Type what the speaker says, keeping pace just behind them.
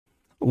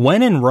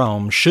When in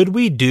Rome, should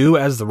we do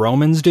as the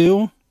Romans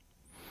do?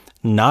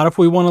 Not if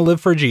we want to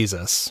live for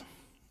Jesus.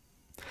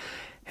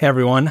 Hey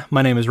everyone,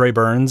 my name is Ray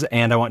Burns,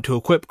 and I want to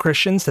equip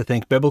Christians to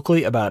think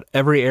biblically about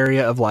every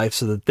area of life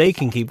so that they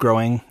can keep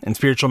growing in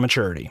spiritual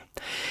maturity.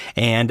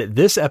 And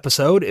this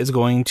episode is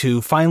going to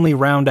finally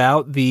round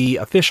out the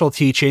official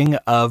teaching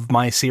of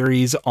my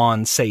series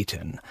on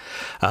Satan.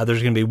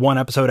 There's going to be one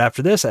episode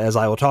after this, as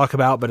I will talk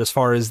about, but as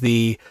far as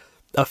the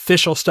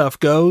official stuff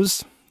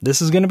goes, this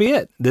is going to be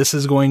it. This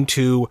is going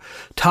to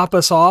top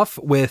us off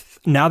with,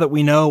 now that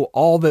we know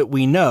all that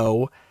we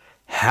know,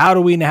 how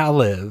do we now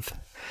live?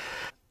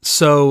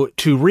 So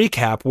to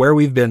recap where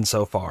we've been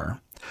so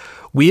far,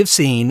 we have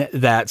seen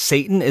that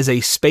Satan is a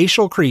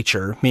spatial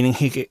creature, meaning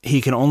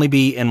he can only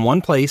be in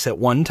one place at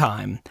one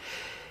time,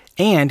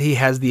 and he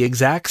has the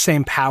exact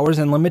same powers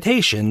and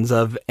limitations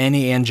of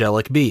any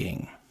angelic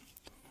being.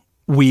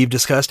 We've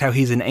discussed how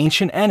he's an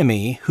ancient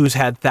enemy who's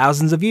had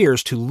thousands of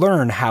years to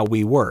learn how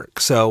we work.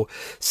 So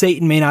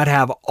Satan may not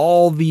have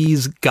all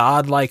these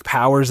godlike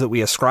powers that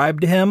we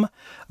ascribe to him,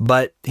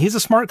 but he's a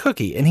smart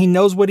cookie and he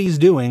knows what he's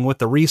doing with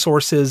the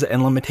resources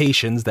and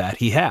limitations that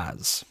he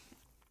has.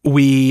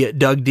 We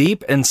dug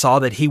deep and saw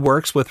that he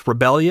works with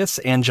rebellious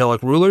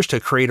angelic rulers to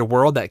create a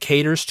world that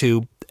caters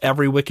to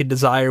every wicked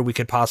desire we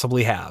could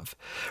possibly have,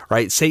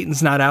 right?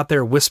 Satan's not out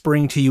there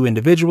whispering to you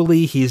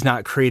individually. He's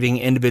not creating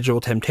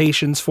individual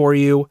temptations for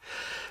you.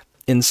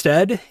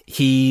 Instead,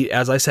 he,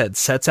 as I said,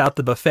 sets out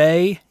the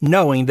buffet,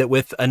 knowing that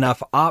with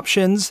enough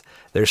options,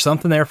 there's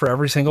something there for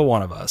every single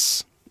one of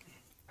us.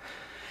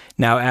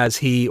 Now, as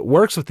he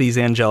works with these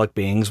angelic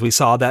beings, we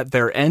saw that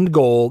their end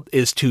goal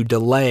is to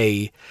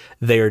delay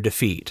their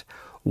defeat.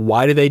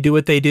 Why do they do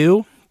what they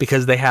do?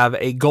 Because they have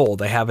a goal,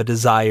 they have a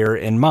desire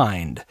in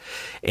mind.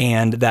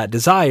 And that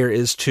desire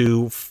is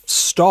to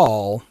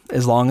stall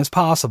as long as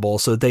possible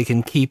so that they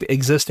can keep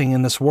existing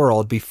in this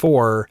world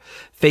before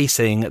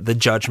facing the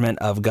judgment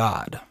of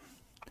God.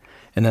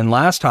 And then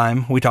last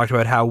time, we talked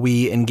about how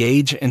we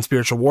engage in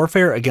spiritual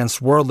warfare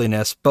against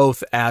worldliness,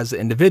 both as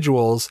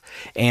individuals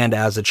and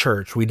as a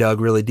church. We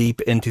dug really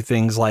deep into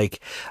things like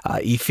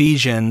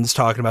Ephesians,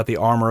 talking about the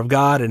armor of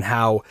God and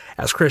how,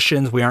 as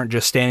Christians, we aren't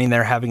just standing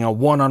there having a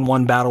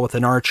one-on-one battle with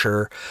an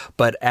archer,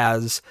 but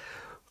as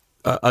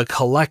a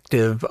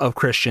collective of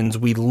Christians,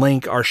 we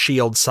link our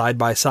shields side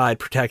by side,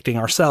 protecting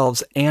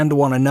ourselves and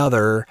one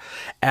another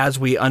as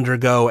we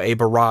undergo a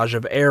barrage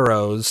of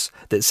arrows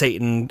that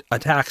Satan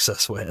attacks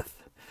us with.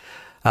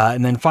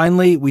 And then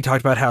finally, we talked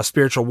about how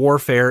spiritual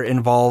warfare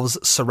involves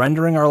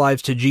surrendering our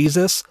lives to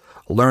Jesus,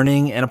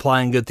 learning and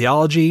applying good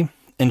theology,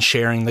 and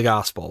sharing the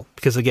gospel.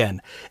 Because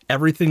again,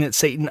 everything that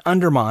Satan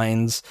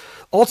undermines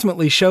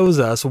ultimately shows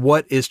us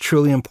what is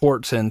truly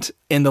important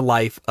in the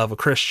life of a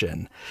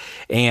Christian.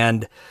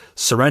 And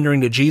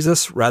surrendering to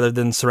Jesus rather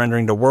than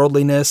surrendering to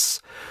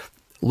worldliness,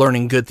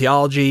 learning good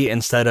theology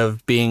instead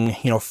of being,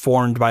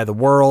 formed by the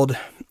world,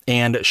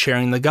 and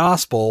sharing the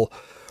gospel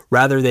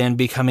rather than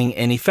becoming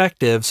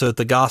ineffective so that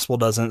the gospel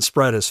doesn't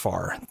spread as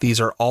far. These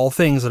are all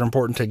things that are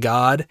important to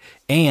God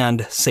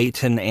and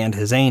Satan and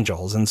his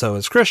angels. And so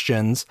as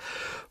Christians,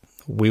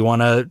 we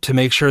want to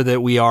make sure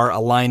that we are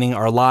aligning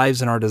our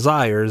lives and our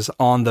desires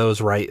on those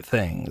right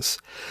things.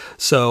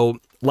 So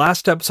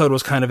last episode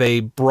was kind of a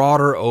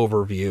broader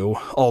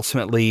overview,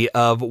 ultimately,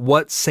 of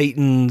what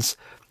Satan's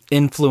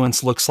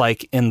influence looks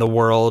like in the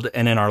world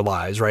and in our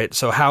lives, right?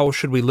 So how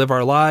should we live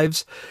our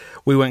lives?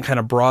 We went kind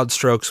of broad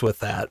strokes with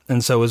that.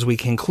 And so as we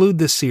conclude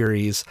this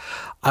series,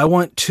 I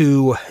want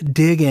to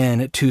dig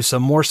in to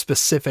some more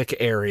specific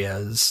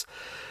areas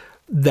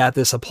that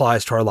this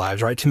applies to our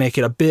lives, right? To make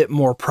it a bit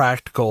more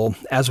practical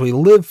as we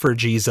live for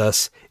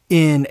Jesus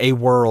in a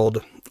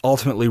world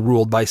ultimately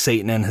ruled by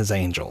Satan and his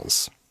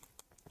angels.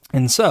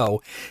 And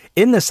so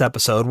in this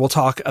episode, we'll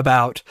talk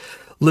about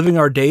living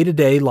our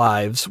day-to-day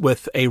lives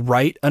with a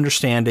right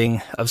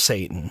understanding of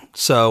Satan.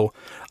 So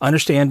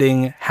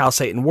understanding how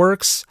Satan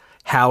works,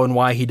 how and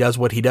why he does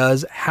what he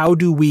does. How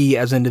do we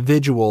as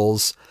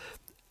individuals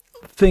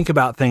think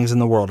about things in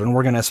the world? And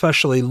we're going to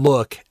especially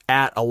look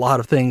at a lot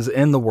of things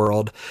in the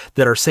world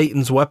that are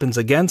Satan's weapons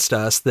against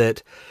us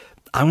that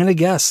I'm going to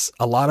guess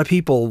a lot of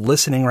people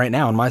listening right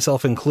now, and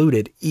myself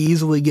included,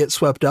 easily get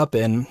swept up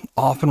in,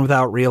 often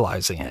without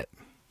realizing it.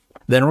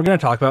 Then we're going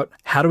to talk about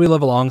how do we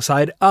live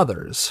alongside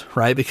others,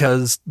 right?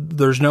 Because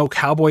there's no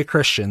cowboy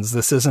Christians.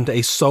 This isn't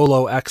a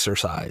solo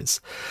exercise.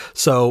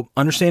 So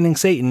understanding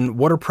Satan,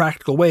 what are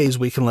practical ways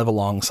we can live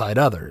alongside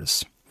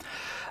others?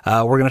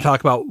 We're going to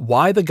talk about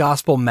why the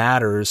gospel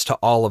matters to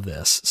all of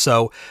this.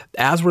 So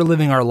as we're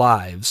living our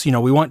lives,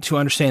 we want to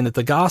understand that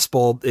the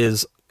gospel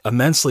is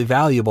immensely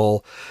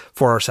valuable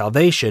for our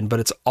salvation,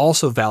 but it's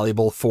also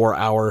valuable for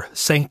our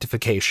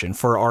sanctification,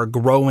 for our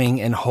growing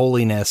in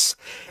holiness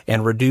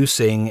and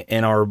reducing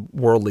in our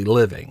worldly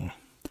living.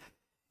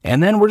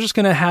 And then we're just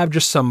going to have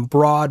just some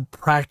broad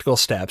practical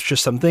steps,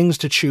 just some things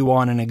to chew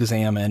on and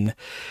examine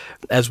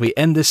as we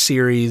end this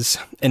series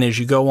and as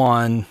you go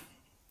on,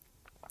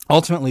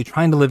 ultimately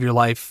trying to live your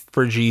life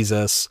for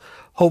Jesus,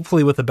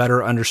 hopefully with a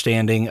better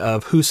understanding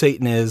of who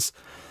Satan is,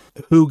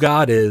 who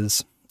God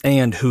is,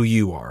 and who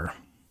you are.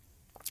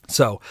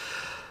 So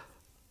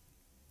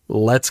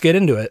let's get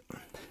into it.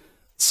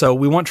 So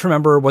we want to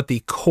remember what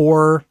the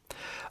core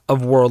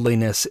of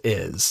worldliness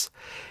is.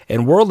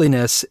 And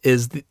worldliness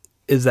is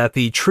that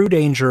the true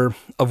danger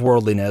of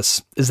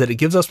worldliness is that it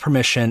gives us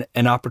permission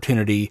and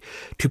opportunity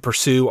to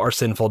pursue our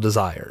sinful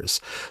desires.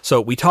 So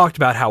we talked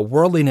about how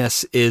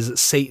worldliness is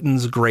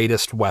Satan's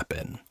greatest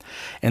weapon.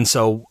 And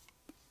so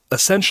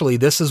essentially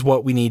this is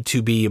what we need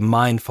to be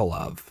mindful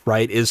of,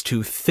 right? Is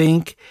to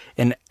think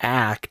and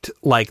act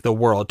like the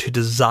world, to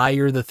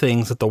desire the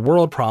things that the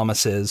world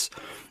promises,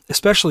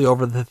 especially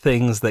over the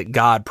things that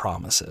God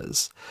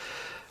promises.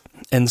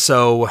 And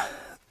so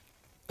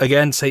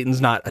again,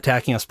 Satan's not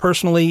attacking us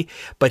personally,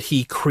 but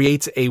he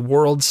creates a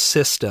world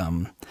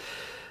system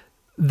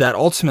that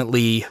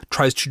ultimately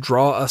tries to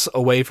draw us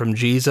away from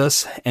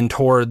Jesus and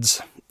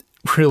towards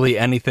really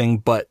anything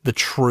but the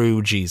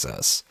true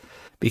Jesus.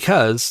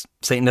 Because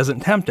Satan doesn't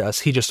tempt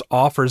us, he just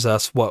offers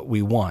us what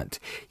we want.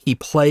 He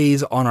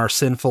plays on our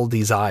sinful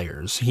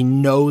desires. He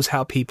knows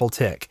how people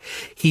tick.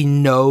 He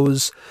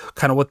knows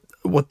kind of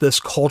what this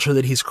culture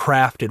that he's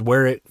crafted,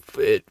 where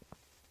it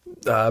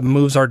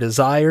moves our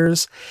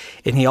desires,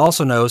 and he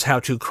also knows how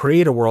to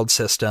create a world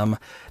system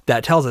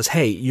that tells us,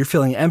 hey, you're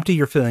feeling empty,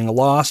 you're feeling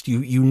lost,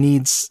 you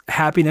need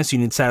happiness, you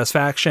need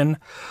satisfaction.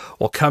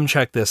 Well, come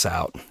check this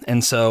out.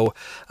 And so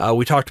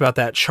we talked about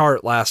that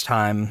chart last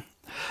time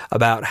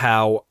about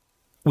how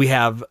we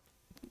have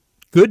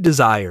good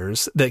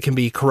desires that can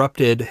be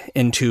corrupted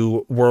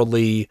into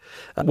worldly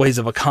ways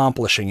of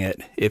accomplishing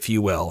it, if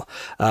you will.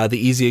 The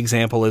easy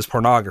example is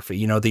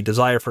pornography. The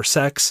desire for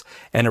sex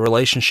and a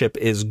relationship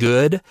is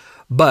good,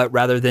 but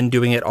rather than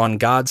doing it on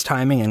God's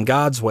timing and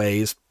God's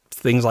ways,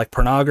 things like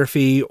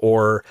pornography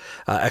or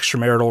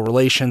extramarital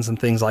relations and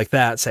things like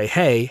that say,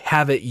 hey,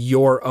 have it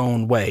your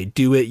own way.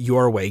 Do it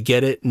your way.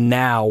 Get it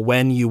now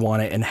when you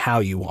want it and how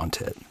you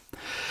want it.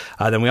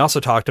 Then we also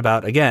talked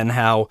about, again,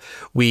 how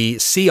we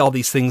see all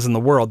these things in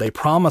the world. They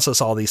promise us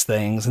all these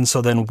things. And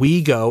so then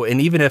we go, and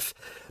even if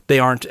they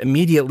aren't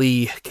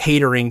immediately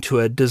catering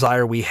to a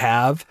desire we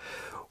have,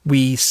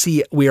 we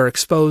are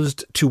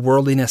exposed to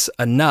worldliness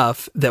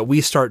enough that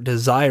we start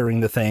desiring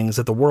the things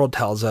that the world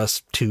tells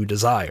us to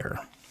desire.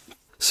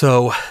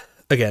 So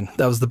again,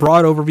 that was the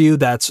broad overview.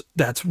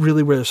 That's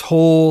really where this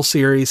whole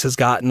series has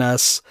gotten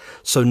us.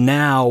 So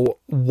now,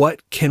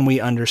 what can we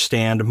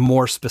understand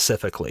more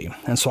specifically?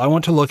 And so I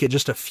want to look at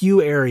just a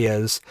few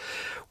areas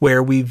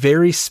where we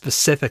very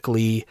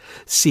specifically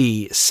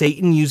see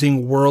Satan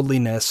using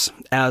worldliness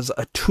as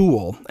a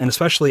tool, and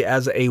especially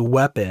as a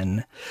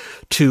weapon,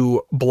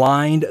 to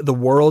blind the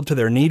world to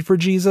their need for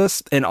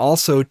Jesus, and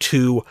also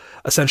to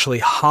essentially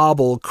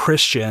hobble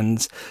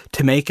Christians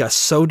to make us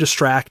so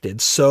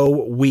distracted,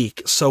 so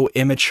weak, so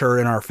immature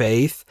in our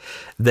faith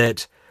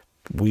that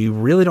we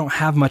really don't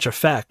have much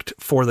effect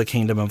for the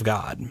kingdom of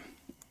God.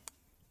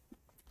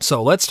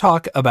 So let's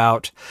talk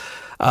about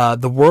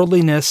the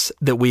worldliness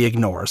that we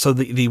ignore. So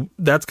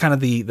that's kind of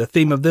the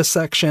theme of this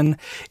section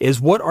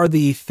is, what are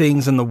the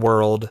things in the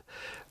world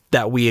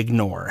that we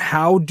ignore?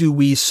 How do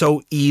we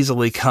so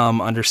easily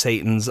come under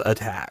Satan's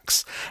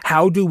attacks?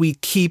 How do we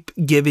keep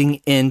giving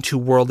in to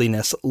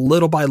worldliness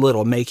little by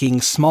little,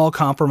 making small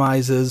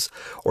compromises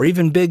or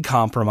even big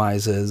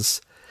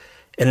compromises,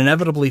 and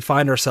inevitably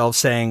find ourselves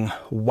saying,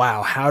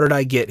 wow, how did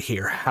I get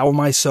here? How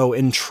am I so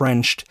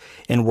entrenched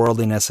in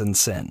worldliness and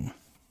sin?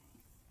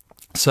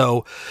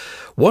 So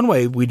one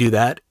way we do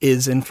that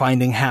is in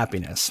finding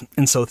happiness.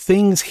 And so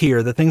things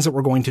here, the things that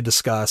we're going to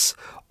discuss,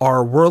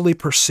 are worldly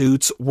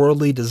pursuits,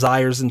 worldly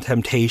desires and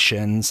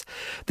temptations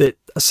that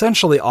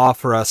essentially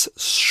offer us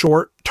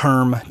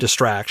short-term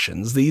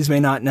distractions. These may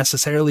not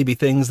necessarily be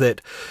things that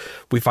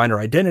we find our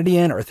identity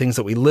in or things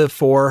that we live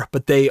for,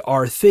 but they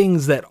are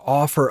things that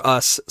offer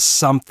us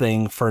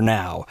something for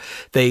now.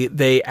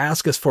 They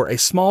ask us for a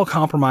small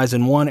compromise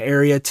in one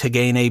area to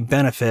gain a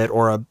benefit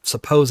or a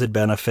supposed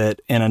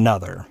benefit in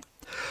another.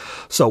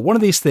 So one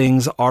of these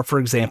things are, for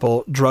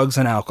example, drugs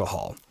and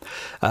alcohol.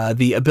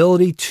 The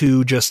ability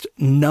to just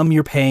numb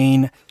your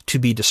pain, to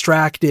be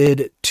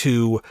distracted,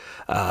 to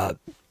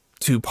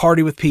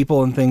party with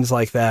people and things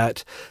like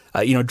that.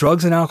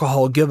 Drugs and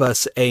alcohol give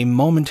us a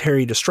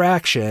momentary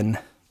distraction,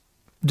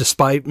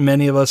 despite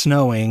many of us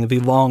knowing the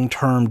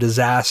long-term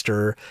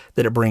disaster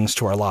that it brings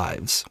to our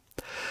lives.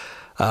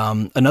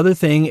 Another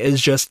thing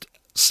is just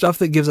stuff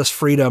that gives us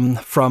freedom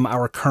from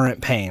our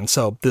current pain.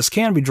 So this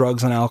can be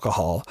drugs and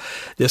alcohol.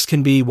 This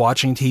can be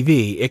watching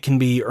TV. It can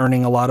be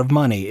earning a lot of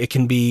money. It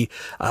can be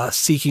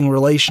seeking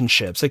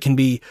relationships. It can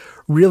be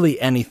really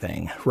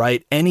anything,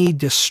 right? Any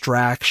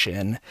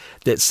distraction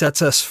that sets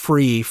us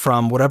free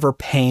from whatever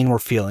pain we're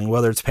feeling,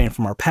 whether it's pain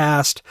from our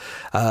past,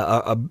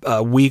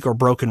 a weak or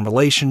broken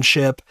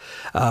relationship,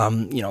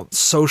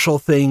 social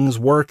things,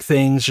 work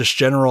things, just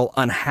general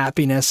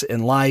unhappiness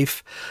in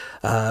life,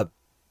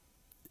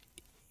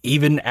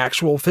 even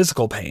actual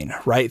physical pain,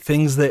 right?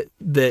 Things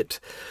that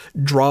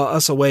draw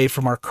us away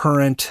from our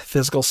current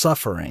physical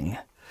suffering.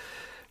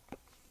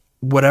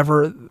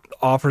 Whatever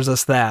offers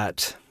us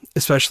that,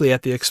 especially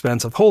at the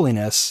expense of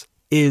holiness,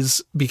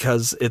 is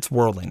because it's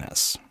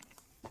worldliness.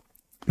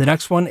 The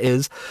next one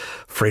is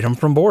freedom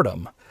from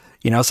boredom.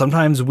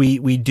 Sometimes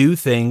we do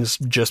things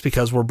just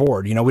because we're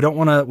bored. We don't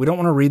want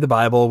to read the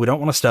Bible. We don't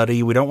want to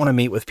study. We don't want to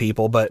meet with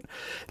people, but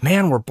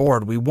man, we're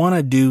bored. We want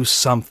to do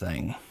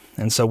something.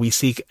 And so we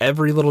seek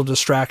every little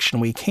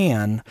distraction we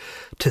can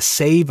to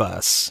save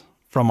us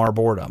from our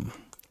boredom.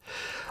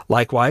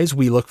 Likewise,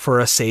 we look for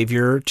a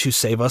savior to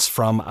save us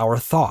from our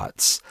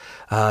thoughts.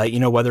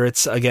 Whether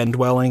it's, again,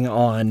 dwelling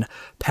on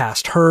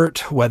past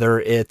hurt, whether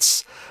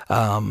it's,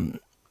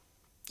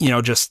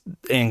 just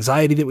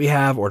anxiety that we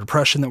have or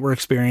depression that we're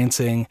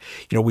experiencing.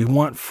 We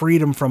want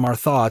freedom from our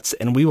thoughts,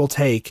 and we will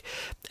take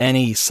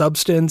any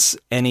substance,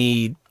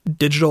 any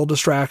digital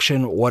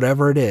distraction,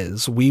 whatever it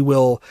is. We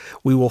will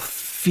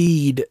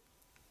feed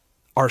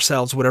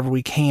ourselves whatever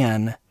we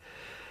can,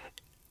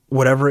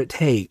 whatever it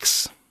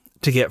takes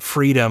to get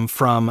freedom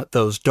from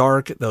those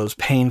dark, those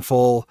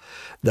painful,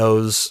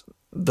 those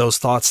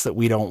thoughts that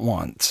we don't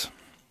want.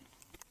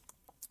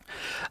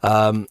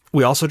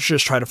 We also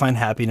just try to find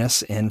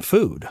happiness in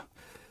food,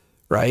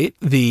 right?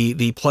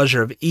 The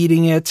pleasure of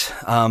eating it,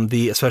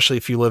 especially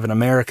if you live in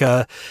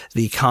America,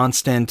 the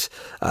constant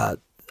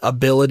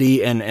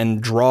ability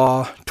and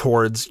draw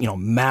towards,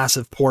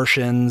 massive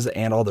portions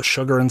and all the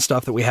sugar and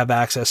stuff that we have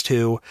access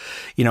to.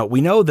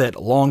 We know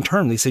that long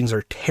term, these things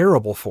are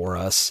terrible for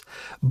us,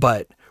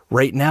 but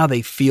right now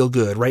they feel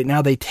good. Right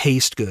now they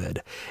taste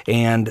good.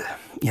 And,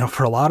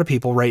 for a lot of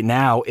people right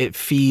now, it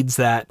feeds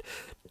that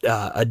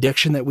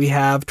addiction that we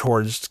have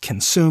towards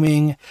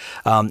consuming.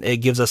 It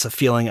gives us a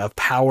feeling of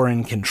power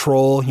and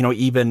control.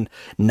 Even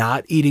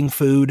not eating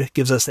food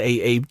gives us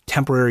a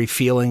temporary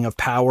feeling of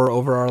power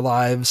over our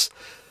lives.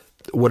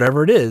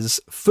 Whatever it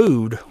is,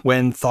 food,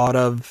 when thought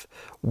of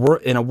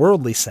in a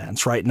worldly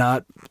sense, right?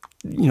 Not,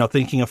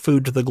 thinking of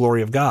food to the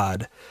glory of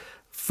God.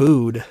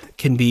 Food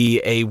can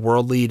be a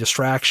worldly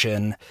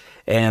distraction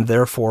and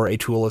therefore a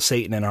tool of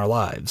Satan in our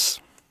lives.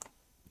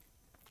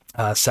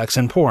 Sex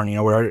and porn,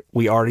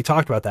 we already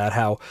talked about that,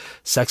 how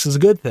sex is a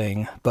good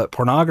thing, but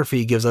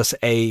pornography gives us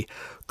a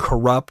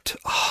corrupt,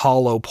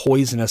 hollow,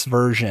 poisonous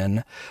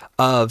version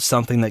of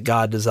something that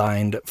God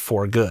designed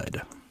for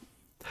good.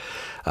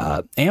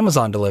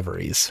 Amazon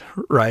deliveries,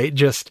 right?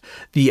 Just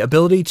the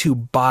ability to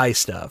buy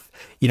stuff.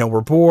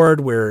 We're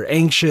bored, we're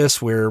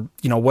anxious, we're,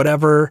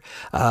 whatever,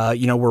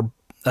 we're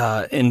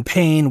in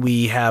pain,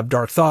 we have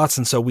dark thoughts,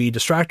 and so we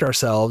distract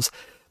ourselves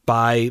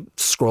by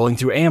scrolling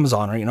through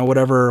Amazon or,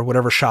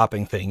 whatever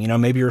shopping thing.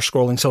 Maybe you're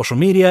scrolling social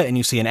media and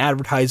you see an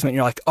advertisement and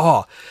you're like,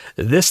 oh,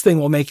 this thing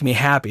will make me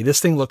happy.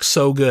 This thing looks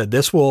so good.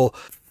 This will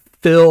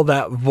fill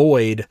that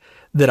void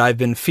that I've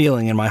been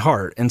feeling in my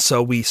heart. And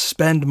so we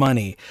spend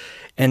money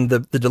and the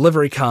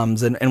delivery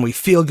comes and we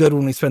feel good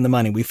when we spend the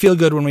money. We feel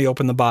good when we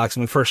open the box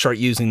and we first start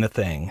using the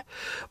thing.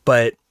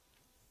 But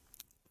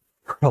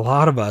for a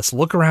lot of us,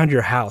 look around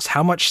your house.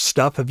 How much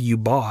stuff have you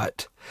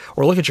bought?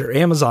 Or look at your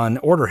Amazon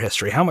order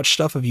history. How much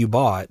stuff have you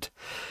bought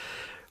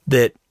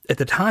that at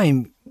the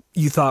time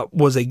you thought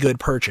was a good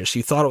purchase?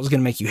 You thought it was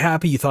going to make you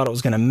happy. You thought it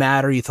was going to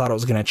matter. You thought it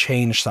was going to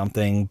change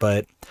something.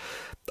 But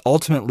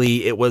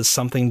ultimately, it was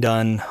something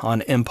done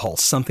on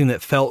impulse, something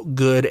that felt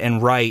good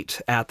and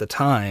right at the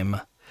time,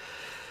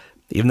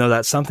 even though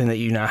that's something that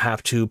you now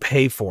have to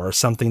pay for,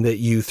 something that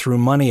you threw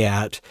money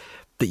at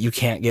that you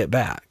can't get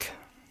back.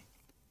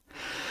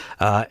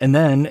 And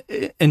then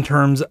in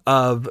terms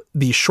of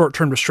the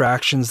short-term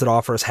distractions that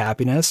offer us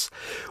happiness,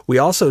 we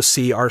also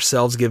see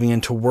ourselves giving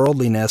into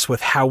worldliness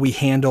with how we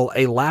handle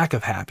a lack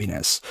of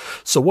happiness.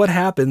 So what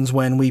happens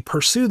when we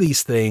pursue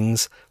these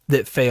things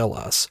that fail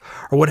us?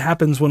 Or what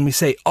happens when we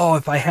say, oh,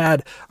 if I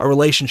had a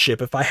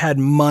relationship, if I had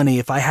money,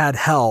 if I had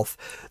health,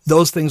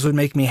 those things would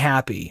make me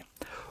happy.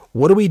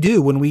 What do we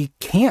do when we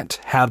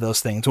can't have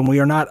those things, when we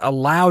are not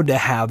allowed to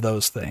have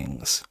those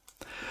things?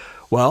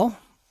 Well,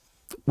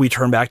 we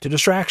turn back to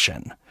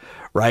distraction,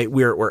 right?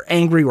 We're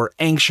angry, we're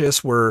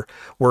anxious, we're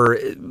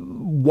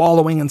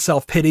wallowing in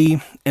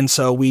self-pity. And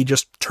so we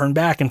just turn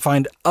back and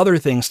find other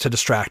things to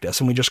distract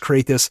us. And we just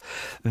create this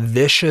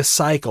vicious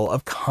cycle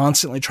of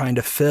constantly trying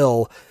to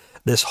fill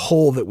this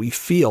hole that we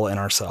feel in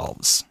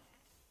ourselves.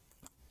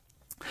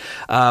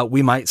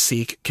 We might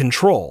seek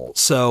control.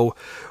 So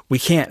we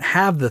can't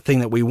have the thing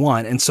that we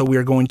want. And so we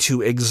are going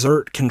to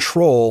exert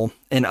control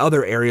in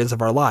other areas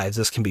of our lives.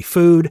 This can be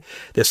food.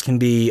 This can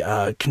be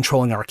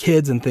controlling our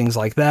kids and things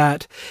like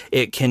that.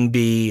 It can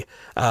be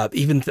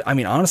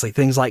honestly,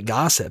 things like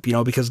gossip,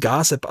 because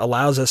gossip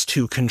allows us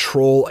to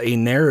control a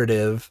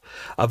narrative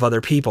of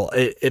other people.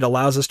 It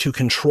allows us to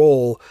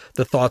control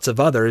the thoughts of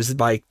others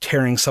by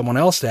tearing someone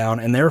else down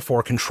and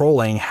therefore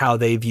controlling how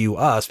they view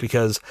us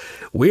because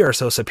we are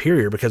so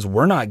superior because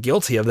we're not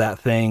guilty of that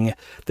thing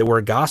that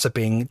we're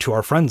gossiping to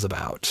our friends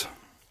about.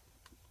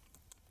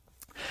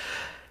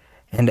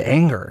 And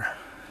anger.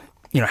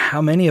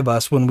 How many of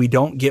us, when we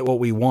don't get what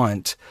we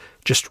want,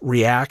 just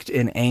react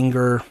in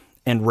anger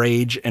and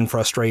rage and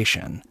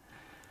frustration?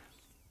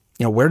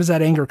 Where does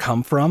that anger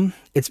come from?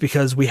 It's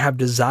because we have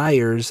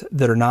desires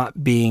that are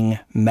not being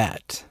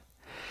met.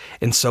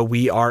 And so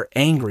we are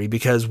angry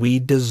because we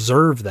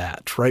deserve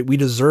that, right? We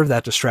deserve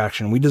that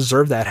distraction. We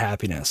deserve that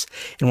happiness.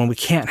 And when we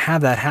can't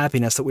have that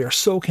happiness that we are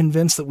so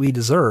convinced that we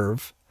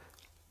deserve,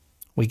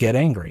 we get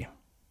angry.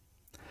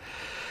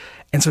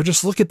 And so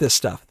just look at this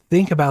stuff.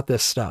 Think about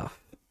this stuff.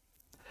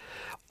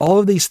 All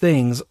of these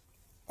things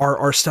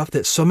are stuff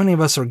that so many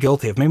of us are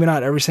guilty of. Maybe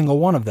not every single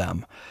one of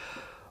them,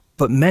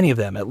 but many of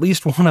them, at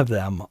least one of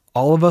them,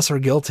 all of us are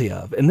guilty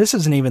of. And this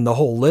isn't even the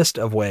whole list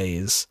of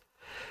ways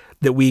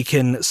that we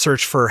can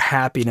search for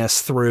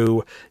happiness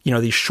through,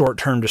 these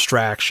short-term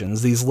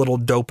distractions, these little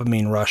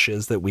dopamine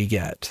rushes that we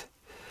get.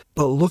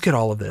 But look at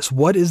all of this.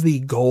 What is the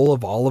goal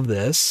of all of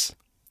this?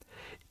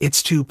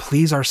 It's to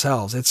please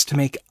ourselves. It's to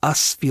make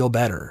us feel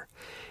better.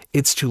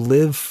 It's to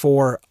live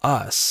for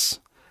us,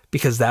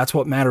 because that's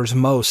what matters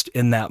most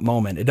in that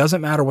moment. It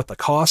doesn't matter what the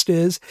cost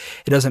is.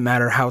 It doesn't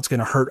matter how it's going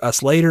to hurt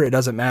us later. It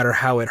doesn't matter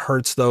how it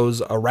hurts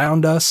those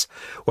around us,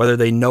 whether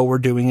they know we're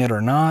doing it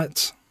or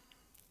not.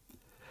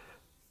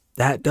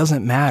 That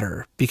doesn't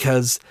matter,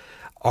 because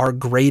our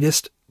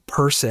greatest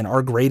person,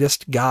 our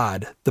greatest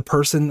God,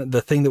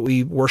 the thing that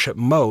we worship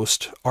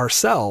most,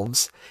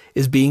 ourselves,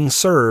 is being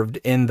served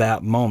in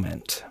that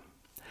moment.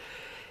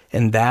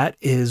 And that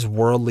is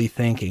worldly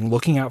thinking,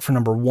 looking out for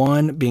number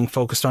one, being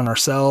focused on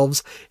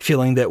ourselves,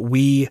 feeling that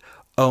we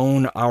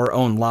own our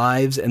own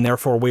lives and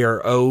therefore we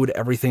are owed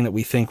everything that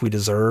we think we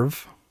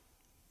deserve.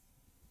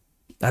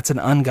 That's an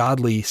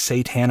ungodly,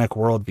 satanic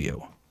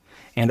worldview.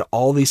 And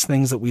all these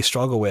things that we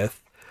struggle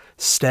with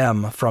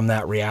stem from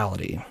that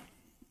reality.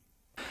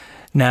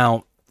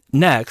 Now,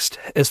 next,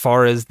 as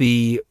far as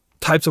the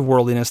types of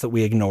worldliness that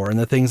we ignore and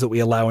the things that we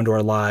allow into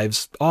our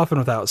lives, often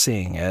without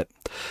seeing it,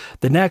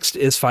 the next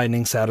is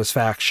finding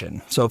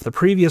satisfaction. So if the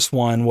previous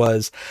one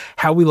was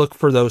how we look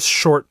for those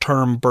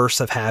short-term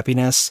bursts of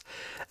happiness,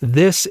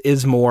 this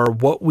is more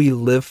what we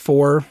live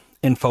for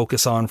and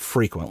focus on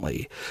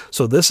frequently.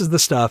 So this is the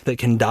stuff that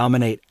can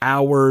dominate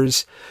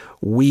hours,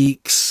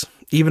 weeks,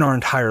 even our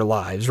entire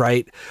lives,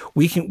 right?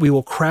 We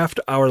will craft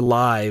our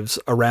lives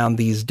around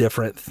these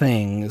different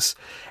things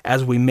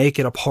as we make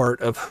it a part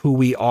of who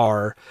we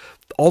are,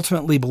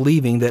 ultimately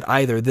believing that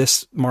either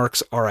this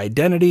marks our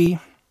identity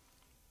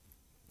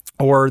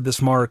or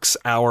this marks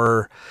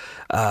our,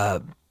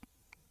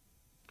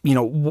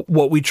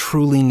 what we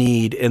truly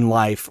need in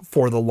life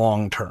for the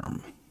long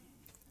term.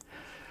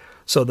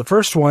 So the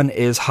first one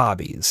is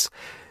hobbies.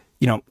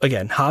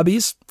 Again,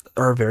 hobbies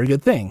are a very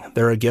good thing.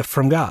 They're a gift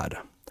from God.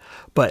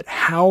 But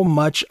how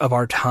much of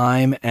our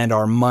time and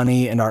our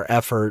money and our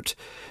effort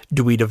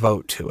do we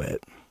devote to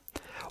it?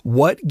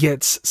 What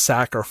gets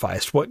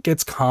sacrificed? What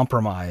gets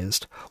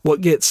compromised?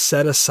 What gets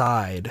set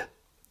aside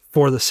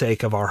for the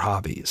sake of our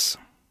hobbies?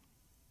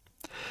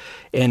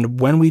 And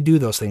when we do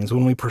those things,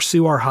 when we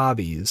pursue our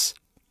hobbies,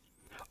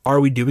 are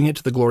we doing it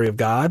to the glory of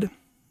God?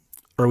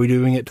 Or are we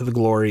doing it to the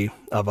glory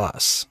of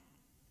us?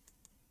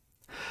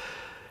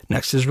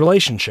 Next is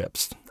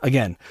relationships.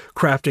 Again,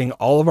 crafting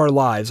all of our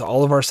lives,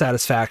 all of our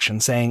satisfaction,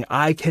 saying,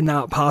 I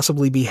cannot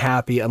possibly be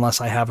happy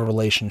unless I have a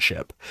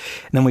relationship.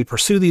 And then we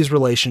pursue these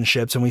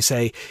relationships and we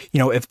say,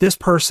 if this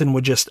person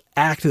would just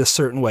act a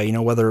certain way,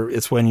 whether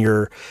it's when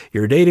you're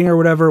dating or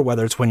whatever,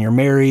 whether it's when you're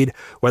married,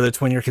 whether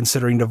it's when you're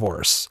considering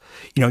divorce,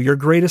 your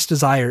greatest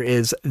desire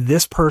is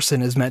this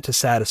person is meant to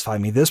satisfy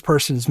me. This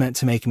person is meant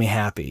to make me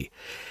happy.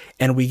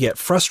 And we get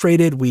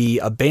frustrated. We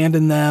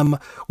abandon them.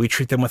 We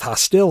treat them with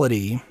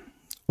hostility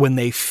when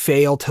they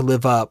fail to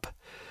live up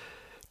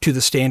to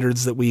the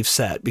standards that we've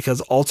set, because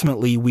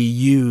ultimately we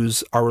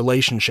use our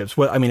relationships.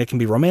 It can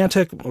be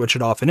romantic, which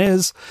it often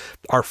is,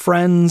 our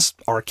friends,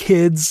 our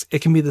kids,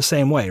 it can be the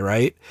same way,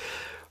 right?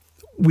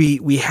 We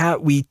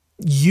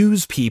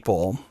use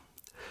people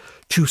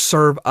to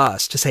serve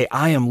us, to say,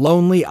 I am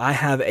lonely, I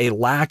have a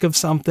lack of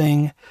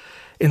something.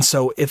 And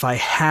so if I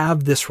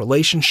have this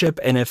relationship,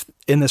 and if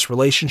in this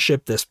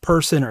relationship, this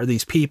person or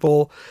these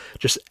people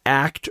just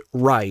act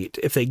right,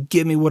 if they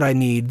give me what I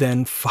need,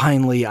 then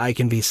finally I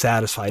can be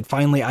satisfied.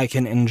 Finally, I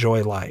can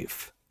enjoy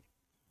life.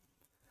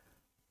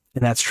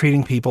 And that's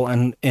treating people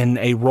in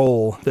a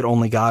role that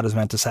only God is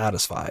meant to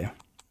satisfy.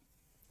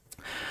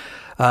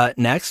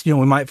 Next, we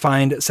might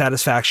find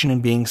satisfaction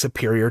in being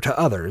superior to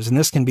others. And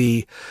this can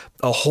be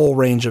a whole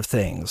range of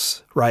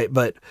things, right?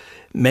 But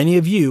many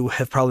of you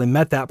have probably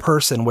met that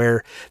person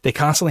where they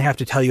constantly have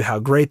to tell you how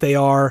great they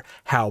are,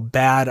 how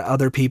bad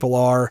other people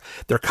are.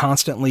 They're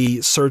constantly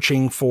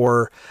searching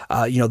for,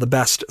 the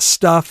best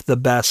stuff, the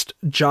best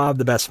job,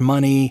 the best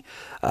money,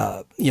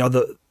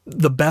 the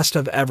best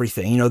of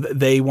everything.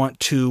 They want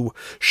to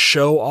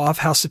show off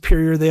how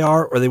superior they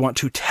are, or they want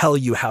to tell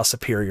you how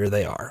superior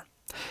they are.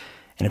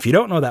 And if you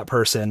don't know that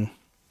person,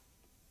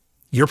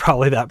 you're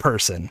probably that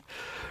person,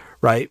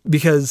 right?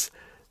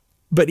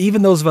 But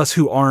even those of us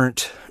who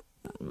aren't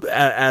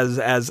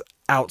as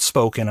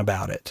outspoken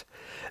about it,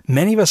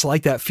 many of us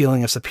like that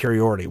feeling of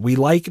superiority. We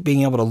like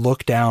being able to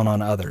look down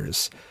on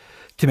others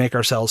to make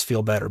ourselves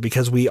feel better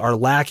because we are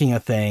lacking a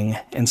thing.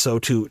 And so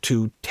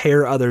to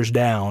tear others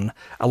down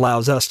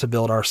allows us to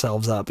build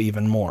ourselves up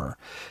even more.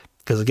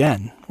 Because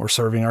again, we're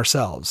serving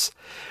ourselves.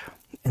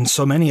 And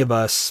so many of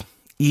us,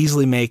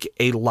 easily make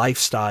a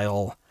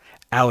lifestyle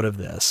out of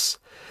this,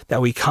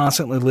 that we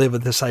constantly live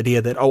with this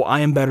idea that, oh,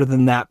 I am better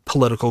than that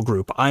political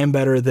group. I am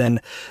better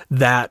than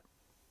that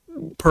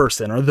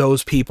person or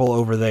those people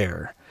over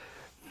there.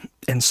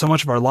 And so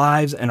much of our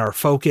lives and our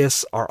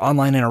focus, our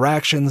online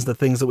interactions, the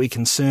things that we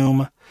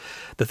consume,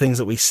 the things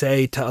that we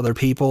say to other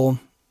people,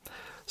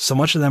 so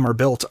much of them are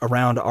built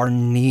around our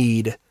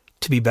need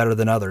to be better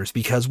than others,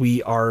 because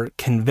we are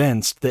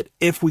convinced that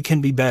if we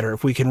can be better,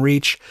 if we can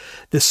reach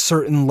this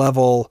certain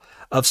level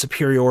of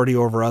superiority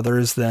over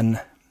others, then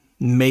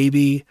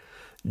maybe,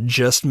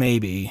 just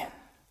maybe,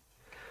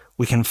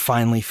 we can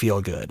finally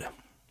feel good.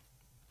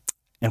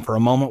 And for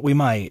a moment we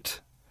might,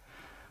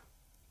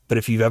 but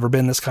if you've ever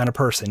been this kind of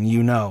person,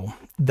 you know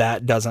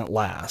that doesn't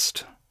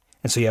last.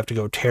 And so you have to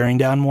go tearing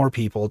down more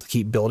people to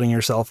keep building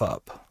yourself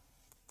up.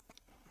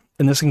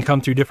 And this can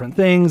come through different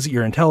things: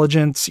 your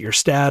intelligence, your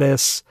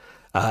status,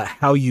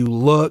 how you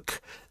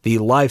look, the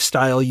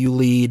lifestyle you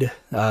lead,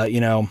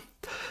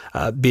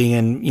 being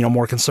in,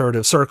 more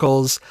conservative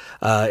circles.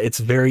 It's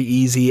very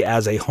easy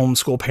as a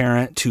homeschool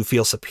parent to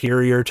feel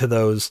superior to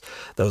those,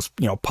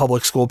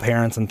 public school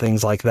parents and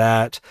things like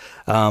that.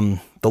 The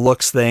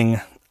looks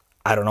thing,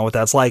 I don't know what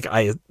that's like.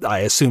 I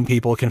assume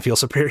people can feel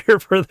superior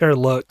for their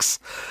looks.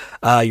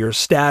 Your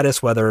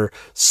status, whether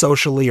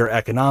socially or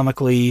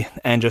economically,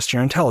 and just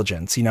your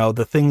intelligence,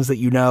 the things that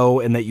you know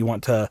and that you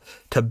want to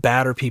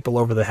batter people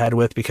over the head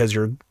with, because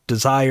your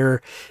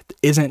desire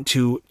isn't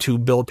to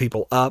build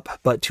people up,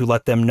 but to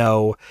let them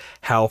know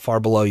how far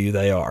below you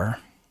they are.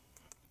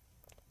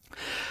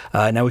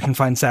 Now we can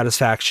find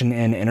satisfaction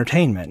in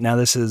entertainment. Now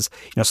this is,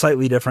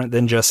 slightly different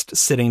than just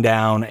sitting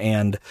down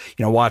and,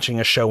 watching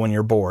a show when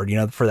you're bored,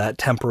 for that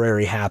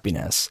temporary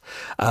happiness.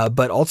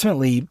 But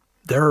ultimately,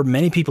 there are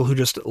many people who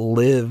just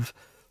live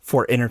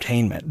for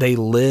entertainment. They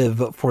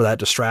live for that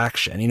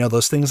distraction.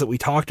 Those things that we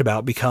talked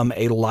about become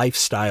a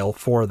lifestyle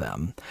for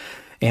them.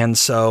 And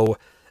so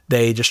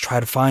they just try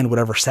to find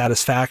whatever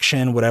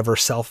satisfaction, whatever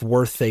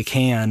self-worth they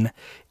can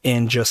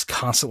in just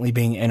constantly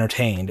being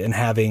entertained and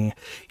having,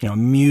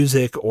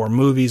 music or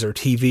movies or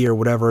TV or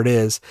whatever it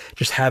is,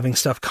 just having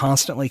stuff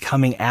constantly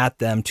coming at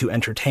them to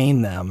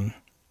entertain them,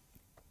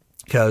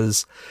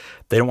 because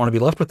they don't want to be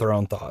left with their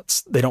own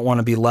thoughts. They don't want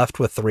to be left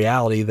with the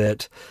reality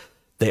that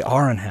they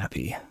are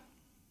unhappy.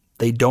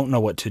 They don't know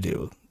what to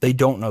do. They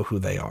don't know who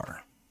they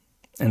are.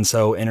 And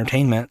so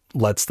entertainment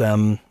lets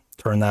them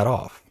turn that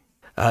off.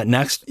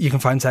 Next, you can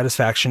find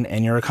satisfaction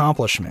in your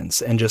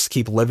accomplishments and just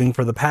keep living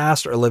for the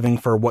past, or living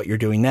for what you're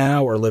doing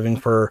now, or living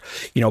for,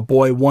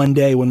 boy, one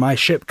day when my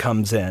ship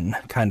comes in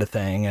kind of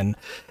thing.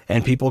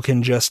 And people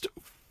can just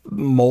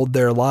mold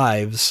their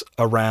lives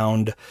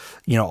around,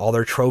 all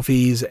their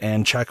trophies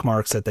and check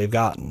marks that they've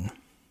gotten.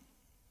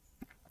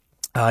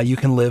 You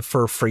can live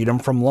for freedom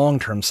from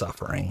long-term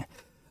suffering.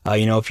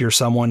 If you're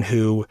someone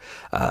who,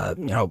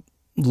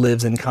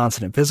 lives in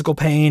constant physical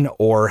pain,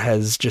 or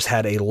has just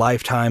had a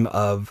lifetime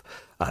of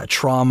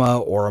trauma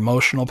or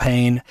emotional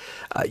pain,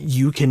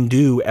 you can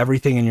do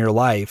everything in your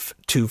life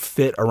to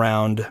fit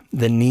around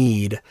the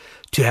need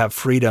to have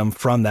freedom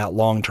from that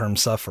long-term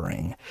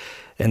suffering.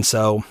 And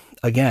so,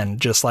 again,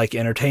 just like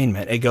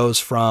entertainment, it goes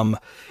from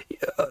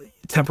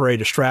temporary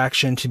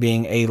distraction to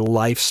being a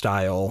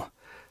lifestyle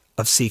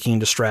of seeking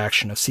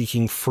distraction, of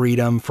seeking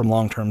freedom from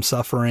long-term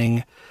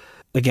suffering.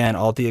 Again,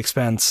 all at the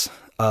expense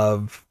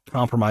of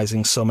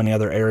compromising so many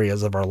other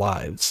areas of our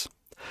lives.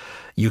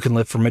 You can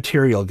live for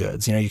material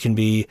goods. You can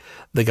be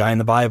the guy in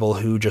the Bible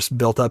who just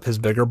built up his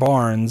bigger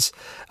barns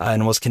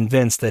and was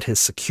convinced that his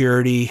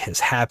security,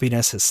 his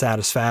happiness, his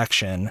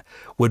satisfaction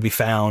would be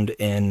found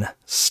in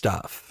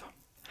stuff.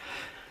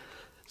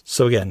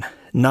 So again,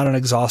 not an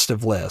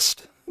exhaustive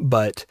list,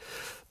 but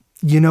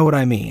you know what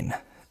I mean.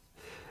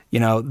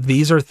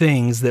 These are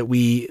things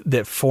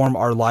that form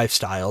our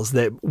lifestyles,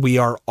 that we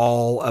are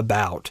all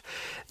about.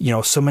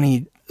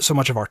 So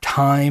much of our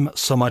time,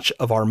 so much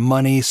of our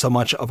money, so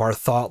much of our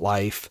thought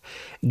life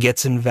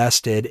gets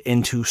invested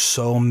into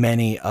so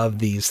many of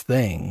these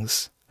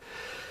things.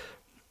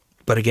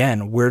 But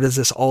again, where does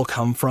this all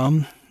come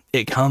from?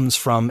 It comes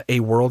from a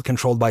world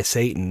controlled by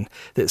Satan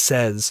that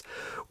says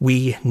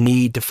we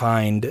need to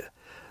find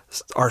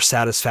our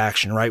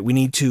satisfaction, right? We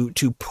need to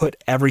put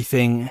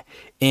everything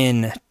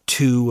in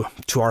to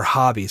our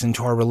hobbies,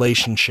 into our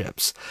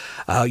relationships.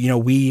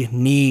 We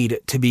need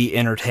to be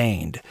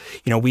entertained.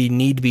 We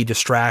need to be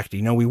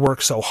distracted. We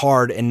work so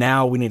hard, and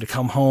now we need to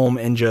come home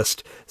and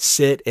just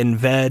sit and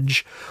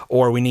veg,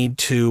 or we need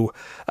to,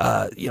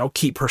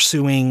 keep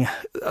pursuing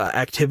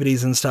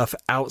activities and stuff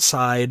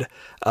outside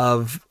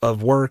of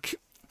work.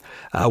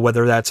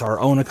 Whether that's our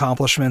own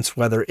accomplishments,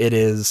 whether it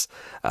is,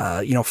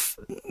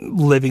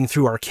 living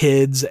through our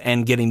kids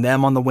and getting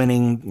them on the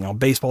winning,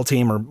 baseball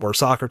team or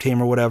soccer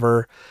team or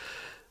whatever.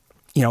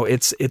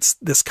 It's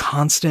this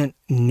constant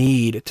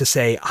need to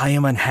say, I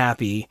am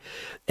unhappy,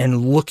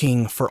 and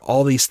looking for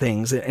all these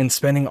things and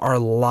spending our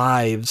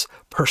lives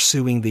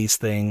pursuing these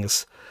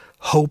things,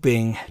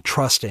 hoping,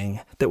 trusting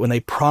that when they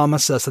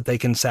promise us that they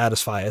can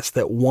satisfy us,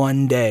 that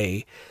one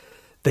day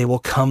they will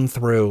come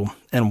through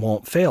and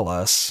won't fail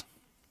us.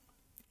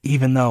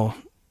 even though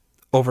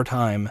over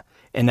time,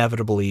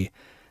 inevitably,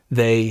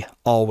 they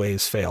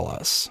always fail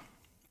us.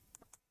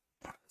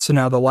 So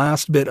now the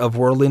last bit of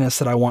worldliness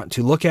that I want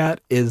to look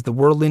at is the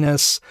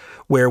worldliness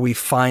where we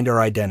find our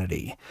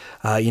identity.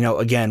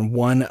 Again,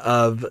 one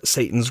of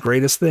Satan's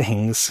greatest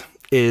things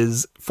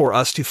is for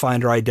us to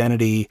find our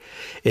identity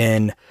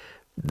in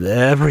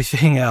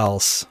everything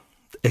else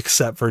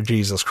except for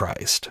Jesus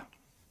Christ.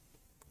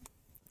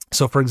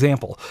 So, for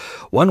example,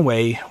 one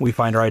way we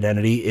find our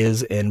identity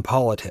is in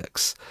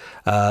politics.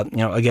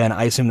 Again,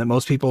 I assume that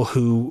most people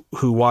who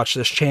watch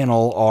this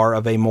channel are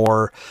of a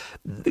more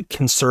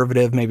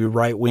conservative, maybe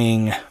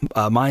right-wing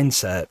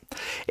mindset.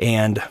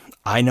 And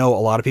I know a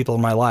lot of people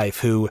in my life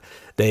who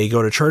they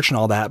go to church and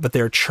all that, but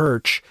their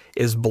church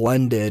is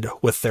blended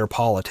with their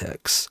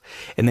politics.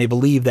 And they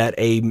believe that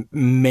a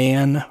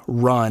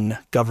man-run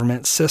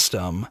government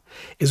system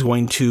is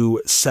going to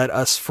set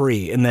us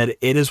free and that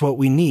it is what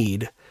we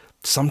need,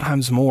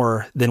 sometimes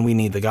more than we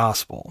need the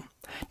gospel.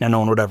 Now, no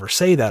one would ever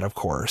say that, of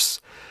course.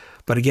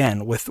 But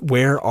again, with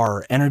where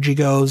our energy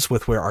goes,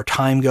 with where our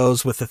time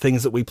goes, with the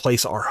things that we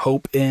place our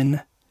hope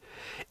in,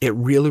 it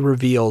really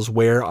reveals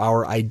where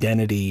our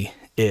identity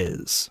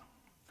is.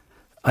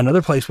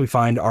 Another place we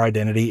find our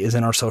identity is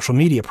in our social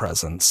media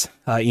presence.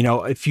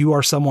 If you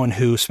are someone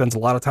who spends a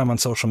lot of time on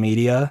social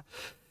media,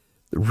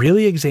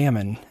 really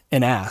examine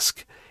and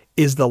ask,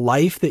 is the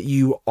life that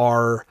you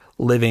are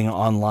living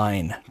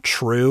online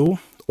true?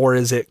 Or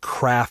is it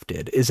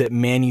crafted? Is it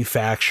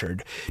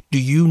manufactured? Do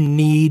you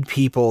need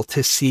people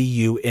to see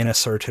you in a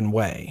certain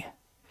way?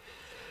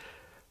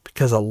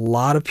 Because a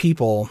lot of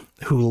people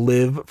who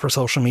live for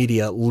social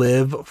media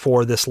live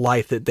for this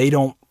life that they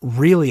don't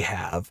really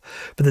have,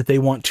 but that they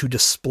want to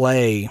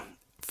display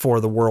for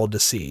the world to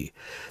see.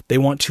 They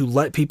want to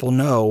let people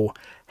know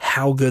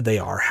how good they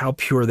are, how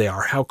pure they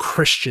are, how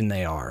Christian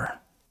they are.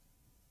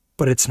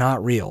 But it's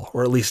not real,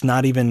 or at least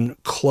not even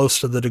close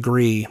to the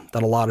degree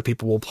that a lot of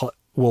people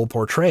will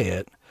portray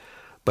it.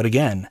 But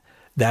again,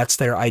 that's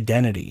their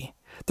identity.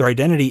 Their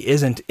identity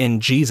isn't in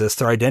Jesus.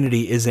 Their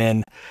identity is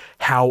in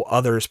how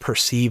others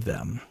perceive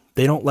them.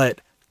 They don't let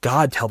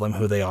God tell them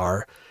who they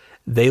are.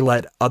 They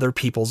let other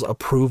people's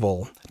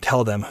approval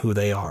tell them who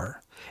they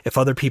are. If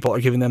other people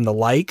are giving them the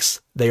likes,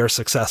 they are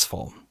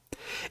successful.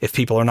 If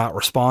people are not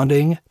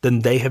responding, then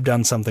they have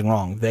done something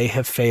wrong. They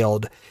have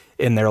failed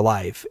in their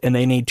life, and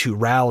they need to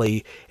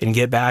rally and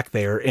get back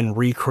there and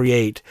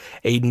recreate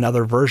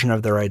another version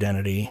of their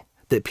identity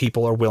that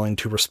people are willing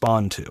to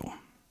respond to.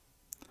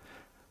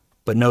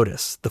 But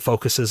notice, the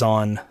focus is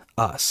on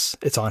us.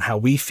 It's on how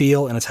we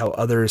feel, and it's how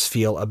others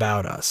feel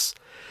about us.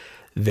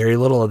 Very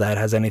little of that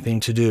has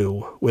anything to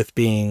do with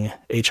being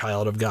a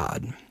child of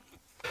God.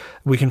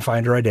 We can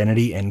find our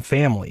identity in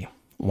family.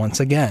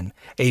 Once again,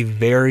 a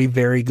very,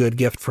 very good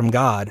gift from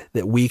God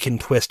that we can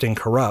twist and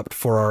corrupt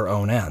for our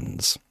own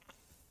ends.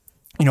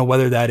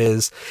 Whether that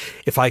is,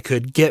 if I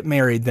could get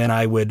married, then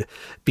I would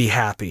be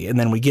happy. And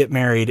then we get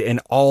married and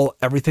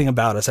everything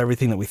about us,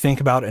 everything that we think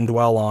about and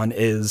dwell on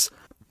is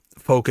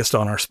focused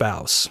on our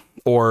spouse.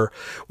 Or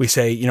we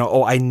say,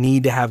 I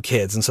need to have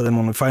kids. And so then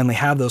when we finally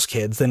have those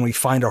kids, then we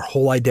find our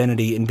whole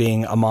identity in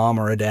being a mom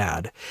or a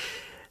dad.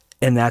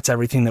 And that's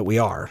everything that we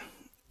are.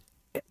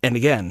 And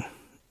again,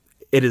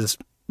 it is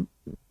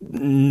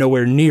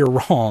nowhere near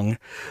wrong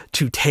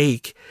to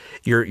take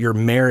your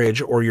marriage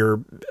or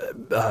your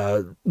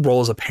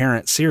role as a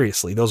parent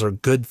seriously. Those are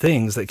good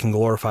things that can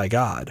glorify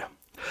God.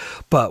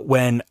 But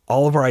when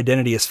all of our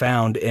identity is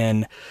found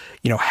in,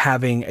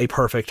 having a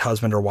perfect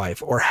husband or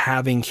wife, or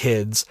having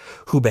kids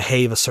who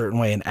behave a certain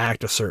way and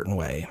act a certain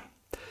way,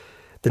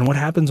 then what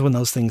happens when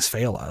those things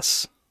fail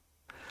us?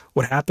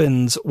 What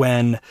happens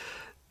when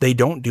they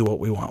don't do what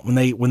we want,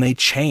 when they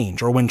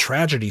change, or when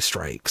tragedy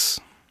strikes?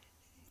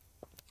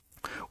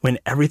 When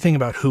everything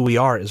about who we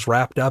are is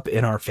wrapped up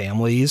in our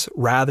families,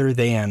 rather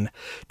than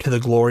to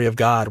the glory of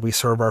God, we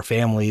serve our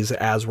families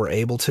as we're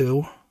able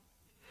to,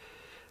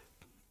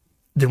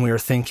 then we are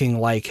thinking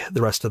like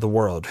the rest of the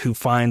world, who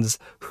finds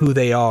who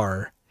they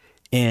are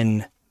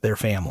in their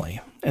family,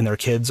 in their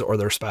kids or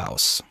their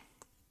spouse.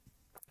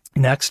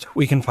 Next,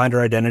 we can find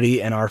our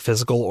identity in our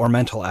physical or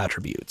mental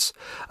attributes.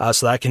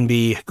 So that can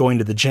be going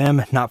to the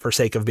gym, not for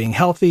sake of being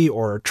healthy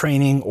or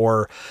training,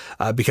 or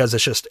because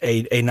it's just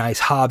a nice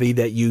hobby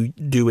that you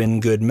do in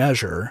good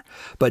measure,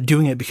 but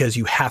doing it because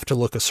you have to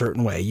look a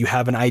certain way. You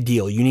have an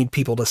ideal. You need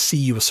people to see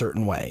you a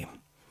certain way.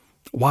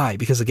 Why?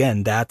 Because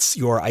again, that's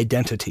your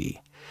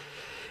identity.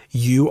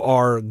 You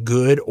are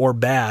good or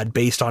bad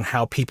based on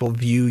how people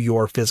view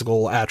your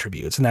physical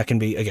attributes. And that can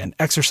be, again,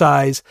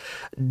 exercise,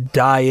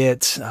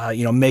 diet,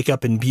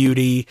 makeup and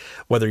beauty,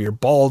 whether you're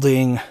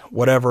balding,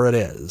 whatever it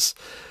is.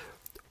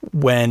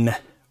 When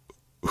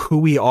who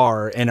we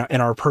are and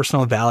our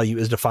personal value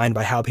is defined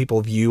by how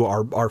people view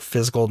our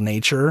physical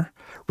nature,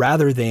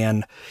 rather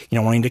than,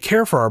 wanting to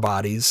care for our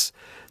bodies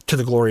to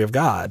the glory of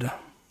God,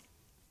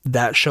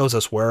 that shows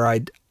us where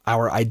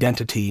our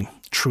identity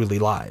truly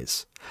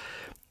lies.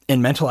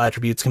 And mental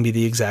attributes can be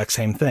the exact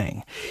same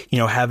thing.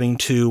 Having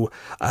to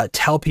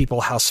tell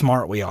people how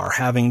smart we are,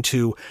 having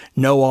to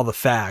know all the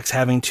facts,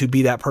 having to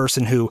be that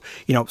person who,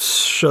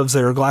 shoves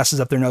their glasses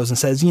up their nose and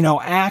says,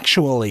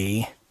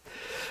 actually,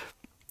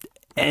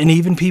 and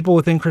even people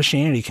within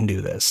Christianity can do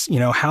this.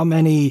 How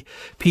many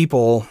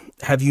people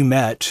have you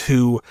met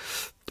who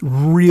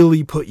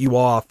really put you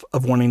off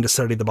of wanting to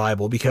study the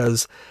Bible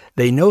because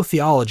they know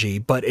theology,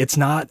 but it's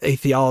not a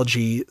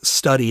theology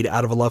studied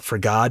out of a love for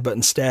God, but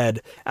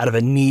instead out of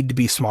a need to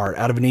be smart,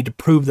 out of a need to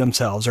prove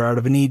themselves, or out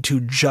of a need to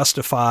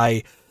justify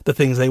the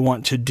things they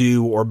want to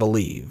do or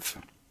believe.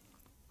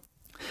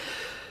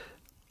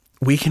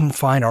 We can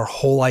find our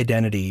whole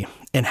identity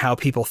in how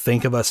people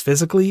think of us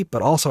physically,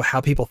 but also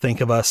how people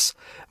think of us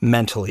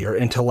mentally or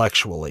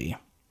intellectually.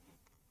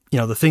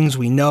 The things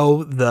we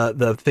know,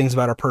 the things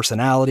about our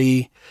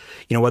personality,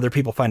 whether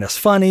people find us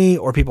funny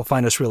or people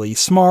find us really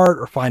smart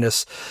or find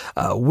us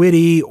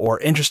witty or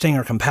interesting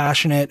or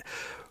compassionate.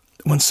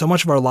 When so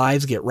much of our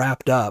lives get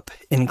wrapped up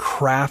in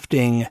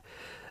crafting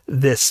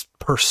this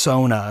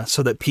persona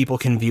so that people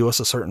can view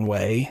us a certain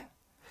way,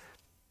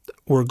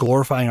 we're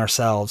glorifying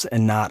ourselves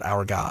and not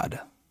our God.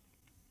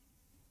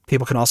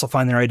 People can also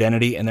find their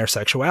identity in their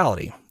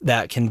sexuality.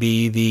 That can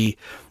be the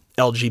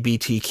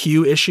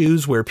LGBTQ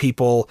issues where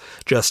people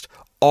just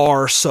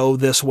are so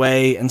this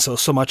way. And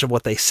so much of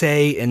what they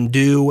say and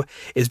do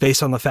is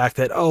based on the fact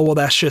that, oh, well,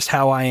 that's just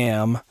how I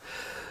am.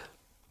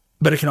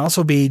 But it can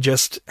also be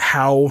just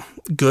how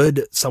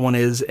good someone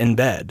is in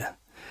bed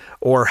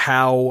or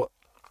how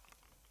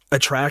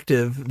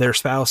attractive their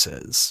spouse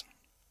is.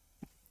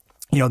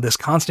 This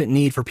constant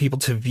need for people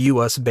to view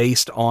us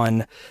based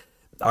on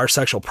our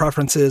sexual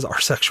preferences,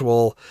 our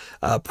sexual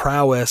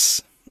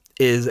prowess,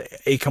 is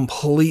a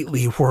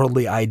completely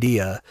worldly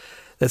idea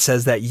that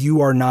says that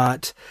you are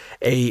not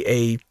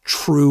a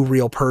true,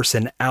 real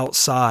person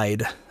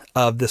outside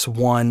of this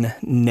one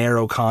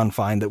narrow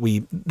confine that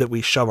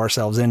we shove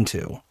ourselves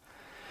into.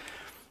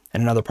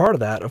 And another part of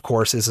that, of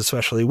course, is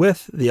especially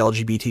with the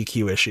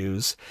LGBTQ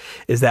issues,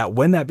 is that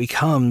when that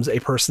becomes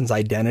a person's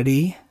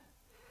identity,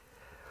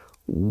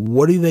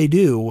 what do they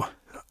do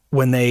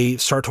when they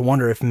start to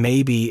wonder if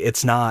maybe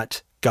it's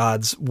not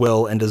God's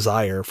will and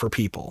desire for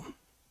people?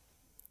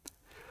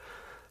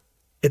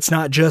 It's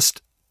not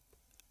just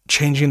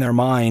changing their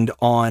mind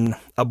on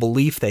a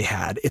belief they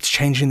had. It's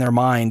changing their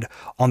mind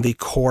on the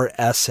core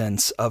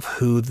essence of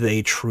who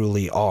they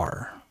truly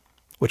are,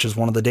 which is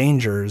one of the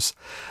dangers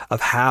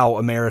of how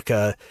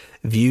America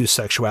views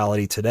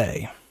sexuality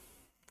today.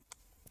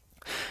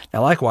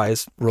 Now,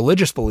 likewise,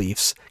 religious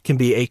beliefs can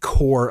be a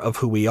core of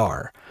who we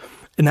are.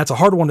 And that's a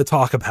hard one to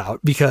talk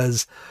about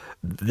because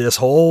this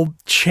whole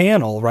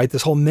channel, right,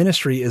 this whole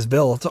ministry is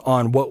built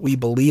on what we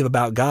believe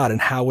about God and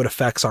how it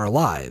affects our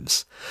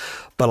lives.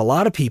 But a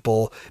lot of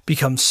people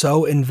become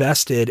so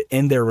invested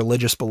in their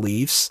religious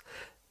beliefs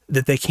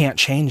that they can't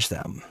change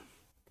them.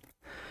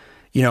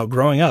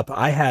 Growing up,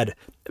 I had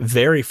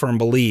very firm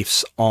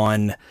beliefs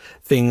on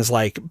things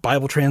like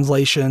Bible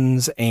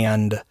translations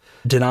and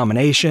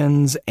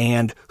denominations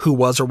and who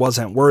was or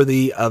wasn't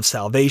worthy of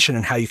salvation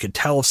and how you could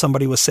tell if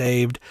somebody was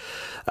saved.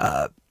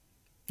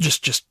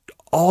 Just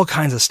all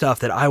kinds of stuff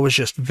that I was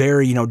just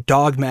very,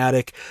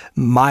 dogmatic,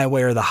 my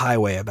way or the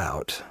highway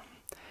about.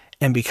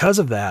 And because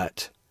of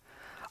that,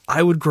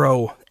 I would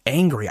grow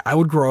angry. I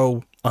would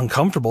grow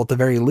uncomfortable at the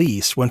very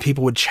least when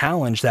people would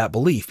challenge that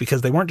belief,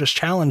 because they weren't just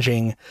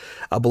challenging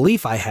a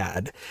belief I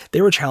had,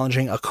 they were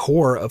challenging a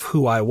core of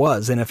who I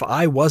was. And if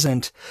I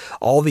wasn't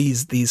all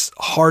these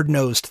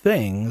hard-nosed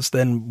things,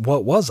 then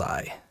what was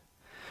I?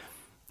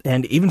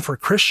 And even for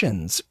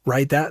Christians,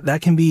 right,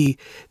 that can be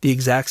the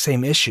exact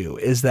same issue,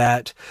 is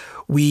that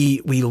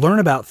we learn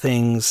about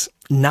things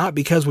not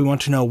because we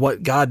want to know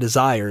what God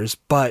desires,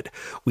 but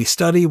we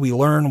study, we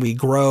learn, we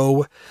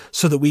grow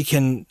so that we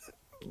can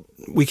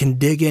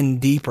dig in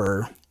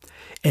deeper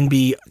and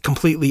be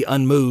completely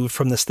unmoved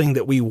from this thing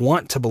that we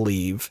want to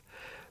believe,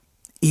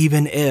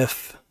 even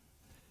if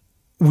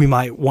we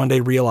might one day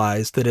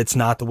realize that it's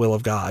not the will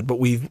of God. But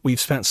we've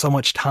spent so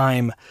much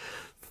time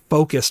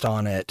focused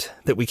on it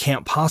that we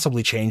can't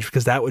possibly change,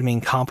 because that would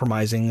mean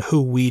compromising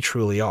who we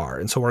truly are.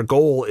 And so our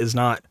goal is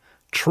not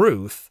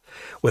truth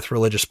with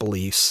religious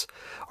beliefs.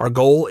 Our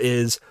goal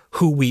is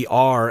who we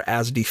are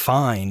as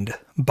defined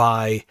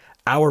by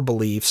our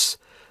beliefs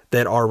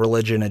that are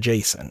religion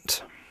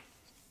adjacent.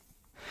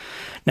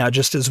 Now,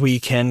 just as we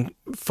can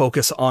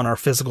focus on our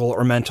physical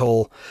or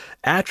mental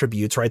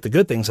attributes, right, the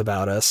good things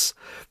about us,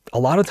 a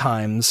lot of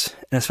times,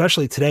 and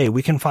especially today,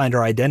 we can find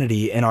our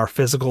identity in our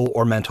physical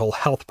or mental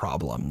health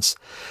problems.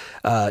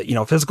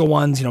 Physical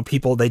ones,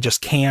 people, they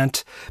just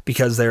can't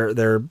because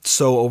they're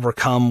so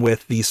overcome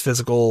with these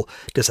physical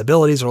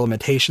disabilities or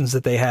limitations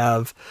that they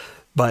have.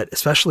 But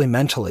especially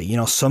mentally,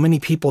 so many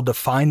people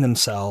define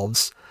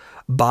themselves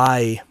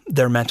by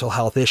their mental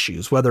health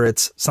issues, whether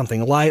it's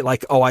something light,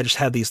 like, oh, I just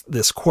have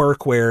this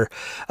quirk where,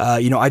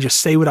 I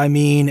just say what I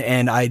mean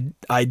and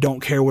I don't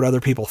care what other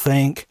people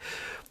think.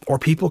 Or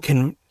people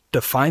can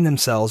define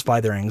themselves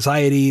by their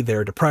anxiety,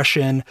 their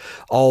depression,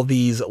 all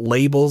these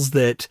labels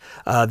that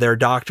their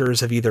doctors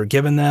have either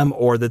given them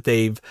or that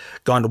they've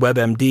gone to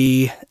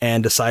WebMD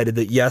and decided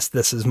that, yes,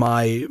 this is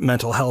my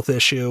mental health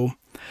issue.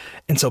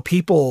 And so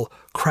people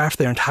craft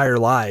their entire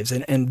lives,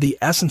 and the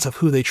essence of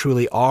who they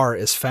truly are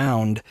is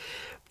found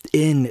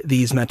in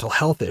these mental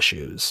health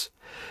issues.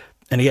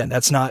 And again,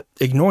 that's not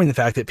ignoring the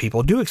fact that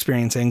people do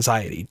experience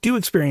anxiety, do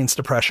experience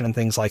depression and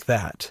things like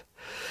that.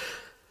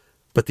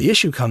 But the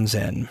issue comes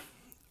in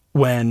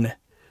when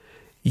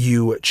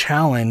you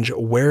challenge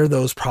where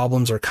those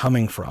problems are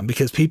coming from,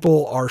 because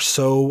people are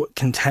so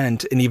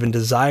content and even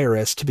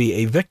desirous to be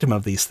a victim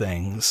of these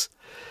things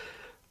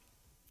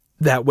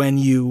that when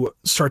you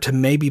start to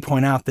maybe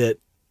point out that,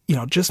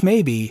 just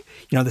maybe,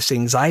 this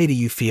anxiety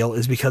you feel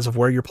is because of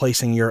where you're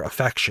placing your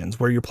affections,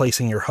 where you're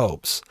placing your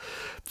hopes.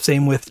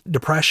 Same with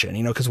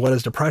depression, because what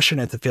is depression?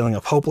 It's a feeling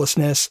of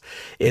hopelessness.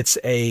 It's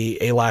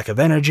a lack of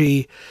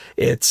energy.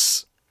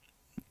 It's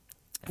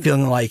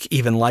feeling like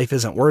even life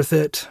isn't worth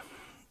it.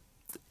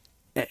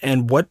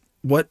 And what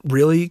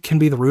really can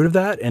be the root of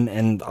that?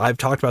 And I've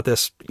talked about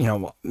this,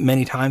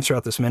 many times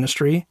throughout this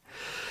ministry.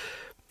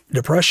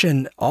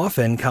 Depression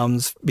often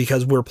comes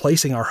because we're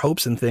placing our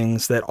hopes in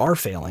things that are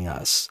failing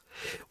us.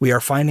 We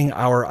are finding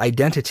our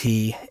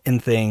identity in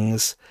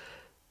things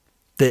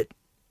that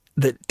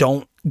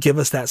don't give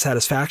us that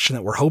satisfaction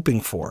that we're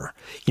hoping for.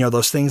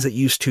 Those things that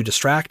used to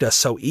distract us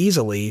so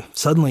easily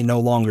suddenly no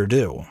longer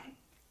do.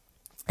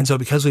 And so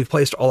because we've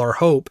placed all our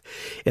hope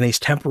in these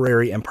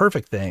temporary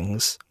imperfect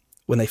things,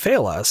 when they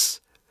fail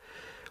us,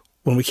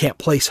 when we can't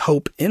place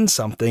hope in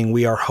something,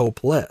 we are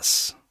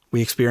hopeless.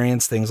 We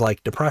experience things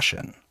like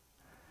depression.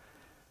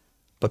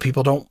 But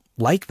people don't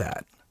like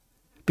that,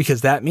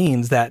 because that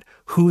means that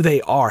who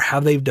they are,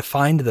 how they've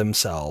defined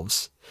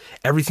themselves,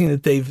 everything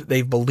that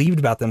they've believed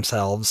about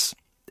themselves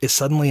is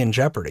suddenly in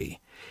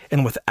jeopardy.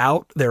 And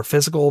without their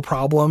physical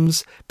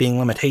problems being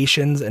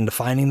limitations and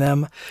defining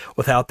them,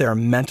 without their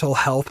mental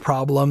health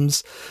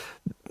problems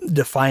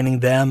defining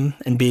them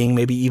and being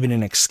maybe even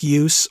an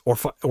excuse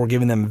or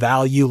giving them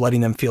value,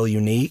 letting them feel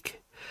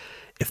unique,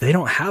 if they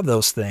don't have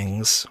those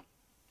things,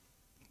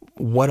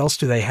 what else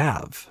do they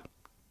have?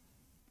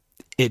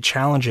 It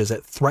challenges,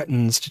 it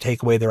threatens to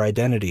take away their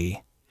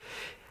identity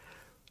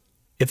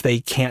if they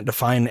can't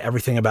define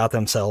everything about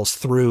themselves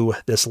through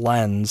this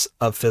lens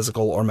of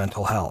physical or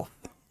mental health.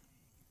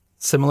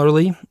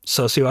 Similarly,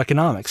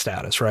 socioeconomic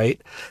status,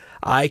 right?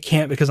 I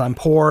can't because I'm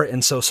poor,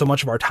 and so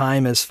much of our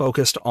time is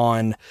focused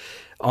on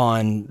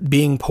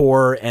being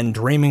poor and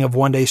dreaming of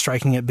one day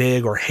striking it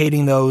big, or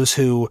hating those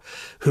who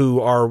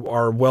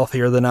are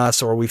wealthier than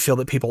us, or we feel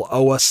that people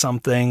owe us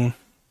something.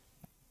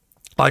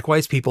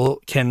 Likewise,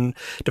 people can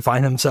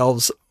define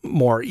themselves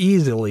more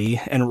easily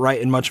and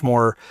much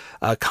more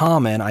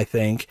common, I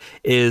think,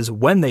 is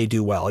when they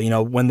do well.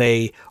 When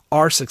they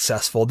are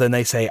successful, then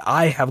they say,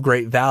 I have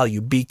great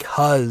value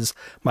because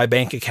my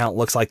bank account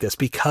looks like this,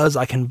 because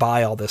I can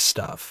buy all this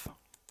stuff.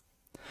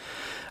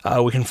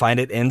 We can find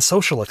it in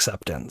social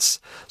acceptance.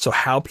 So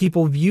how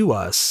people view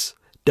us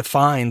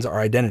defines our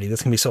identity.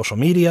 This can be social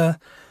media.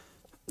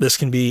 This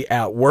can be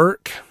at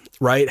work,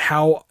 right?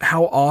 How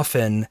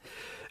often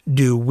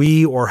do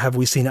we, or have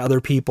we seen other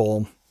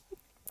people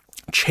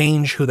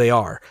change who they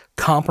are,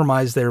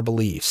 compromise their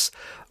beliefs,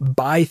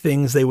 buy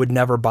things they would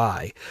never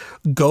buy,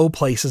 go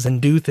places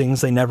and do things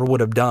they never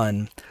would have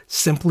done,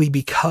 simply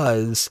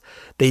because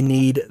they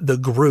need the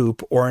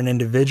group or an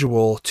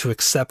individual to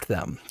accept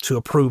them, to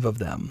approve of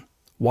them?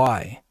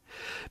 Why?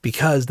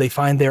 Because they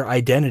find their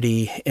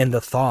identity in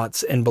the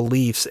thoughts and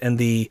beliefs and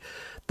the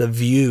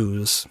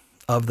views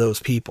of those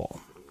people.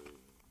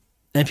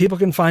 And people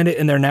can find it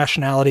in their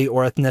nationality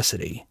or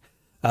ethnicity.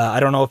 I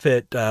don't know if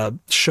it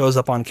shows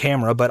up on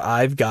camera, but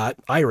I've got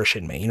Irish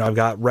in me. I've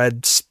got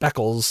red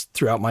speckles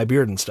throughout my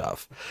beard and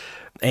stuff.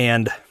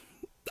 And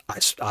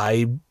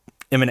I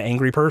am an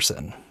angry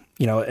person.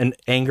 And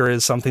anger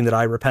is something that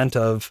I repent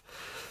of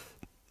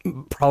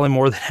probably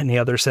more than any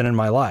other sin in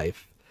my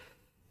life.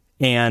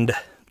 And,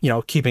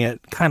 keeping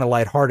it kind of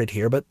lighthearted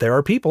here, but there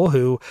are people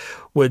who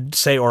would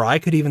say, or I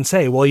could even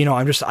say, well,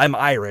 I'm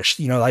Irish,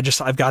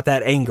 I've got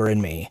that anger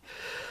in me.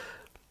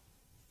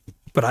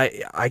 But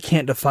I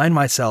can't define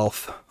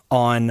myself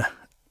on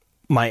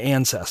my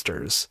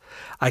ancestors.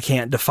 I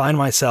can't define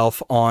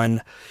myself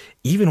on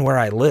even where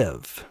I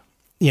live.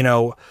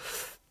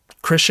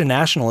 Christian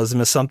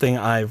nationalism is something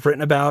I've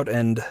written about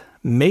and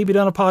maybe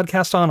done a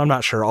podcast on. I'm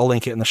not sure. I'll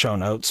link it in the show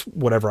notes,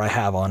 whatever I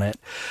have on it.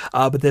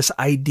 But this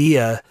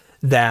idea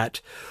that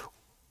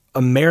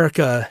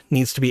America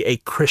needs to be a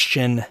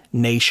Christian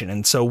nation.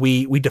 And so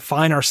we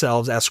define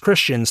ourselves as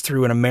Christians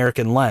through an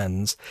American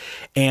lens,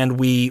 and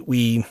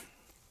we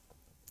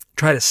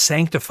try to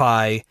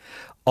sanctify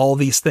all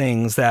these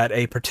things that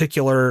a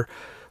particular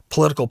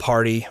political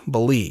party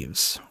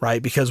believes,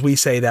 right? Because we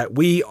say that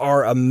we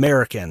are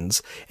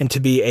Americans, and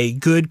to be a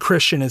good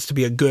Christian is to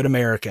be a good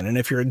American. And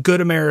if you're a good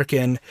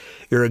American,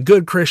 you're a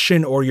good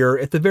Christian, or you're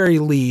at the very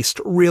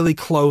least really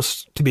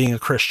close to being a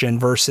Christian,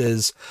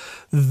 versus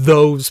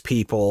those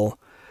people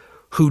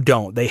who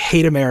don't. They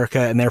hate America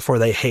and therefore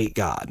they hate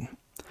God,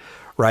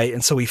 right?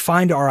 And so we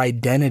find our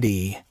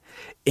identity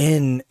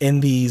in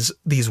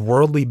these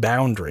worldly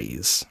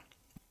boundaries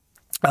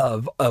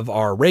of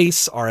our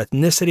race, our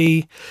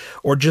ethnicity,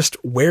 or just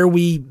where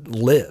we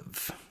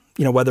live.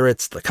 You know, whether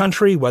it's the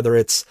country, whether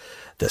it's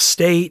the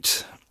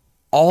state,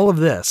 all of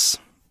this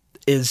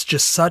is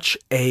just such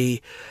a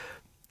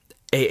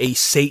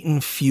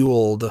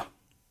Satan-fueled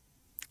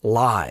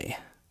lie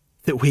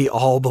that we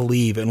all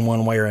believe in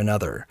one way or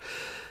another.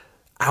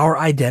 Our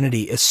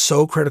identity is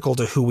so critical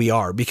to who we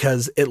are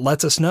because it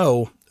lets us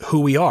know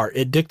who we are.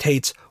 It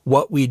dictates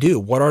what we do,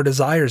 what our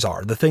desires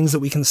are, the things that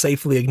we can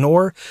safely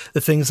ignore, the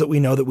things that we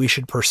know that we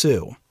should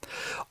pursue.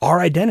 Our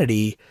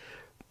identity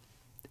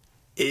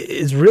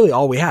is really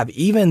all we have.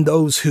 Even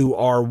those who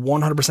are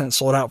 100%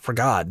 sold out for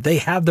God, they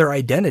have their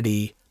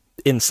identity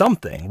in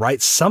something,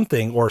 right?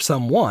 Something or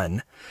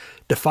someone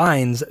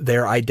defines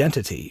their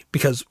identity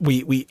because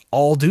we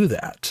all do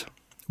that.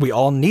 We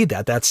all need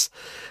that. That's,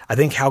 I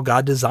think, how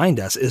God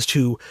designed us, is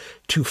to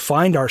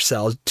find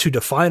ourselves, to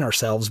define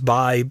ourselves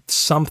by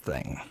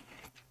something.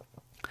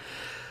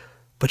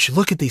 But you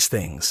look at these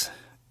things,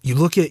 you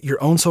look at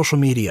your own social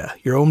media,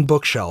 your own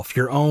bookshelf,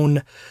 your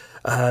own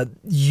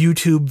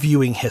YouTube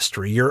viewing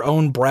history, your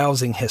own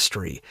browsing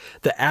history,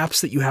 the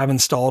apps that you have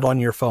installed on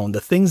your phone,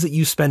 the things that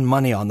you spend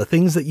money on, the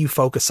things that you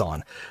focus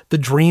on, the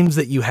dreams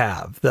that you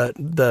have,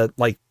 the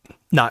like,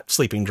 not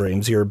sleeping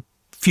dreams, your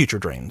future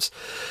dreams.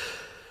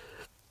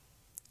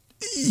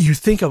 You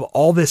think of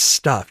all this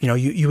stuff, you know,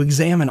 you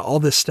examine all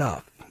this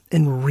stuff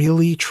and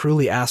really,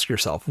 truly ask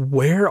yourself,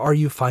 where are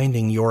you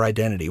finding your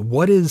identity?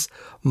 What is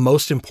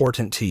most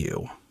important to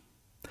you?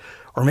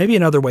 Or maybe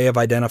another way of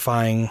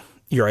identifying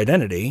your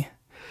identity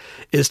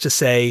is to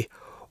say,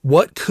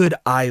 what could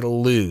I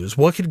lose?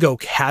 What could go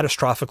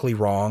catastrophically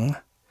wrong,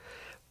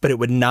 but it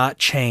would not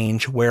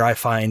change where I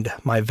find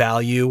my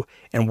value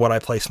and what I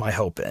place my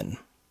hope in?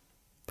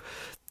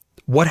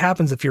 What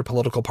happens if your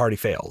political party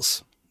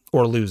fails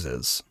or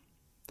loses?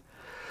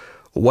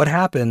 What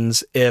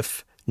happens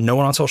if no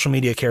one on social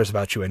media cares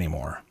about you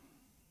anymore?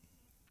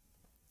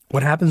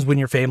 What happens when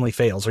your family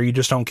fails or you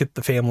just don't get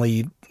the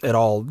family at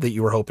all that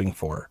you were hoping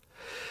for?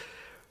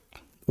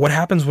 What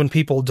happens when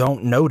people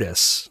don't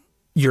notice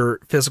your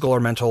physical or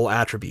mental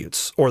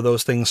attributes, or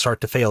those things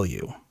start to fail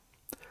you?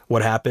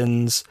 What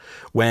happens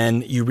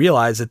when you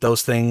realize that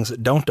those things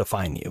don't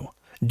define you?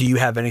 Do you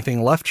have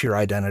anything left to your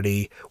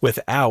identity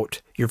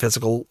without your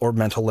physical or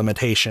mental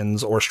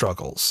limitations or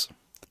struggles?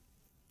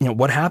 You know,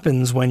 what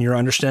happens when your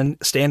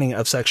understanding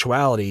of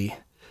sexuality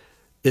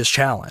is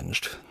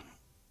challenged?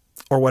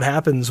 Or what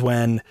happens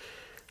when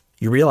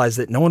you realize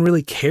that no one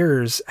really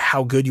cares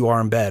how good you are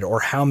in bed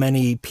or how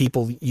many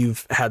people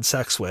you've had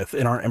sex with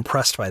and aren't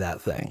impressed by that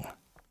thing?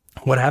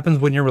 What happens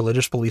when your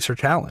religious beliefs are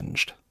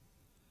challenged?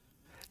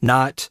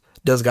 Not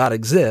does God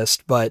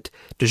exist, but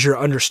does your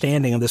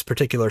understanding of this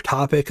particular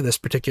topic, this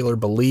particular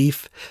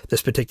belief,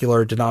 this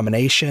particular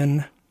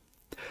denomination,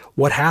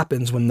 what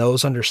happens when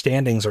those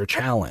understandings are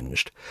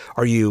challenged?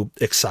 Are you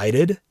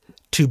excited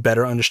to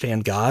better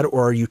understand God,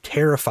 or are you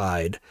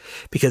terrified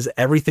because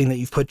everything that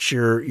you've put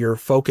your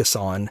focus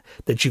on,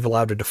 that you've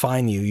allowed to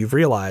define you, you've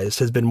realized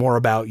has been more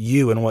about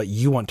you and what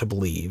you want to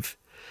believe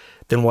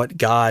than what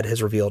God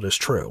has revealed is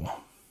true?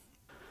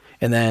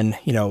 And then,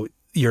 you know,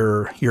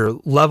 your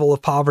level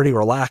of poverty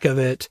or lack of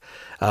it,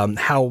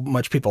 how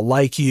much people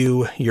like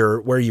you,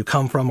 where you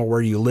come from or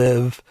where you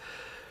live.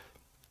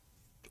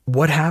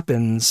 What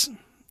happens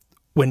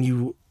when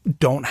you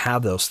don't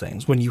have those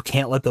things, when you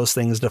can't let those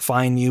things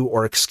define you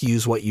or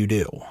excuse what you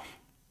do?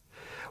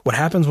 What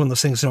happens when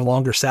those things no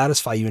longer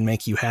satisfy you and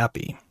make you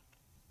happy?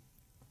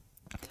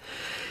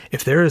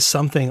 If there is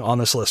something on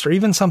this list, or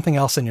even something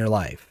else in your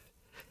life,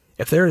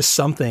 if there is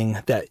something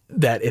that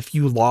if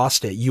you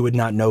lost it, you would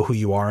not know who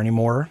you are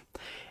anymore,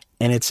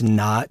 and it's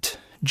not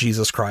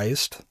Jesus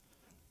Christ,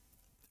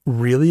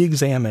 really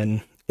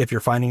examine if you're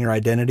finding your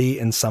identity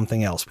in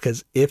something else.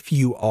 Because if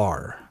you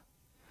are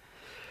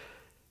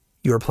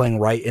playing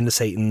right into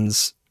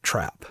Satan's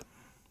trap,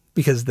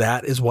 because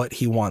that is what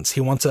he wants.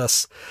 He wants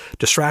us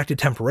distracted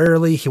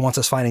temporarily. He wants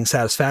us finding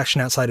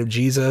satisfaction outside of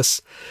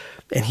Jesus.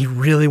 And he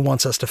really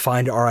wants us to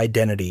find our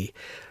identity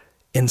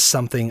in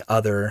something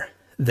other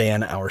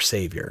than our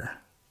Savior,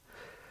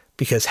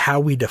 because how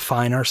we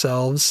define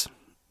ourselves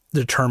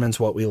determines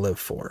what we live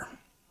for.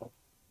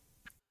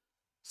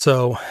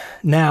 So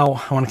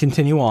now I want to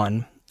continue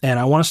on, and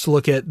I want us to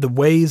look at the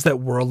ways that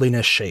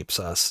worldliness shapes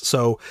us.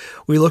 So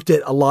we looked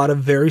at a lot of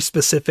very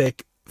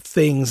specific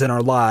things in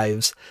our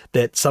lives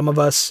that some of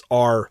us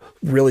are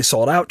really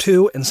sold out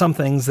to, and some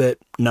things that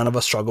none of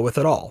us struggle with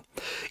at all.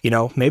 You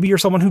know, maybe you're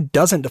someone who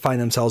doesn't define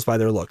themselves by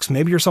their looks.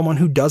 Maybe you're someone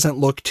who doesn't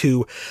look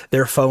to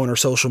their phone or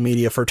social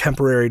media for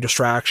temporary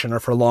distraction or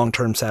for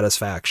long-term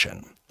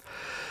satisfaction.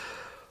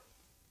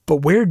 But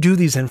where do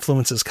these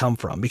influences come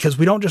from? Because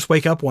we don't just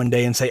wake up one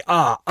day and say,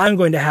 I'm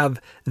going to have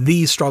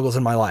these struggles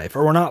in my life.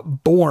 Or we're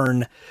not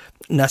born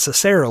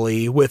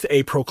necessarily with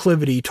a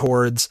proclivity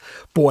towards,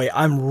 boy,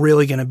 I'm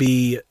really going to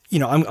be,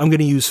 I'm going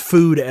to use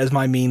food as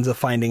my means of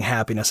finding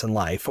happiness in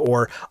life,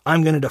 or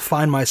I'm going to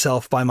define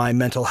myself by my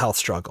mental health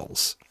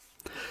struggles.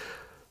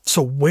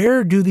 So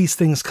where do these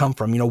things come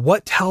from?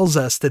 What tells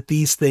us that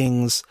these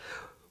things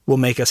will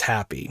make us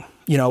happy?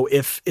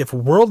 If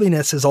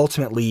worldliness is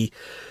ultimately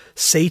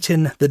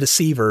Satan the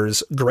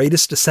deceiver's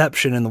greatest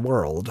deception in the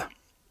world,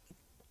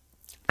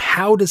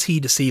 how does he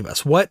deceive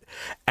us? What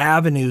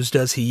avenues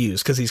does he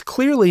use? Because he's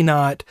clearly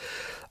not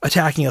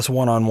attacking us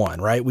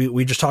one-on-one, right?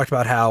 We just talked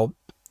about how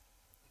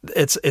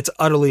it's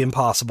utterly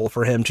impossible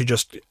for him to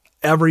just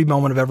every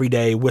moment of every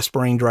day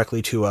whispering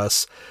directly to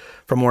us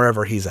from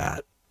wherever he's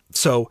at.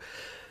 So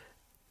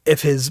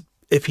if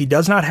he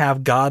does not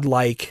have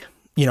God-like,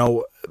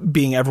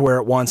 being everywhere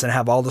at once and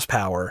have all this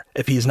power,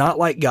 if he's not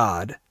like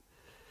God,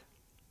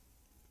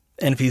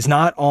 and if he's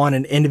not on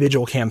an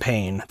individual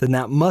campaign, then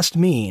that must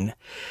mean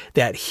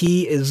that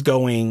he is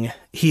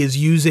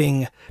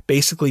using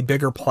basically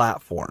bigger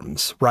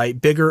platforms, right?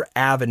 Bigger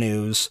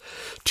avenues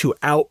to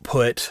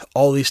output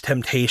all these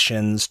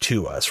temptations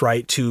to us,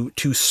 right? To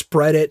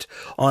spread it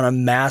on a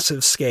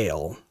massive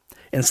scale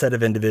instead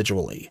of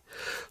individually.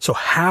 So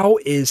how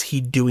is he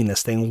doing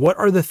this thing? What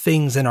are the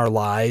things in our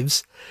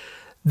lives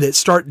that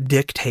start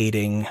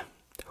dictating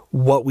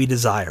what we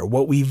desire,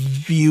 what we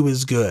view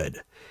as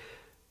good?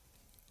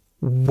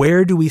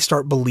 Where do we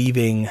start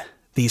believing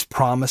these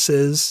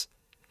promises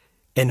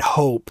and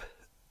hope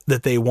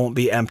that they won't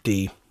be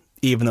empty,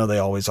 even though they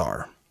always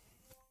are?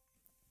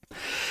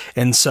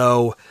 And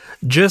so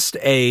just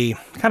a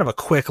kind of a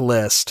quick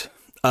list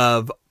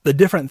of the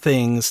different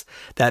things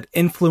that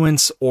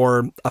influence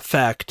or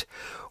affect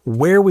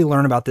where we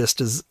learn about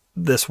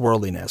this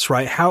worldliness,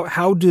 right? How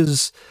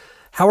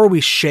are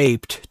we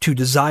shaped to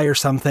desire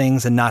some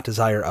things and not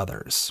desire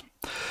others?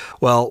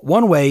 Well,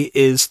 one way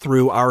is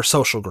through our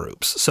social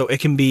groups. So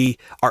it can be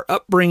our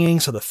upbringing,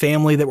 so the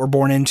family that we're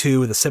born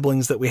into, the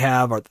siblings that we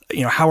have, or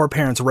how our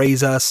parents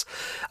raise us.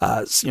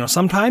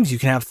 Sometimes you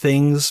can have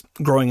things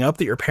growing up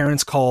that your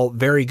parents call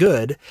very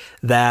good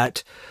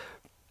that,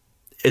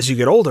 as you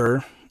get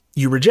older,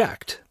 you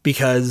reject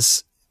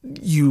because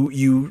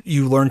you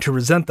learn to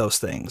resent those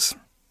things.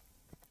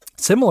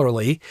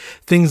 Similarly,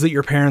 things that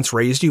your parents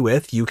raised you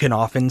with, you can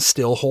often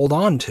still hold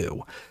on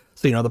to.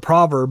 So, the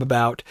proverb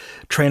about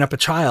train up a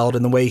child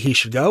in the way he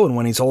should go, and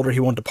when he's older, he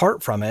won't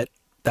depart from it.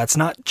 That's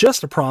not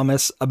just a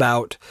promise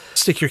about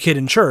stick your kid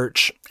in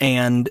church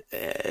and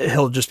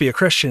he'll just be a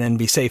Christian and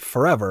be safe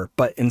forever.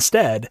 But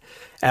instead,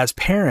 as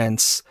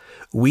parents,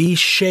 we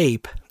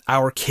shape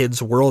our kids'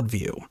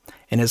 worldview.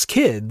 And as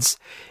kids,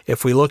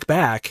 if we look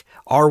back,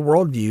 our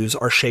worldviews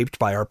are shaped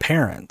by our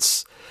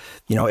parents.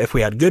 If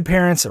we had good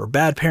parents or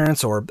bad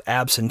parents or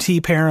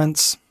absentee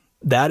parents,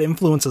 that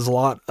influences a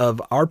lot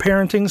of our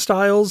parenting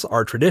styles,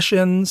 our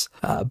traditions,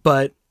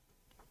 but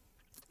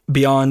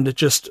beyond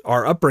just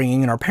our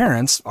upbringing and our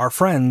parents, our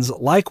friends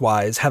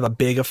likewise have a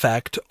big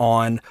effect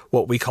on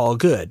what we call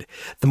good.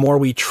 The more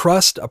we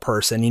trust a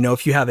person,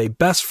 if you have a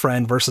best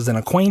friend versus an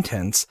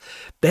acquaintance,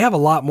 they have a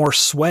lot more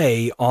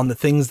sway on the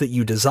things that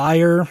you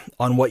desire,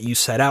 on what you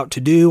set out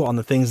to do, on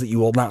the things that you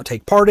will not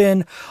take part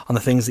in, on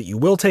the things that you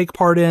will take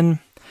part in.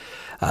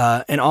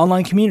 And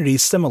online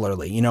communities,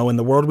 similarly, in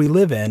the world we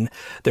live in,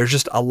 there's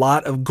just a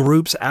lot of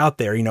groups out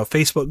there,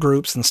 Facebook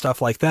groups and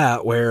stuff like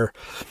that, where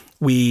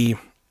we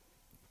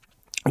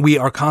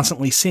are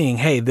constantly seeing,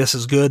 hey, this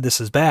is good,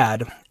 this is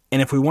bad.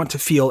 And if we want to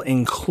feel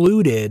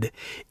included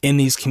in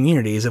these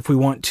communities, if we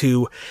want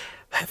to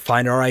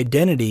find our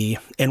identity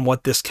in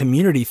what this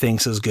community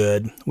thinks is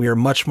good, we are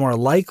much more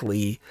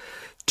likely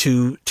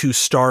to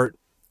start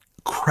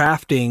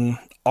crafting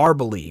our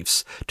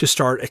beliefs, to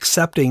start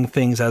accepting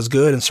things as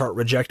good and start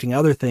rejecting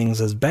other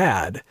things as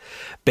bad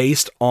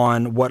based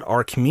on what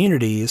our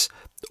communities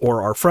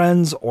or our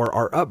friends or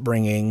our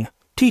upbringing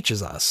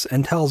teaches us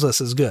and tells us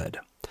is good.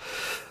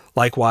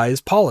 Likewise,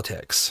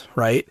 politics,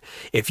 right?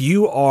 If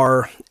you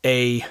are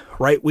a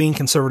right-wing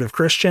conservative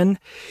Christian,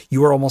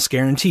 you are almost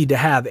guaranteed to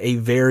have a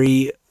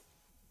very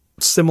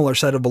similar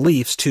set of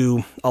beliefs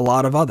to a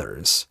lot of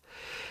others.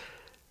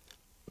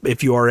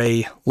 If you are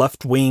a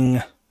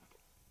left-wing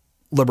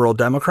liberal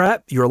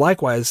Democrat, you're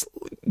likewise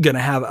going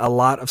to have a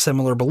lot of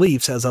similar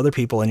beliefs as other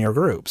people in your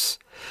groups.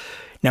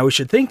 Now, we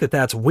should think that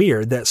that's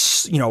weird, that,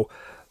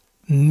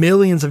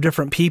 millions of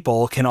different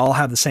people can all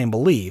have the same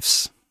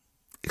beliefs,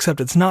 except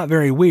it's not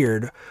very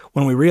weird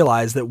when we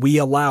realize that we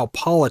allow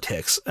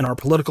politics and our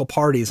political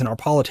parties and our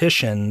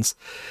politicians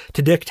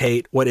to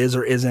dictate what is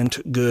or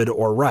isn't good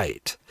or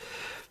right.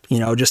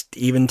 Just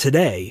even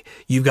today,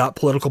 you've got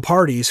political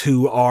parties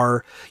who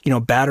are,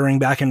 battering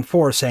back and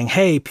forth saying,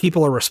 hey,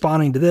 people are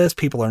responding to this,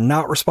 people are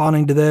not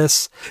responding to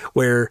this,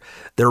 where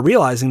they're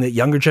realizing that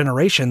younger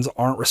generations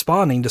aren't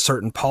responding to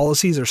certain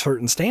policies or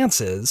certain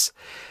stances.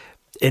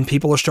 And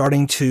people are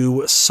starting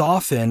to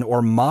soften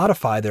or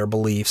modify their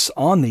beliefs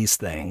on these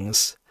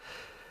things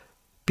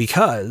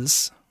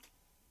because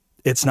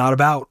it's not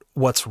about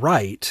what's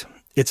right.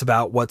 It's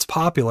about what's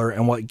popular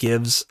and what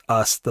gives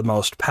us the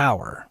most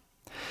power.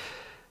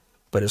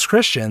 But as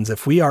Christians,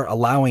 if we are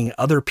allowing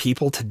other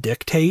people to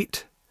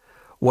dictate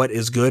what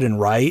is good and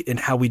right and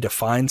how we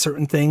define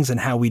certain things and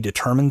how we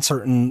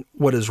determine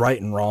what is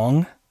right and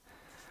wrong,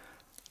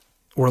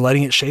 we're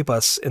letting it shape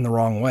us in the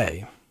wrong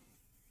way.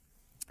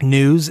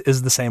 News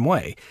is the same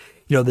way.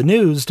 The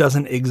news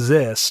doesn't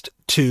exist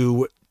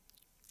to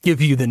give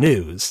you the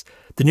news.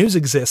 The news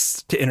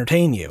exists to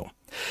entertain you.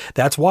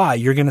 That's why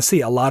you're going to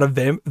see a lot of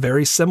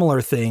very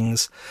similar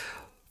things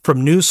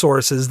from news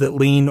sources that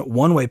lean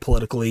one way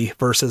politically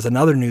versus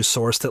another news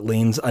source that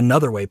leans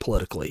another way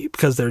politically,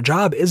 because their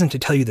job isn't to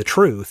tell you the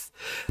truth.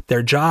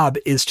 Their job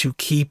is to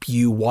keep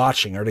you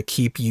watching or to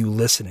keep you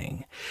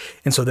listening.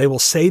 And so they will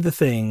say the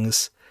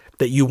things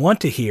that you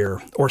want to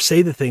hear or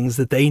say the things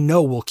that they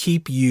know will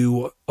keep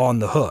you on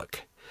the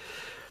hook.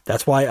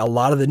 That's why a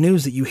lot of the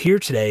news that you hear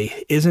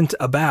today isn't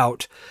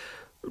about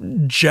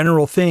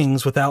general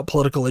things without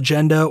political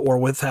agenda or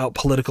without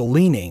political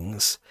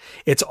leanings.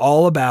 It's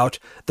all about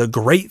the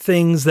great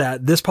things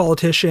that this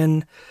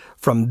politician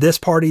from this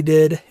party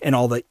did and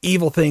all the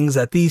evil things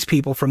that these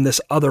people from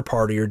this other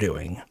party are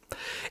doing.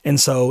 And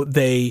so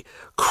they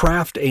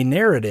craft a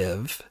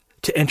narrative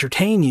to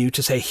entertain you,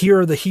 to say, here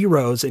are the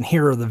heroes and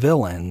here are the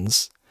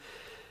villains,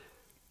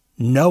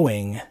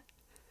 knowing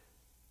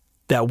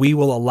that we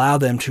will allow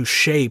them to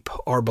shape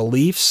our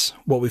beliefs,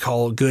 what we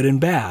call good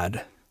and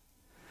bad,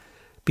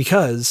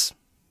 because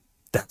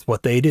that's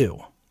what they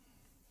do.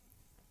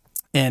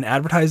 And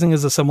advertising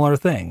is a similar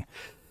thing.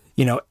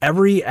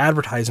 Every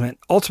advertisement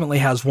ultimately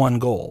has one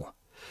goal: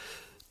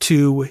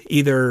 to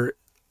either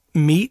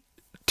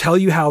tell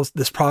you how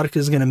this product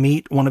is going to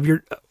meet one of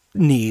your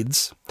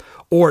needs,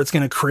 or it's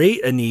going to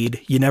create a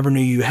need you never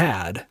knew you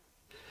had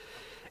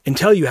and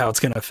tell you how it's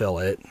going to fill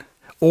it,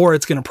 or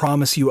it's going to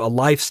promise you a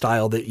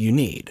lifestyle that you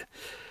need.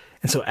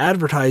 And so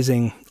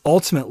advertising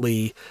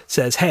ultimately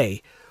says,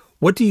 hey,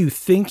 what do you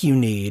think you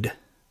need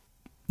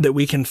that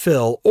we can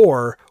fill?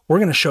 Or we're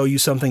going to show you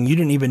something you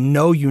didn't even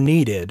know you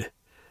needed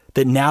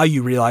that now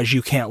you realize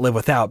you can't live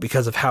without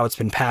because of how it's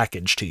been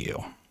packaged to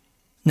you.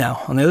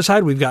 Now, on the other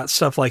side, we've got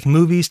stuff like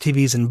movies,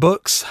 TVs, and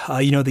books.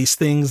 These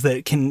things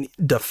that can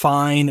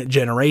define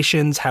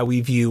generations, how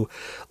we view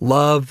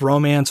love,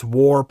 romance,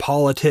 war,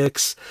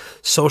 politics,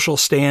 social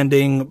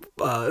standing,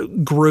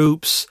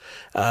 groups,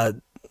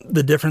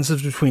 the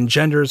differences between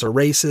genders or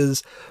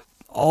races,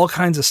 all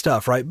kinds of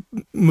stuff, right?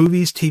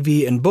 Movies,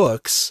 TV, and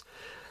books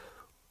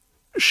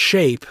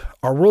shape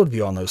our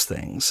worldview on those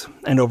things.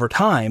 And over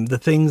time, the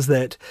things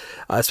that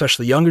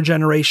especially younger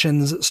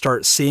generations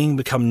start seeing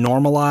become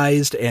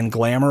normalized and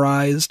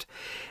glamorized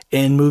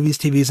in movies,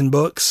 TVs, and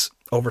books,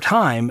 over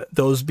time,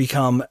 those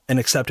become an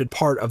accepted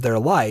part of their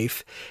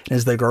life. And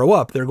as they grow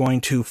up, they're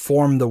going to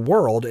form the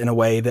world in a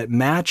way that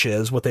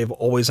matches what they've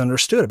always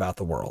understood about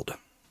the world.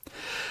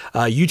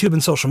 YouTube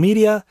and social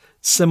media,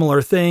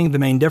 similar thing. The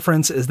main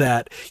difference is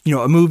that,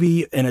 a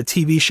movie and a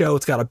TV show,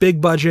 it's got a big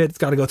budget. It's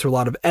got to go through a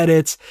lot of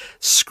edits,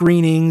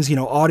 screenings,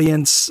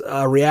 audience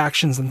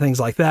reactions and things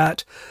like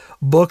that.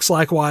 Books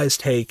likewise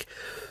take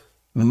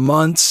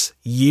months,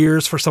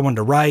 years for someone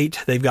to write.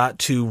 They've got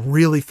to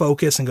really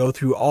focus and go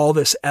through all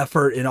this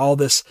effort and all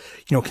this,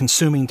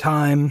 consuming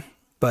time.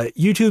 But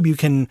YouTube, you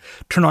can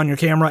turn on your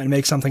camera and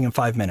make something in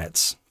 5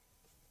 minutes.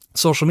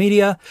 Social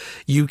media,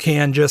 you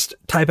can just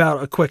type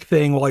out a quick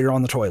thing while you're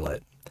on the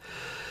toilet.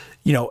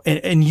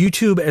 And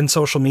YouTube and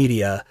social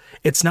media,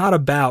 it's not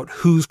about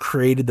who's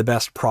created the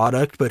best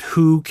product, but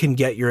who can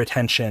get your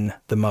attention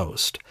the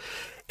most.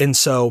 And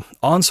so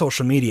on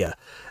social media,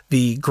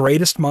 the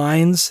greatest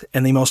minds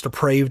and the most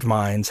depraved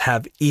minds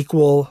have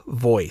equal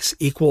voice,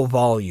 equal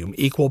volume,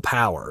 equal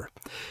power,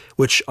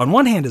 which on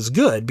one hand is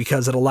good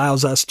because it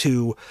allows us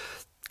to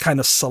kind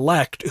of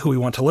select who we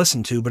want to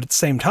listen to. But at the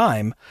same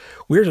time,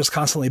 we're just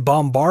constantly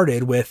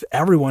bombarded with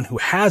everyone who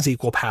has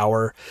equal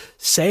power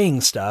saying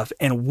stuff.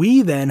 And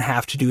we then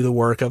have to do the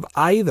work of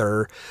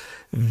either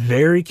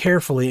very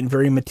carefully and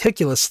very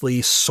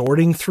meticulously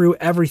sorting through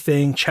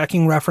everything,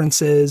 checking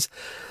references,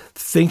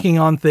 thinking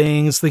on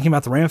things, thinking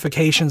about the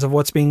ramifications of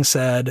what's being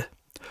said,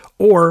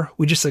 or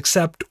we just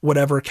accept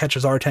whatever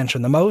catches our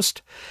attention the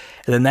most.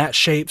 And then that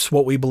shapes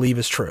what we believe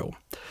is true.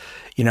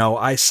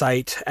 I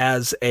cite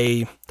as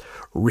a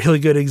really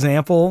good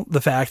example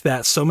the fact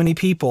that so many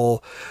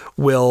people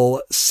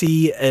will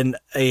see an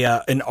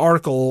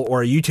article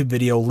or a YouTube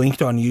video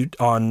linked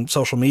on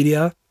social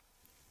media,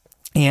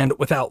 and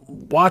without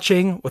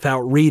watching,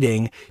 without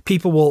reading,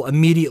 people will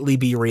immediately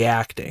be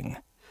reacting.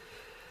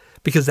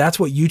 Because that's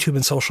what YouTube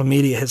and social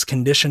media has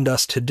conditioned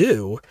us to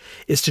do,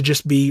 is to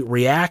just be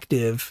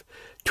reactive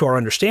to our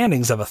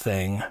understandings of a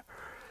thing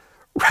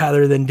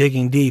rather than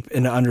digging deep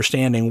into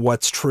understanding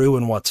what's true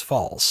and what's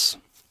false.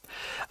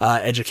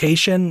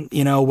 Education,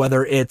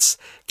 whether it's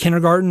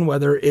kindergarten,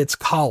 whether it's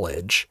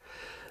college,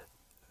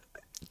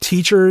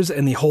 teachers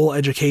and the whole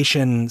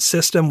education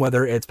system,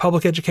 whether it's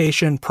public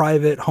education,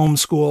 private,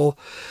 homeschool,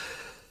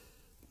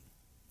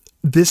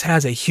 this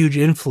has a huge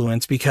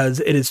influence because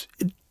it is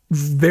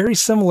very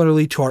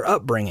similarly to our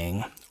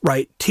upbringing,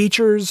 right?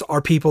 Teachers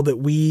are people that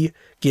we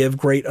give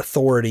great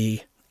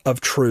authority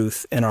of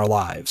truth in our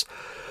lives.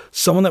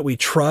 Someone that we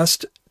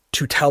trust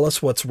to tell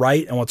us what's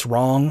right and what's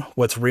wrong,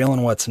 what's real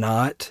and what's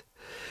not.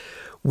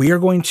 we are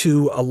going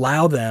to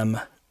allow them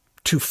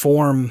to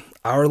form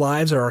our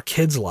lives or our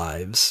kids'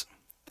 lives.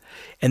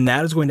 And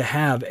that is going to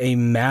have a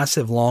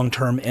massive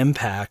long-term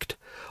impact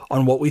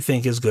on what we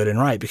think is good and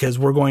right, because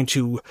we're going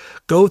to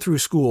go through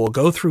school,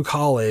 go through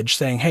college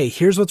saying, hey,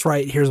 here's what's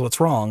right, here's what's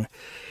wrong. And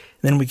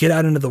then we get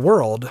out into the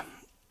world,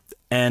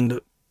 and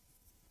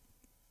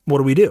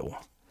what do?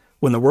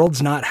 When the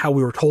world's not how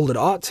we were told it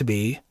ought to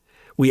be,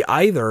 we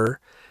either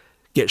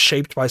get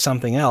shaped by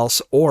something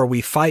else, or we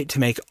fight to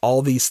make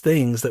all these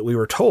things that we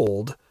were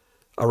told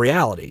a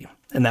reality.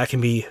 And that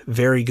can be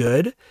very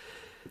good,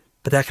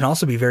 but that can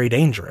also be very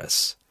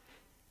dangerous.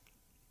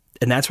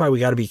 And that's why we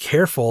got to be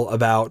careful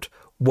about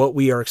what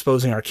we are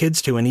exposing our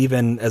kids to. And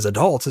even as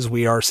adults, as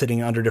we are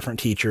sitting under different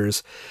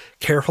teachers,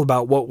 careful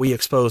about what we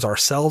expose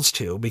ourselves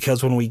to.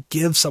 Because when we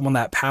give someone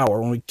that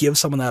power, when we give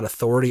someone that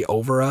authority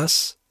over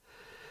us,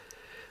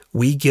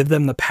 we give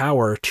them the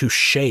power to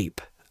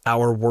shape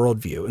our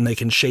worldview. And they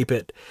can shape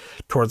it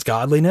towards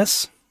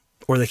godliness,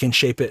 or they can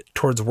shape it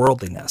towards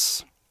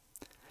worldliness.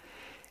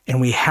 And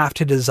we have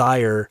to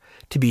desire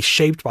to be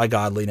shaped by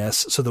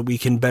godliness so that we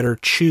can better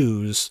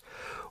choose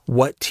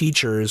what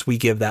teachers we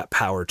give that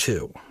power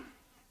to.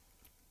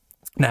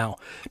 Now,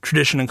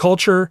 tradition and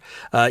culture,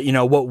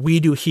 what we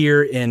do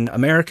here in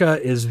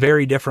America is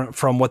very different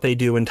from what they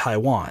do in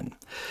Taiwan.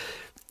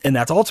 And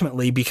that's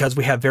ultimately because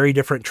we have very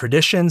different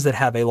traditions that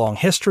have a long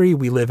history.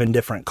 We live in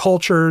different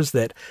cultures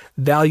that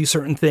value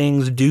certain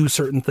things, do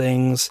certain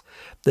things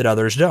that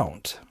others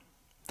don't.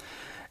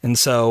 And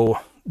so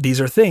these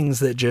are things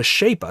that just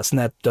shape us, and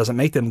that doesn't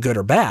make them good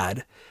or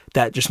bad.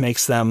 That just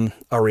makes them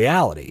a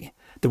reality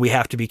that we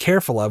have to be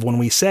careful of when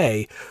we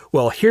say,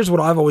 well, here's what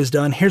I've always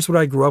done, here's what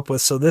I grew up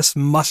with, so this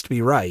must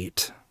be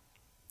right.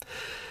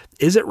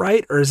 Is it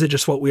right, or is it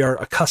just what we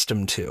are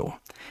accustomed to?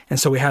 And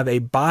so we have a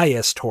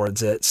bias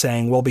towards it,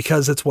 saying, well,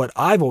 because it's what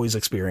I've always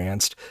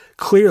experienced,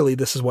 clearly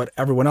this is what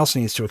everyone else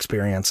needs to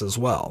experience as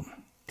well.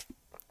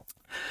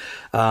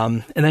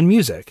 And then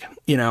music,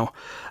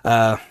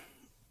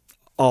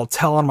 I'll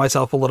tell on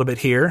myself a little bit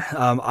here.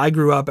 I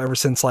grew up ever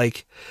since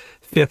like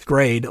 5th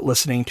grade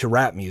listening to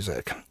rap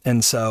music.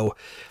 And so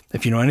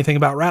if you know anything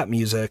about rap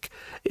music,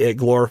 it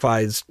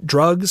glorifies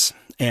drugs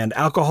and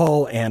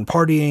alcohol and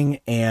partying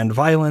and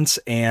violence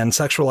and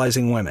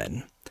sexualizing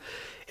women.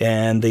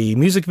 And the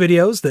music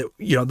videos that,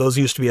 those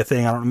used to be a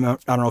thing. I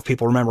don't know if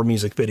people remember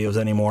music videos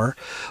anymore,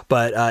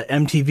 but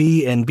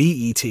MTV and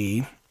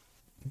BET,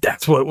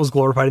 that's what was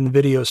glorified in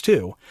the videos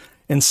too.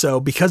 And so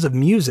because of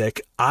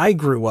music, I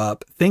grew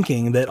up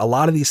thinking that a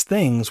lot of these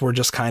things were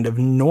just kind of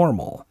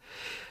normal.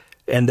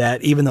 And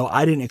that even though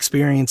I didn't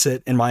experience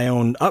it in my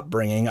own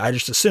upbringing, I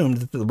just assumed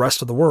that the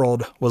rest of the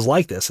world was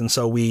like this. And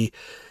so we,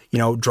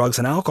 drugs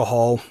and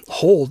alcohol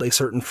hold a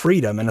certain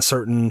freedom and a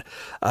certain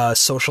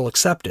social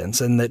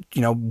acceptance, and that,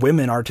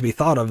 women are to be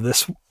thought of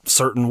this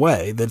certain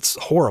way that's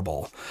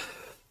horrible.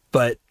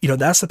 But,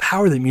 that's the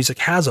power that music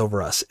has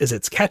over us, is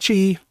it's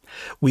catchy.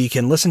 We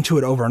can listen to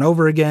it over and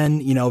over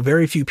again.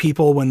 Very few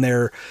people when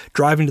they're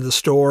driving to the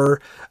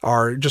store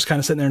are just kind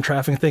of sitting there in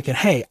traffic and thinking,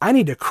 hey, I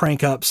need to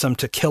crank up some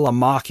To Kill a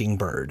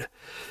Mockingbird.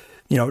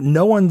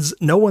 No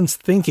one's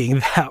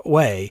thinking that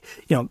way.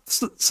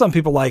 Some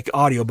people like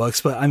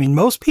audiobooks, but I mean,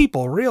 most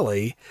people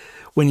really,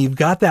 when you've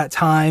got that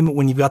time,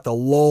 when you've got the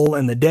lull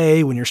in the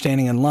day, when you're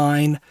standing in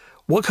line,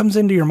 what comes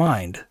into your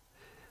mind?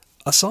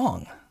 A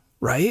song.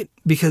 Right?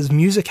 Because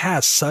music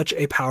has such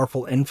a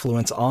powerful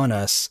influence on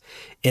us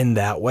in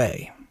that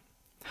way.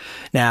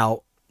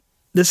 Now,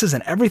 this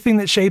isn't everything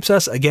that shapes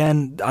us.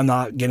 Again, I'm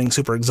not getting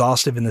super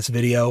exhaustive in this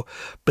video,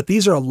 but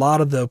these are a lot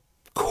of the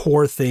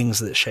core things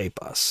that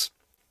shape us.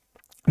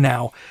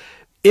 Now,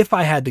 if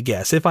I had to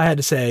guess, if I had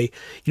to say,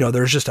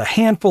 there's just a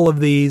handful of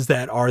these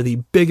that are the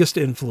biggest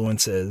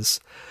influences,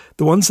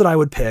 the ones that I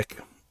would pick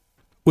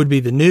would be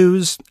the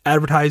news,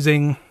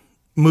 advertising,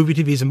 movie,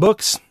 TVs, and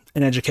books,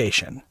 and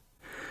education.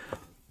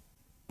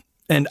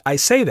 And I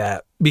say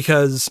that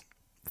because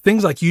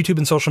things like YouTube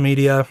and social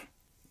media,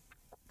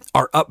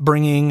 our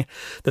upbringing,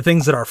 the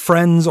things that our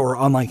friends or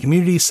online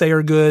communities say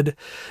are good,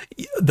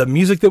 the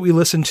music that we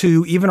listen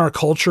to, even our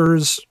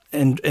cultures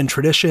and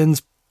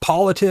traditions,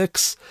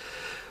 politics,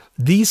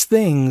 these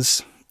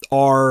things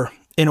are,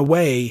 in a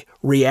way,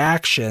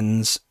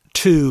 reactions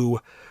to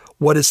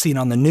what is seen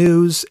on the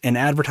news and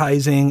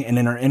advertising and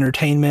in our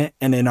entertainment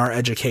and in our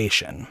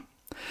education.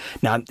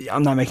 Now,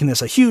 I'm not making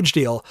this a huge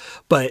deal,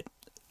 but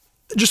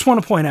just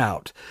want to point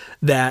out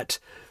that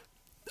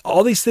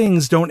all these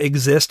things don't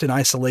exist in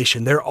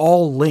isolation. They're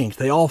all linked.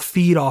 They all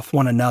feed off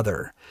one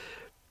another.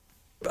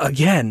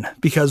 Again,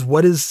 because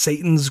what is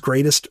Satan's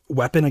greatest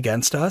weapon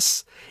against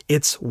us?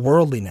 It's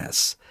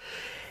worldliness.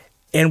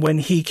 And when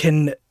he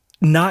can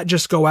not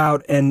just go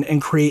out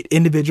and create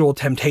individual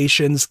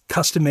temptations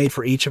custom made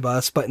for each of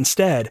us, but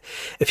instead,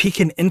 if he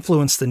can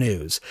influence the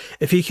news,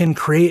 if he can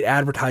create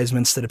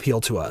advertisements that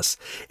appeal to us,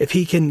 if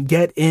he can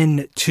get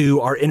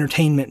into our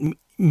entertainment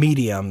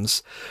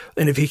mediums,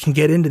 and if he can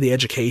get into the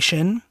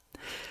education,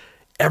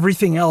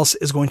 everything else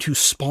is going to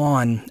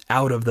spawn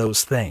out of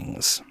those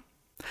things.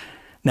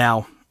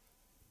 Now,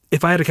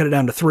 if I had to cut it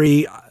down to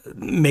 3,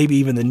 maybe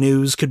even the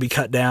news could be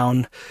cut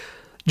down,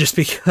 just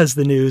because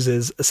the news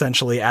is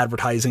essentially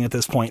advertising at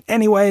this point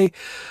anyway.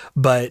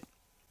 But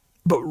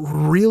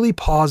really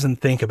pause and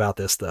think about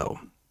this, though.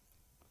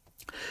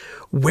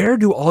 Where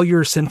do all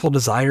your sinful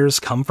desires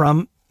come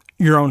from?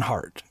 Your own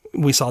heart.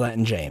 We saw that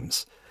in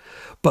James.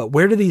 But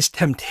where do these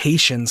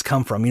temptations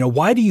come from?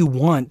 Why do you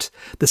want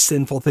the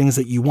sinful things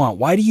that you want?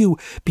 Why do you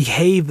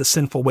behave the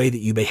sinful way that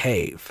you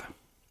behave?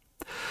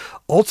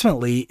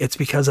 Ultimately, it's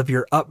because of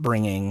your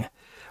upbringing,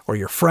 or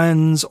your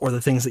friends, or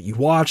the things that you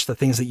watch, the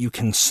things that you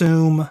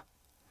consume.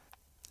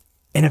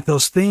 And if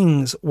those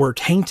things were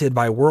tainted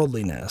by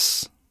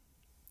worldliness,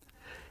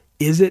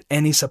 is it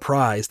any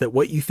surprise that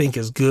what you think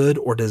is good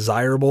or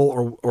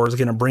desirable or is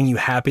going to bring you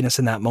happiness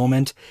in that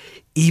moment,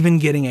 even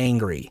getting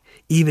angry,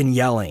 even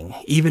yelling,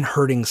 even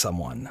hurting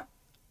someone?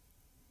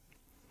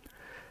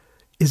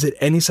 Is it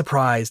any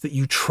surprise that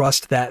you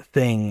trust that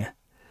thing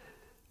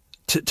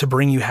to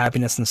bring you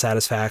happiness and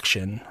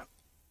satisfaction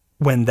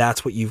when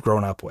that's what you've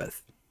grown up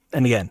with?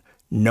 And again,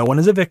 no one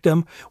is a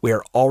victim. We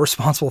are all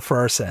responsible for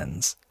our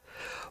sins.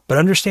 But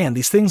understand,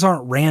 these things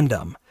aren't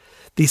random.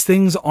 These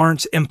things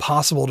aren't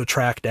impossible to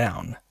track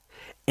down.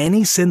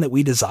 Any sin that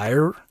we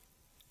desire,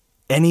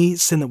 any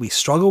sin that we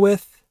struggle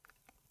with,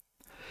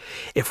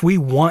 if we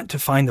want to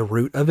find the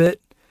root of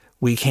it,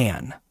 we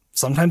can.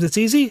 Sometimes it's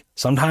easy.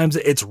 Sometimes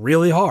it's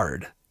really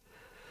hard.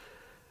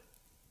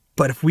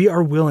 But if we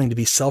are willing to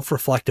be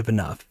self-reflective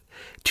enough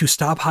to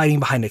stop hiding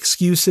behind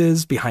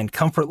excuses, behind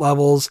comfort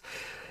levels,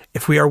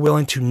 if we are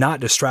willing to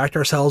not distract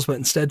ourselves, but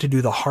instead to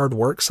do the hard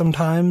work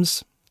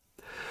sometimes,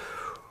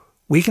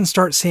 we can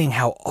start seeing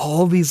how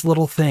all these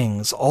little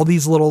things, all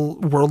these little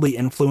worldly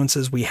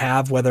influences we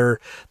have, whether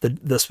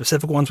the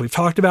specific ones we've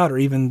talked about or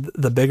even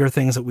the bigger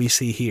things that we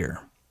see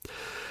here,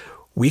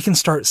 we can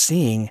start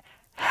seeing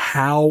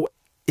how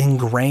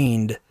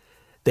ingrained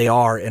they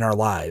are in our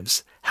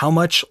lives, how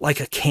much like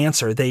a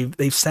cancer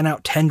they've sent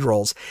out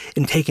tendrils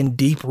and taken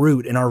deep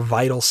root in our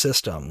vital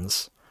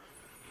systems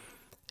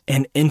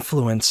and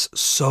influence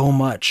so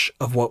much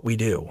of what we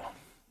do.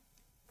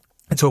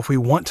 And so if we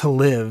want to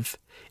live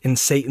in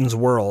Satan's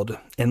world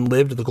and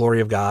live to the glory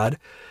of God,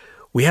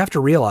 we have to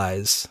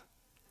realize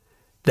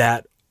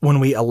that when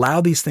we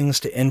allow these things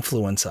to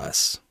influence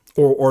us,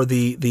 or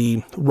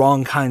the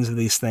wrong kinds of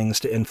these things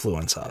to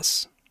influence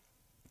us,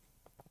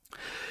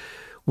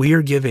 we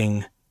are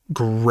giving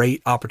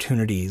great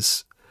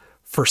opportunities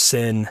for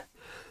sin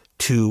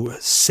to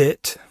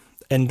sit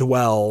and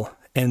dwell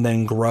and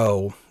then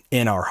grow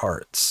in our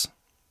hearts.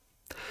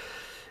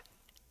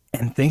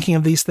 And thinking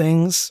of these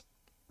things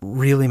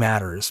really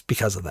matters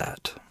because of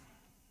that.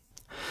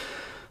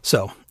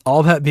 So,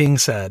 all that being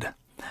said,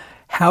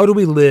 how do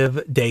we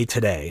live day to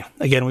day?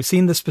 Again, we've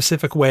seen the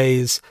specific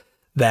ways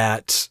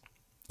that,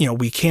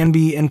 we can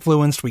be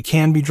influenced, we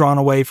can be drawn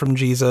away from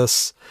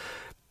Jesus.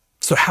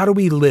 So how do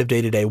we live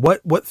day to day?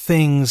 What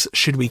things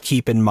should we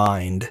keep in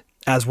mind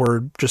as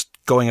we're just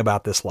going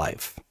about this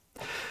life?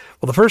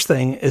 Well, the first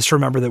thing is to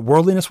remember that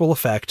worldliness will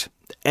affect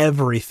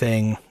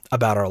everything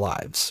about our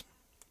lives.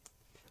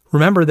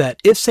 Remember that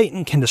if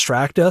Satan can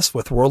distract us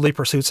with worldly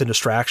pursuits and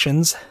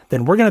distractions,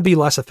 then we're going to be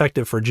less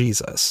effective for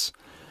Jesus.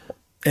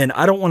 And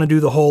I don't want to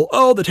do the whole,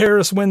 the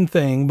terrorists win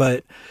thing,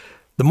 but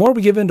the more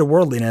we give into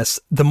worldliness,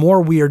 the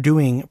more we are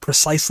doing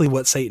precisely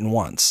what Satan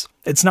wants.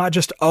 It's not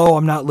just,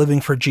 I'm not living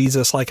for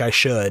Jesus like I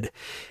should.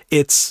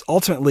 It's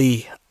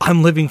ultimately,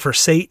 I'm living for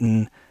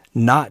Satan,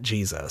 not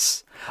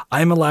Jesus.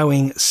 I'm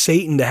allowing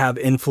Satan to have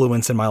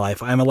influence in my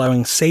life. I'm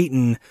allowing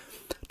Satan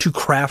to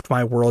craft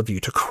my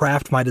worldview, to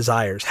craft my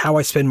desires, how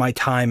I spend my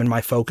time and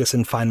my focus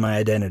and find my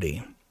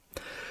identity.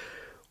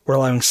 We're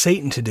allowing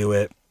Satan to do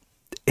it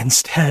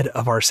instead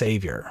of our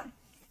Savior.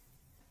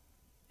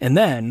 And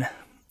then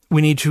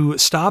we need to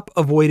stop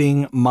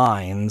avoiding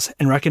mines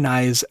and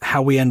recognize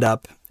how we end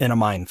up in a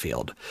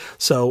minefield.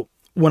 So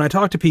when I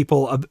talk to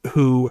people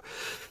who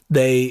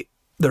they're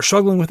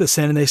struggling with a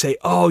sin and they say,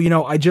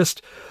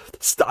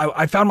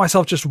 I found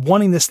myself just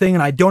wanting this thing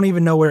and I don't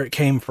even know where it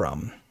came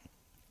from.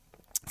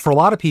 For a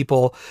lot of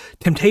people,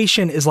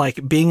 temptation is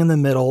like being in the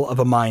middle of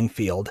a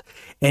minefield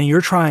and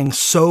you're trying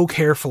so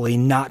carefully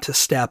not to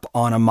step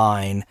on a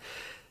mine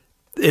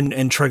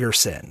and trigger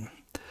sin.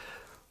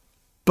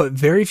 But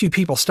very few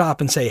people stop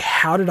and say,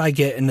 how did I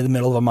get into the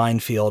middle of a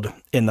minefield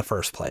in the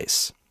first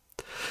place?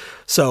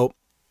 So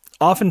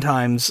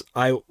oftentimes,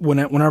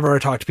 whenever I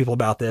talk to people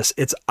about this,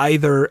 it's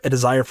either a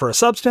desire for a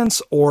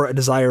substance or a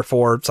desire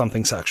for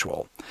something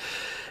sexual.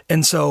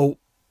 And so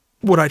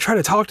what I try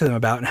to talk to them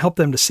about and help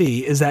them to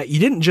see is that you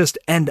didn't just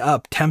end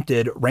up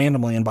tempted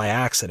randomly and by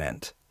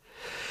accident.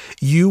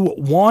 You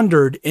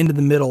wandered into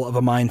the middle of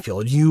a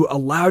minefield. You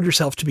allowed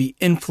yourself to be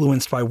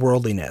influenced by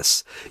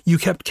worldliness. You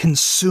kept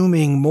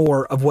consuming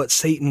more of what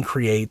Satan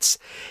creates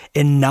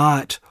and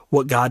not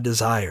what God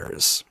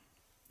desires.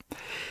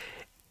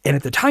 And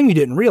at the time you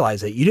didn't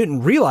realize it. You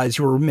didn't realize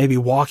you were maybe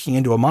walking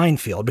into a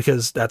minefield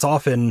because that's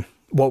often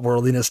what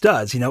worldliness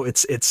does.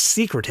 It's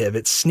secretive,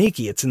 it's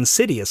sneaky, it's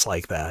insidious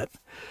like that.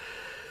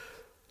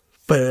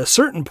 But at a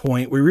certain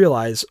point, we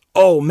realize,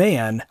 oh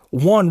man,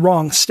 one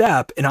wrong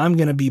step and I'm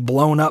going to be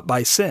blown up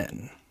by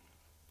sin.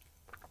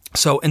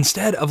 So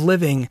instead of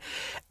living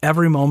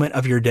every moment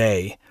of your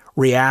day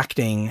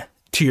reacting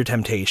to your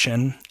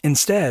temptation,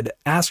 instead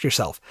ask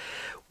yourself,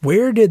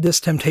 where did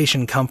this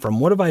temptation come from?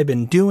 What have I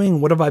been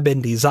doing? What have I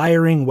been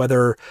desiring,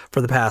 whether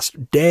for the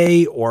past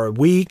day or a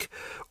week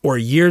or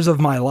years of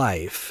my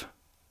life?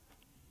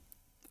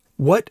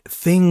 What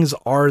things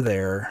are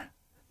there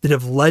that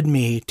have led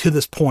me to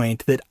this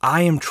point that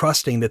I am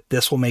trusting that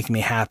this will make me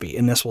happy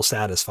and this will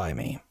satisfy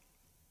me?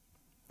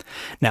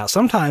 Now,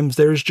 sometimes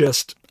there's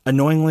just,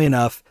 annoyingly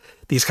enough,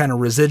 these kind of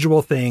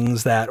residual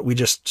things that we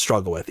just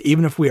struggle with.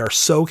 Even if we are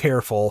so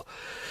careful,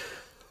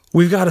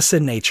 we've got a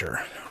sin nature,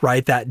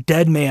 right? That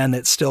dead man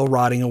that's still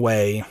rotting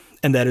away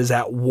and that is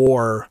at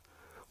war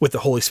with the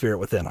Holy Spirit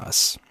within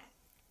us.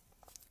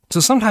 So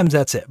sometimes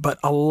that's it. But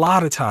a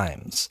lot of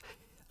times,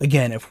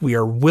 again, if we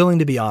are willing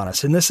to be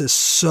honest, and this is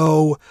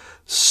so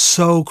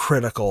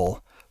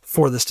critical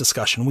for this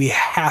discussion, we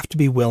have to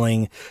be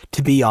willing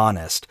to be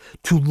honest,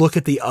 to look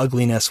at the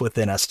ugliness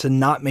within us, to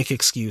not make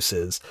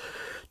excuses,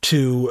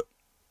 to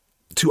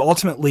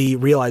ultimately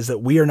realize that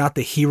we are not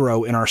the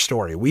hero in our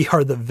story. We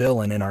are the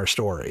villain in our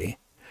story.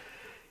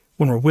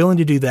 When we're willing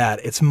to do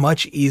that, it's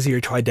much easier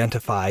to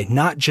identify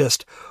not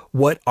just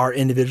what our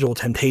individual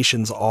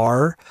temptations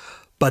are,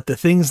 but the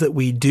things that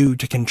we do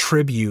to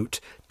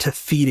contribute to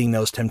feeding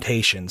those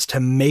temptations,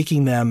 to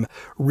making them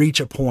reach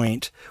a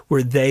point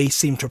where they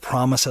seem to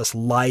promise us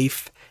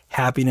life,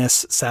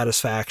 happiness,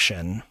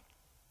 satisfaction,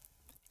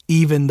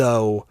 even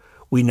though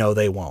we know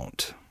they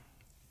won't.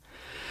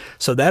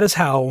 So that is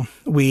how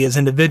we as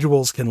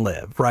individuals can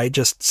live, right?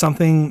 Just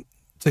something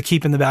to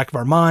keep in the back of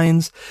our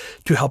minds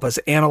to help us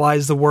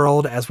analyze the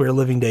world as we're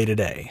living day to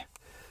day.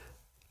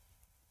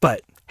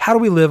 But how do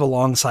we live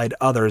alongside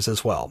others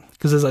as well?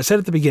 Because as I said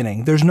at the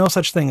beginning, there's no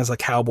such thing as a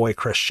cowboy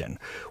Christian.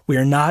 We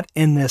are not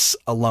in this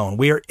alone.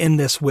 We are in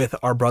this with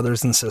our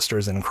brothers and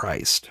sisters in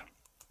Christ.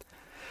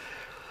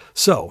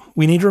 So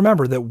we need to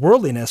remember that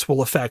worldliness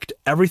will affect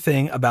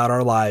everything about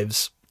our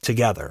lives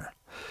together.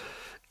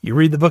 You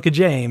read the book of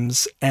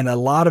James, and a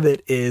lot of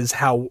it is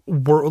how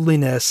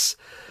worldliness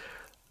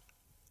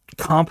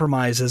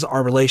compromises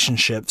our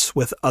relationships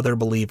with other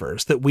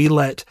believers, that we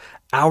let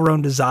our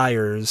own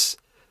desires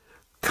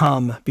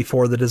come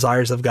before the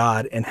desires of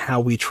God and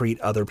how we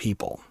treat other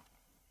people.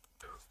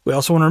 We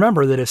also want to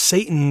remember that if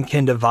Satan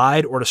can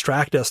divide or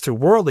distract us through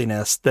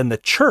worldliness, then the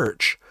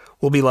church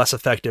will be less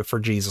effective for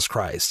Jesus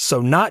Christ.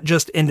 So not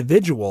just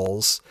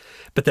individuals,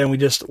 but then we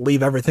just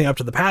leave everything up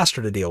to the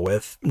pastor to deal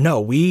with.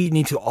 No, we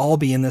need to all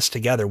be in this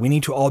together. We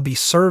need to all be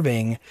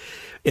serving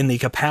in the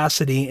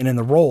capacity and in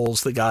the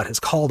roles that God has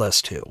called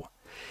us to.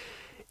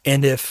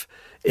 And if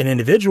an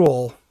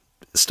individual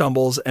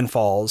stumbles and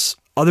falls,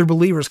 other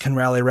believers can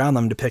rally around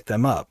them to pick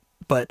them up.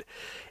 But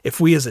if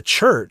we as a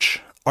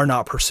church are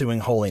not pursuing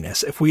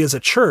holiness, if we as a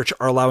church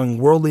are allowing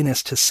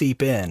worldliness to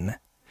seep in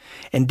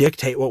and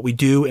dictate what we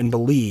do and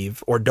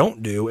believe, or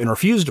don't do and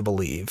refuse to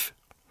believe,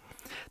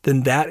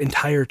 then that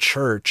entire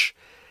church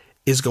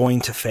is going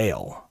to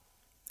fail.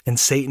 And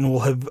Satan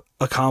will have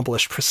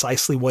accomplished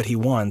precisely what he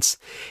wants,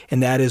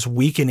 and that is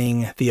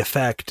weakening the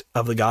effect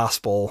of the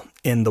gospel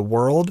in the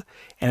world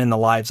and in the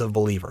lives of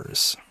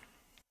believers.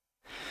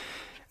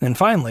 And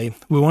finally,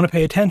 we want to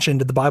pay attention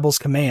to the Bible's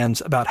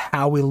commands about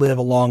how we live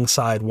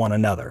alongside one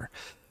another.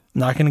 I'm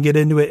not going to get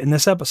into it in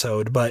this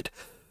episode, but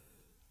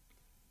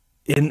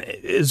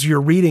as you're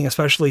reading,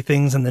 especially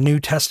things in the New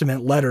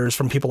Testament letters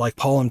from people like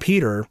Paul and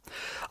Peter,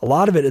 a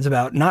lot of it is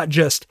about not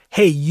just,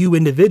 hey, you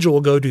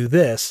individual go do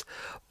this,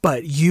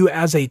 but you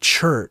as a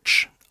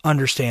church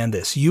understand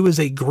this. You as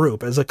a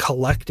group, as a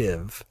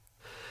collective,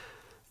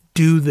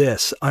 do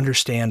this,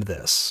 understand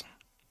this.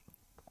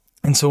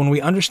 And so when we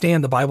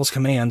understand the Bible's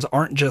commands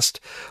aren't just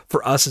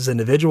for us as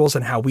individuals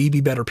and how we be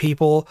better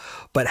people,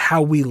 but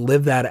how we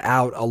live that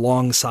out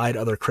alongside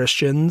other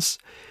Christians,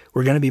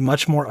 we're going to be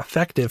much more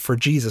effective for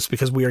Jesus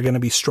because we are going to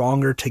be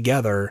stronger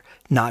together,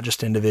 not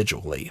just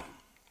individually.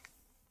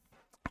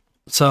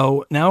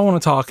 So now I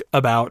want to talk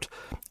about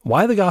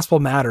why the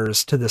gospel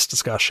matters to this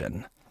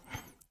discussion.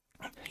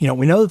 You know,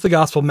 we know that the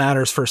gospel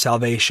matters for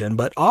salvation,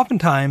 but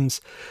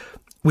oftentimes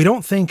we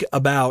don't think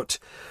about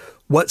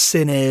what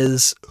sin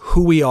is,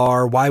 who we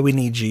are, why we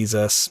need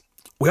Jesus.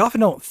 We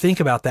often don't think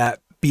about that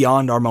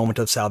beyond our moment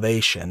of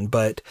salvation,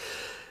 but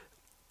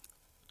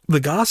the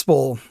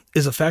gospel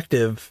is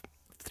effective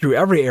through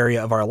every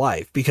area of our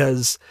life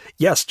because,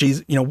 yes,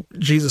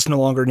 Jesus no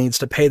longer needs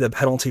to pay the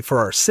penalty for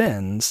our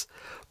sins,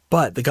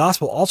 but the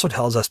gospel also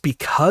tells us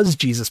because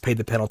Jesus paid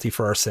the penalty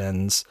for our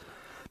sins,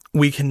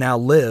 we can now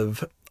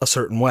live a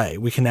certain way.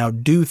 We can now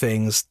do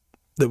things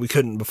that we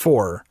couldn't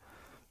before,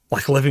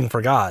 like living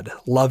for God,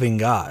 loving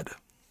God.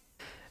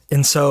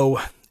 And so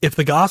if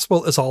the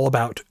gospel is all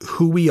about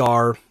who we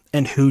are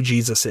and who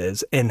Jesus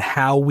is and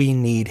how we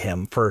need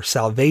him for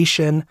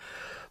salvation,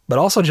 but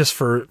also just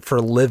for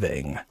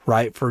living,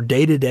 right? For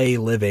day-to-day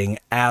living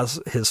as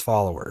his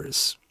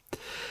followers,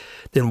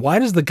 then why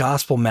does the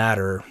gospel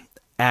matter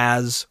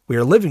as we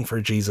are living for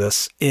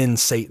Jesus in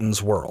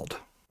Satan's world?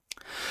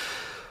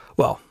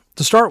 Well,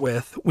 to start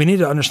with, we need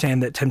to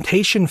understand that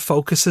temptation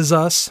focuses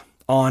us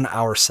on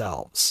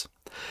ourselves.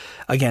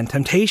 Again,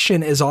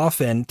 temptation is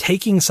often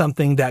taking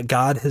something that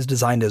God has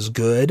designed as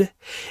good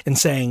and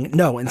saying,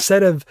 no,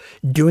 instead of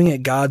doing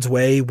it God's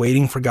way,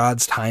 waiting for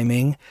God's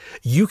timing,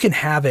 you can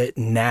have it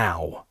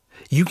now.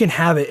 You can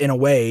have it in a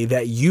way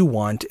that you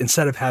want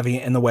instead of having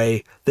it in the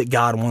way that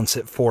God wants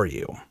it for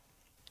you.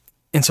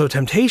 And so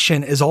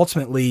temptation is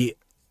ultimately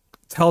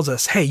tells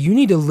us, hey, you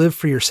need to live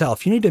for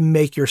yourself. You need to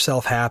make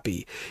yourself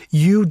happy.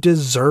 You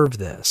deserve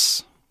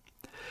this.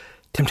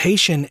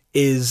 Temptation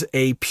is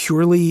a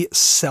purely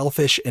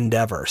selfish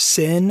endeavor.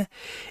 Sin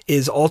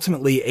is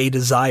ultimately a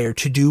desire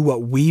to do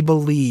what we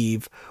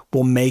believe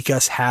will make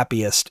us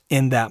happiest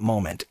in that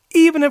moment.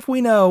 Even if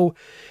we know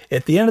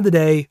at the end of the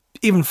day,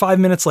 even 5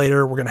 minutes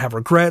later, we're going to have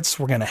regrets,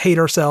 we're going to hate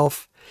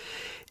ourselves.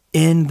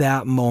 In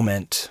that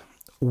moment,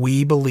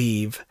 we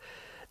believe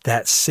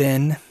that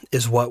sin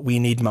is what we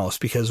need most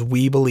because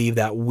we believe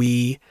that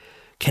we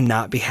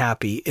cannot be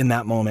happy in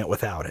that moment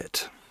without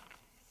it.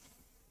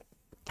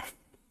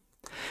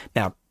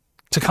 Now,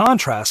 to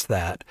contrast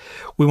that,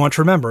 we want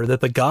to remember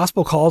that the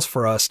gospel calls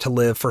for us to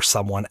live for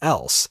someone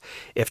else.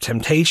 If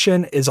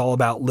temptation is all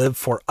about live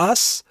for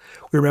us,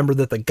 we remember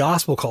that the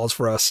gospel calls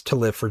for us to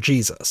live for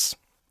Jesus.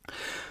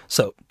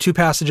 So, 2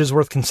 passages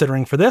worth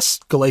considering for this.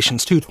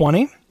 Galatians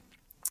 2:20,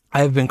 I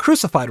have been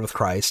crucified with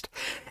Christ,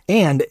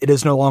 and it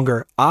is no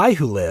longer I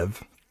who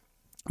live,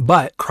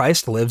 but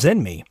Christ lives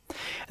in me.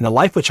 And the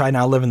life which I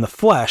now live in the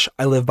flesh,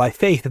 I live by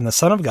faith in the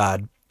Son of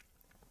God,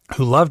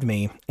 who loved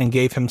me and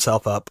gave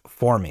himself up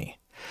for me.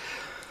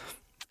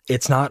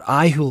 It's not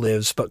I who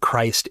lives, but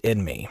Christ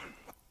in me.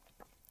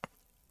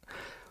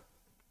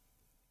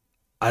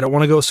 I don't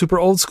want to go super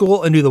old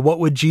school and do the what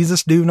would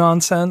Jesus do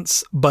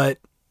nonsense, but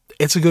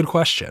it's a good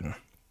question.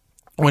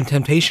 When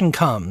temptation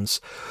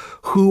comes,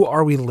 who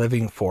are we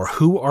living for?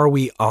 Who are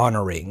we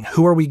honoring?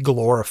 Who are we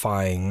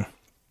glorifying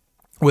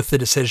with the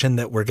decision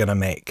that we're going to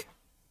make?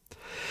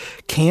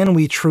 Can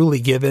we truly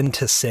give in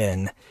to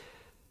sin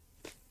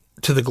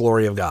to the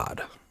glory of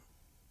God?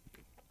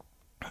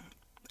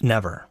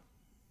 Never.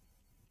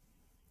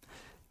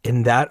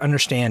 In that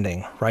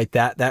understanding, right,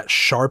 that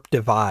sharp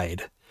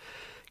divide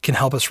can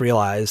help us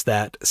realize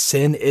that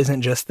sin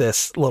isn't just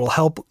this little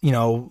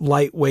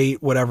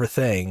lightweight, whatever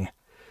thing.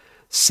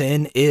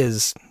 Sin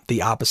is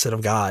the opposite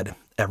of God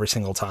every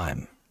single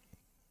time.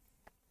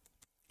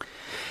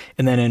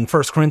 And then in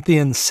 1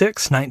 Corinthians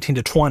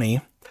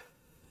 6:19-20,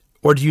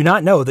 or do you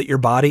not know that your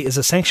body is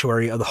a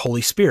sanctuary of the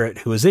Holy Spirit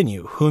who is in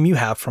you, whom you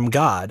have from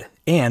God,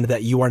 and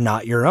that you are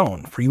not your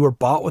own? For you were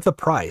bought with a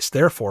price.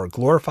 Therefore,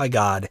 glorify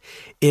God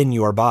in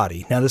your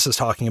body. Now, this is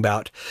talking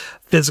about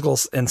physical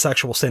and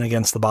sexual sin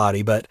against the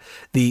body, but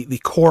the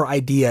core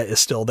idea is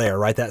still there,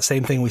 right? That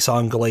same thing we saw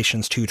in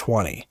Galatians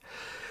 2:20.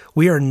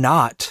 We are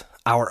not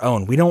our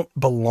own. We don't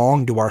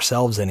belong to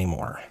ourselves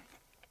anymore.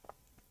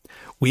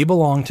 We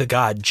belong to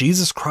God.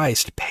 Jesus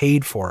Christ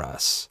paid for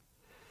us.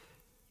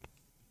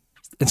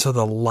 And so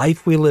the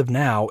life we live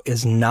now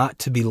is not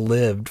to be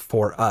lived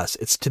for us.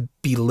 It's to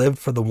be lived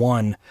for the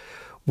one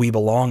we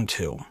belong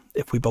to.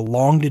 If we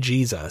belong to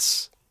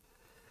Jesus,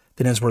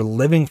 then as we're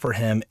living for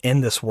him in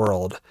this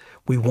world,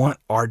 we want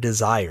our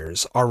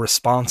desires, our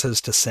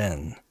responses to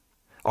sin,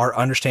 our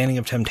understanding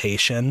of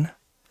temptation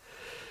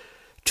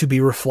to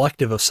be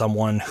reflective of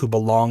someone who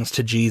belongs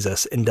to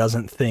Jesus and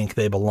doesn't think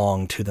they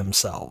belong to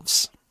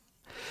themselves.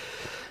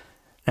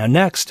 Now,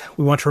 next,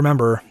 we want to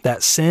remember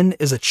that sin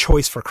is a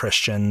choice for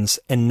Christians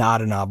and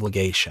not an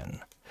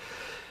obligation.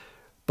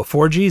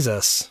 Before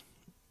Jesus,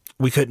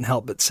 we couldn't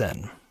help but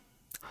sin.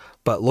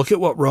 But look at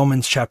what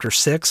Romans chapter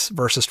 6,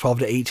 verses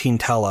 12-18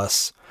 tell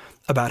us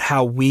about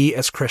how we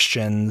as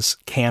Christians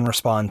can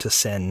respond to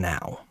sin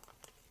now.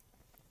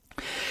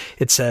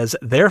 It says,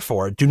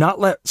 therefore, do not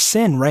let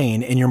sin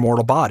reign in your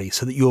mortal body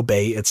so that you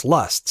obey its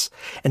lusts.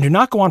 And do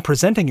not go on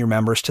presenting your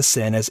members to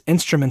sin as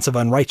instruments of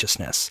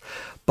unrighteousness,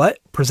 but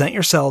present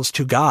yourselves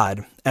to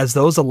God as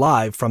those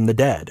alive from the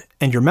dead,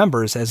 and your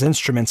members as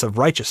instruments of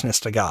righteousness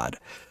to God.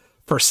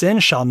 For sin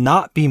shall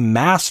not be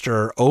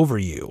master over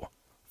you,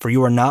 for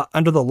you are not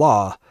under the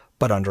law,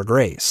 but under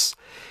grace.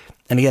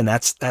 And again,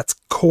 that's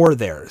core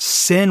there.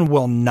 Sin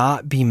will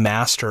not be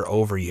master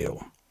over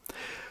you.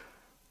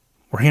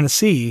 We're going to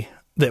see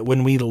that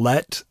when we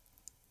let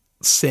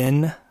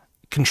sin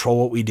control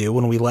what we do,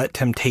 when we let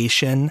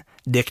temptation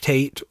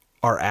dictate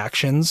our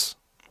actions,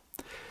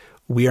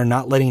 we are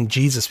not letting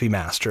Jesus be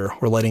master.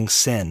 We're letting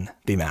sin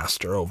be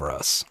master over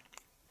us.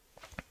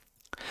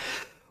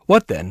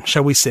 What then?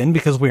 Shall we sin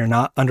because we are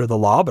not under the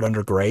law, but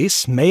under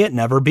grace? May it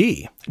never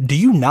be. Do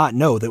you not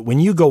know that when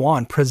you go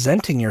on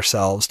presenting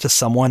yourselves to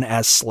someone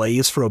as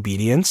slaves for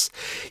obedience,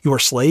 you are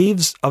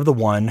slaves of the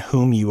one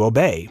whom you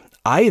obey,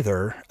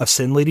 either of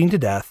sin leading to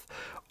death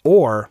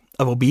or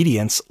of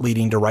obedience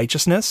leading to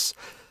righteousness?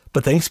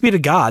 But thanks be to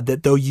God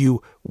that though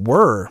you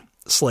were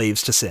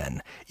slaves to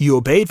sin, you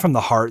obeyed from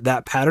the heart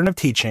that pattern of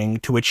teaching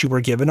to which you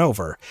were given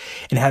over,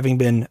 and having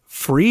been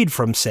freed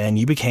from sin,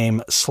 you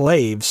became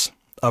slaves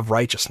of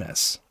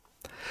righteousness.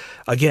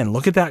 Again,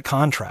 look at that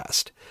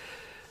contrast.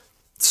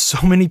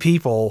 So many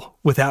people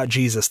without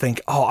Jesus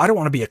think, oh, I don't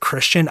want to be a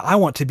Christian. I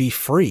want to be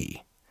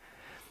free.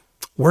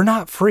 We're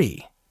not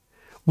free.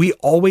 We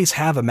always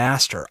have a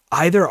master.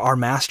 Either our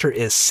master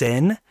is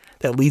sin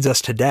that leads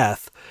us to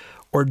death,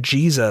 or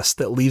Jesus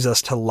that leads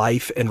us to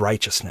life and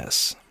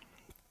righteousness.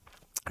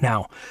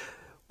 Now,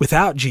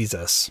 without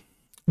Jesus,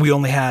 we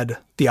only had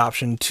the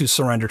option to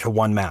surrender to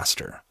one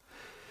master.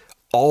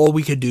 All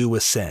we could do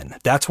was sin.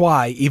 That's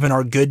why even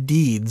our good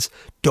deeds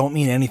don't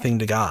mean anything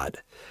to God,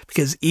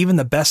 because even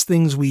the best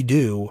things we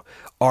do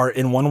are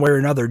in one way or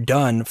another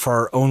done for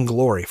our own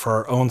glory, for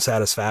our own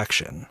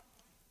satisfaction.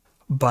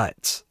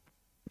 But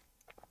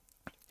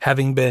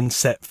having been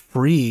set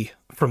free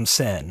from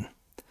sin,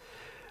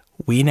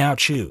 we now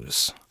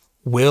choose,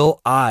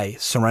 will I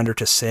surrender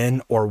to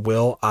sin or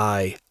will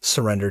I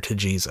surrender to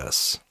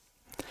Jesus?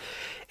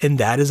 And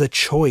that is a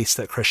choice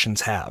that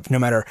Christians have, no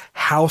matter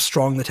how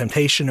strong the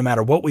temptation, no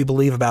matter what we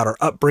believe about our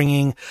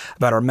upbringing,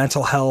 about our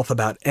mental health,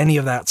 about any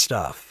of that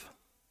stuff.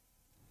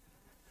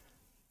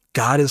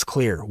 God is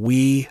clear.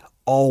 We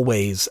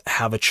always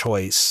have a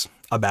choice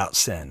about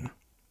sin.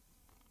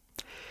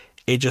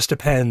 It just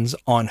depends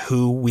on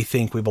who we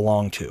think we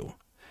belong to.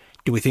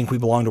 Do we think we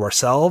belong to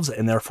ourselves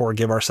and therefore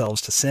give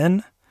ourselves to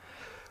sin?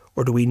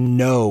 Or do we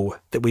know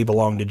that we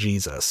belong to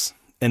Jesus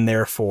and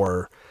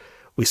therefore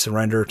we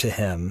surrender to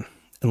him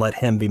and let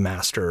him be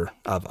master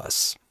of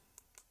us?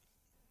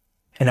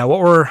 And now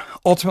what we're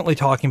ultimately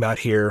talking about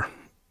here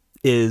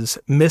is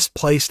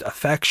misplaced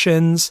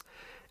affections,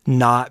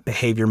 not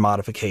behavior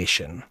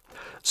modification.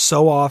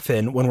 So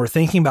often when we're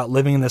thinking about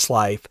living in this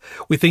life,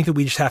 we think that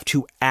we just have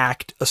to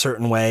act a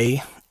certain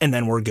way and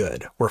then we're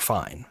good, we're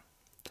fine.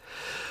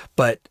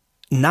 But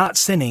not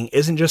sinning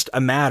isn't just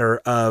a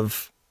matter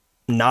of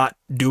not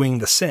doing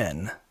the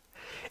sin.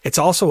 It's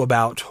also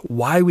about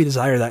why we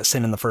desire that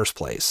sin in the first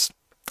place.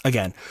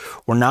 Again,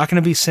 we're not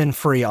going to be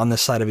sin-free on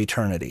this side of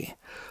eternity,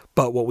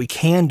 but what we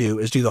can do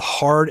is do the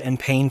hard and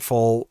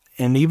painful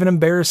and even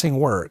embarrassing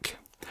work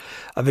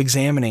of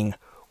examining,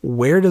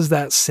 where does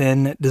that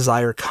sin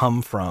desire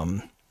come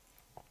from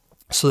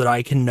so that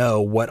I can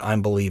know what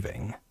I'm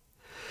believing?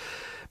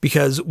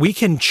 Because we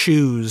can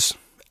choose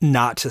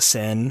not to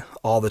sin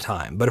all the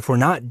time, but if we're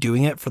not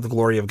doing it for the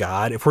glory of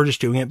God, if we're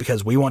just doing it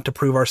because we want to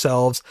prove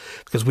ourselves,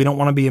 because we don't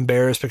want to be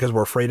embarrassed, because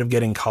we're afraid of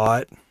getting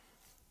caught,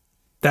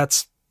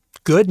 that's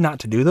good not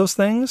to do those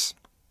things,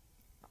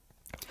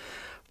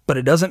 but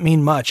it doesn't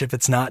mean much if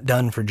it's not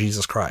done for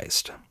Jesus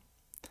Christ.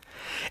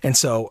 And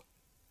so,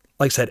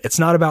 like I said, it's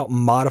not about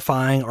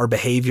modifying our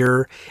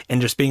behavior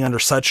and just being under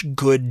such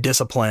good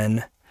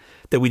discipline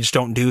that we just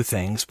don't do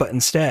things. But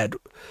instead,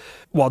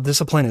 while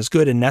discipline is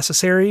good and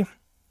necessary,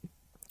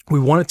 we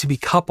want it to be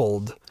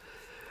coupled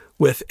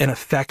with an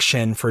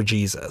affection for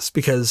Jesus.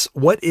 Because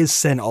what is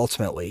sin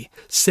ultimately?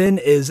 Sin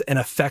is an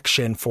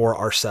affection for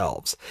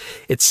ourselves.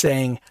 It's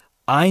saying,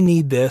 I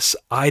need this,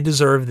 I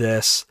deserve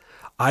this,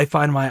 I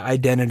find my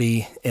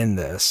identity in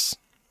this.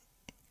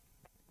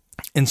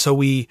 And so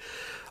we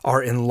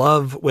are in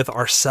love with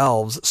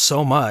ourselves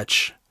so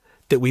much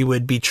that we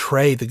would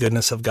betray the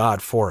goodness of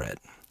God for it.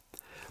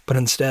 But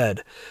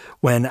instead,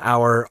 when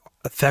our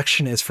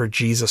affection is for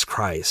Jesus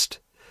Christ,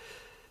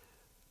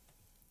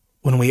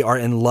 when we are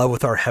in love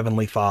with our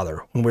Heavenly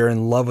Father, when we're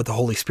in love with the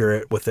Holy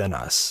Spirit within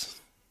us,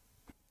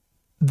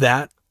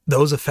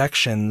 those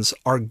affections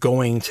are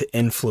going to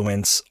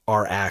influence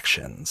our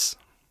actions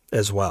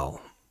as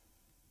well.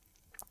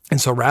 And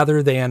so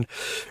rather than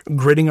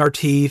gritting our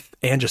teeth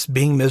and just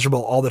being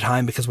miserable all the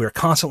time because we are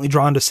constantly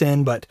drawn to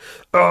sin, but,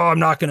 I'm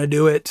not going to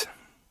do it.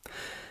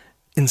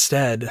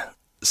 Instead,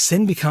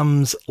 sin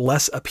becomes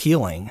less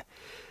appealing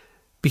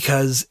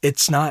because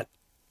it's not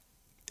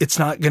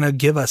going to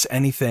give us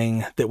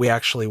anything that we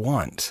actually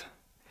want.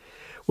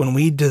 When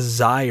we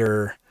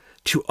desire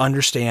to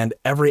understand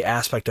every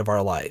aspect of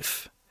our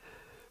life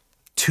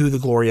to the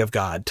glory of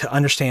God, to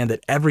understand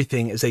that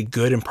everything is a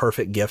good and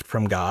perfect gift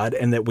from God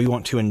and that we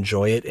want to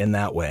enjoy it in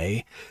that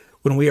way,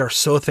 when we are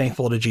so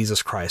thankful to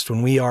Jesus Christ,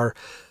 when we are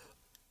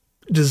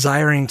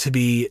desiring to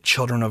be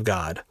children of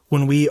God,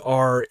 when we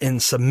are in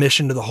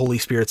submission to the Holy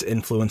Spirit's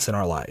influence in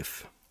our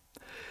life,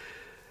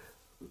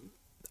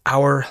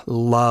 our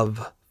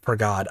love for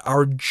God,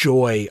 our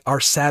joy,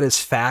 our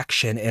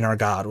satisfaction in our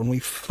God, when we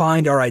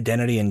find our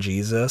identity in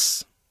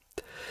Jesus,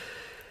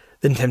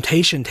 then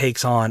temptation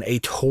takes on a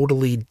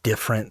totally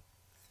different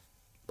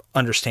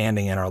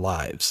understanding in our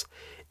lives.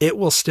 It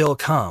will still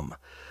come,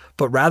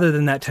 but rather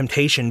than that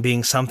temptation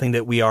being something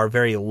that we are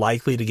very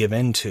likely to give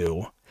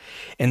into,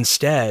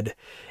 instead,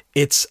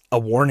 it's a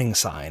warning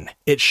sign.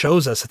 It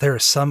shows us that there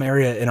is some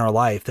area in our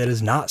life that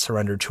is not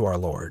surrendered to our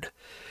Lord,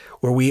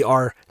 where we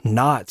are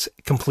not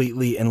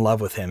completely in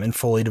love with him and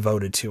fully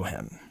devoted to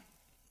him.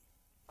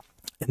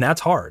 And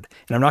that's hard.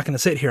 And I'm not going to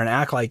sit here and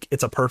act like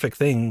it's a perfect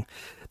thing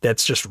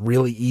that's just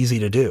really easy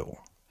to do.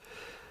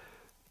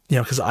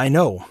 Because I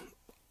know,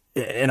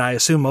 and I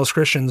assume most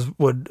Christians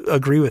would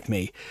agree with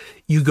me,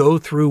 you go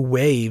through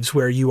waves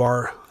where you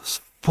are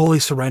fully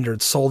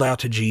surrendered, sold out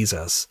to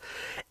Jesus.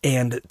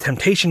 And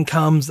temptation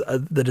comes,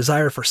 the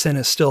desire for sin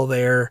is still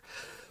there,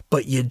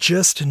 but you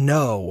just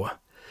know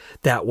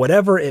that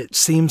whatever it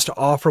seems to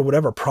offer,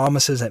 whatever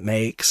promises it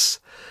makes,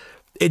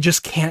 it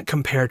just can't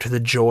compare to the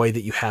joy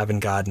that you have in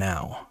God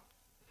now.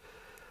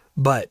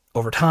 But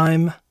over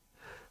time,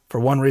 for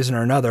one reason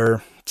or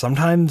another,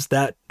 sometimes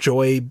that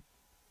joy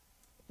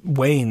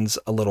wanes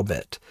a little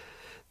bit.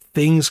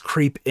 Things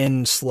creep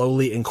in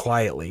slowly and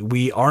quietly.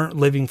 We aren't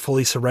living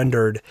fully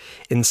surrendered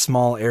in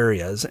small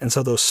areas. And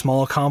so those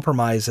small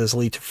compromises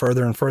lead to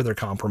further and further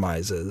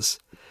compromises.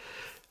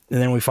 And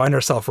then we find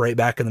ourselves right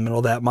back in the middle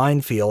of that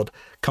minefield,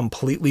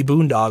 completely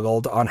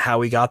boondoggled on how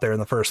we got there in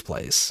the first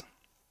place.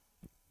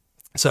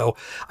 So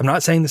I'm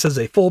not saying this is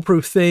a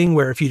foolproof thing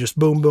where if you just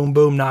boom, boom,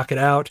 boom, knock it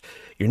out,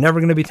 you're never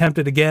going to be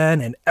tempted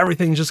again and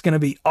everything's just going to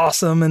be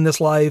awesome in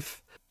this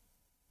life.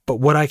 But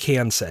what I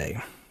can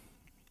say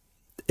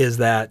is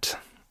that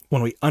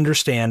when we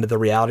understand the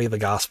reality of the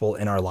gospel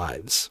in our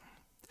lives,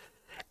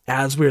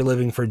 as we're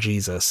living for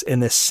Jesus in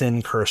this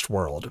sin-cursed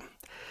world,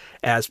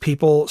 as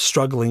people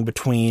struggling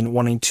between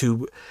wanting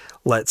to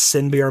let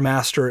sin be our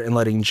master and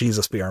letting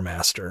Jesus be our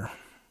master,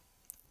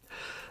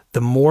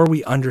 the more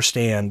we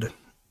understand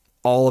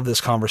all of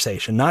this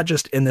conversation, not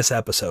just in this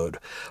episode,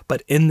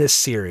 but in this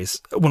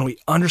series, when we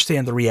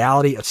understand the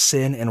reality of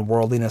sin and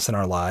worldliness in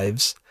our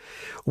lives,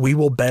 we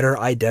will better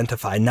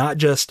identify not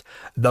just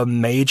the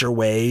major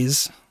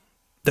ways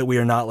that we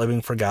are not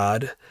living for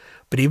God,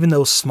 but even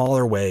those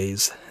smaller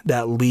ways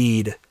that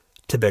lead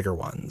to bigger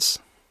ones.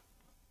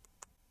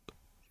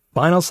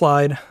 Final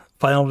slide,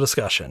 final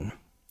discussion.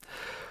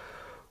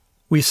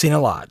 We've seen a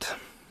lot.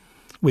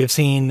 We have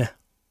seen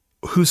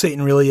who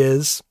Satan really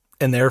is,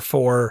 and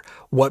therefore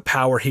what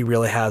power he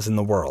really has in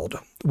the world.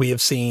 We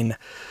have seen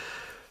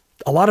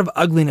a lot of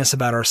ugliness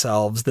about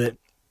ourselves that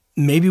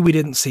maybe we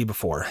didn't see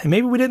before, and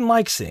maybe we didn't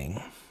like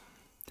seeing.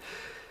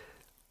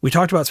 We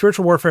talked about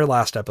spiritual warfare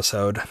last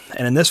episode,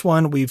 and in this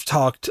one, we've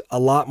talked a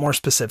lot more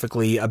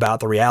specifically about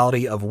the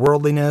reality of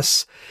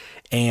worldliness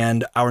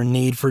and our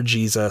need for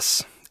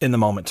Jesus in the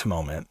moment to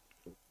moment.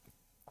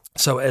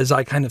 So as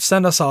I kind of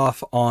send us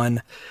off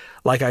on,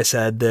 like I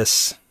said,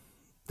 this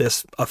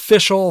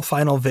official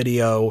final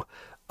video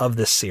of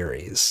this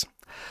series,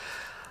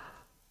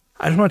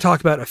 I just want to talk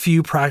about a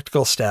few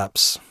practical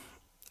steps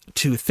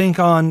to think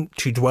on,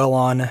 to dwell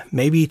on,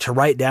 maybe to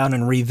write down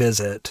and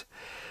revisit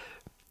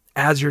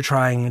as you're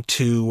trying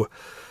to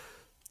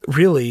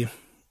really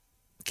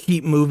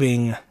keep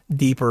moving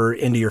deeper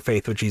into your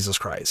faith with Jesus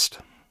Christ,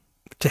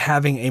 to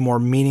having a more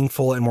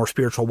meaningful and more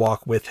spiritual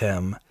walk with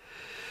him,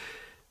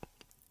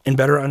 and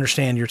better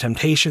understand your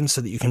temptations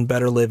so that you can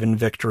better live in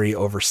victory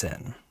over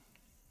sin.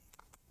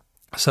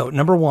 So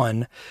number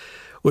one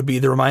would be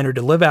the reminder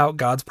to live out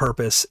God's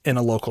purpose in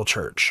a local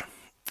church.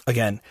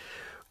 Again,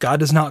 God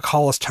does not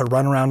call us to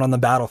run around on the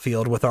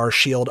battlefield with our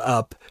shield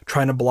up,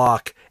 trying to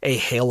block a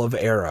hail of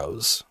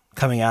arrows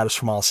coming at us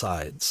from all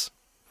sides.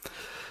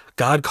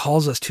 God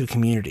calls us to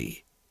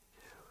community.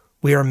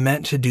 We are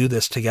meant to do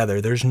this together.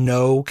 There's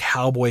no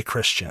cowboy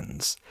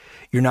Christians.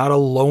 You're not a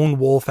lone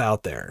wolf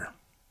out there.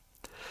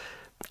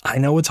 I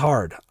know it's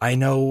hard. I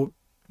know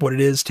what it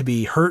is to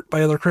be hurt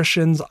by other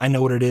Christians. I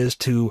know what it is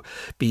to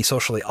be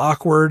socially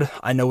awkward.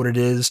 I know what it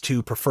is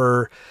to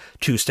prefer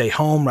to stay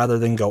home rather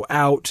than go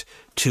out,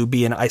 to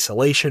be in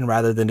isolation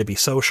rather than to be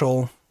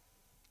social.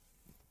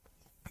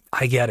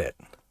 I get it.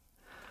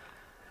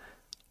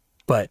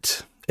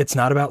 But it's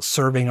not about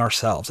serving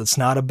ourselves. It's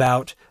not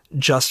about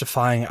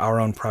justifying our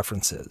own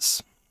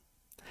preferences.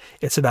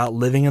 It's about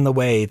living in the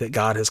way that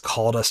God has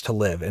called us to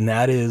live. And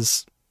that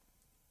is,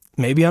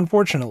 maybe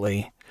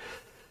unfortunately,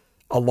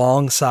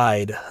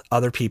 alongside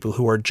other people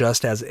who are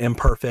just as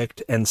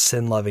imperfect and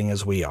sin-loving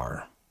as we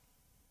are.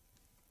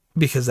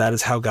 Because that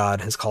is how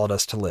God has called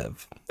us to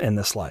live in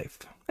this life.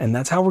 And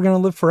that's how we're going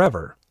to live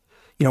forever.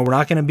 You know, we're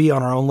not going to be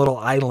on our own little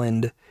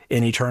island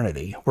in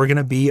eternity. We're going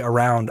to be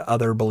around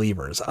other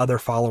believers, other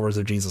followers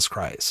of Jesus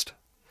Christ.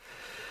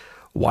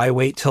 Why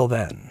wait till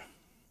then?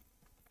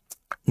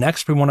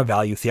 Next, we want to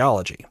value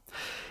theology.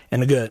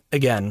 And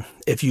again,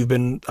 if you've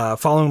been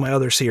following my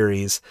other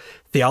series,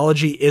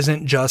 theology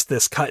isn't just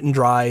this cut and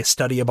dry,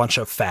 study a bunch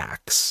of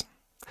facts.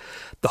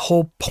 The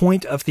whole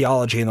point of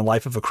theology in the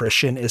life of a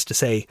Christian is to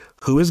say,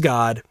 who is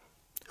God?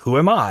 Who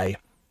am I?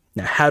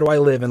 Now, how do I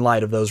live in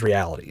light of those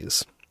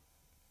realities?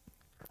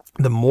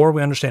 The more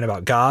we understand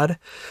about God,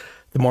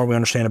 the more we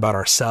understand about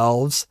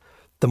ourselves,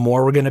 the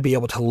more we're going to be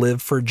able to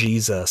live for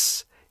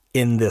Jesus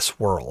in this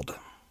world.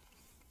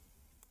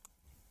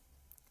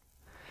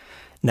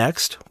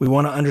 Next, we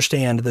want to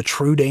understand the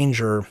true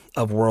danger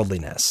of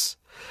worldliness.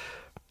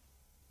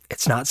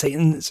 It's not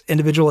Satan's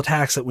individual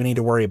attacks that we need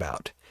to worry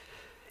about.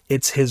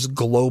 It's his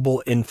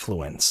global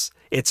influence.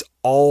 It's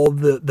all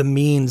the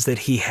means that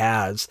he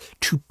has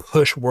to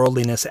push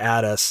worldliness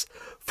at us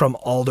from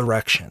all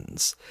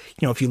directions.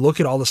 You know, if you look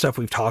at all the stuff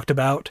we've talked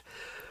about,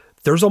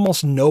 there's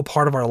almost no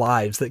part of our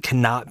lives that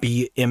cannot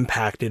be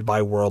impacted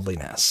by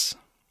worldliness.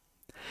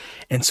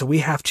 And so we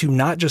have to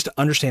not just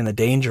understand the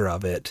danger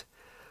of it,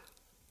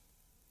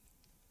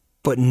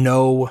 but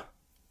know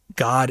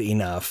God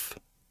enough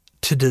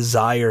to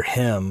desire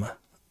him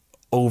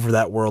over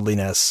that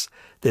worldliness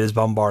that is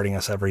bombarding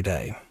us every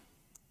day.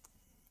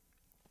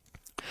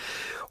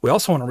 We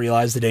also want to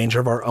realize the danger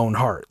of our own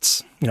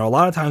hearts. A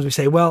lot of times we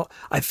say, well,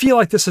 I feel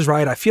like this is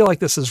right. I feel like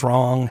this is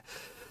wrong.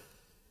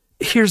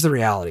 Here's the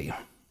reality.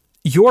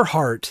 Your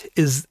heart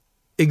is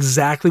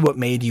exactly what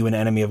made you an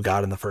enemy of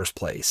God in the first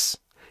place.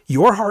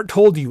 Your heart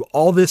told you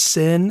all this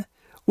sin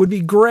would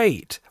be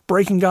great.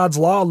 Breaking God's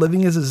law,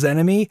 living as his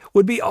enemy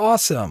would be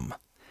awesome.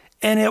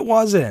 And it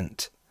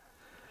wasn't.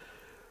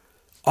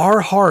 Our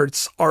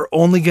hearts are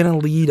only going to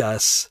lead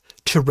us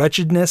to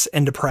wretchedness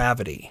and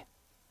depravity.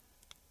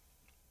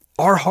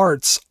 Our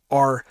hearts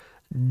are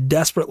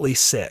desperately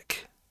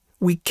sick.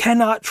 We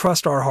cannot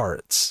trust our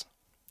hearts.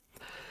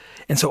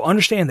 And so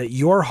understand that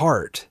your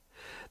heart,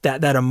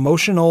 that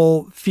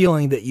emotional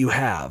feeling that you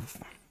have,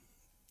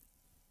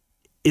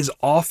 is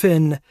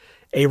often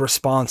a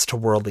response to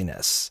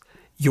worldliness.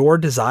 Your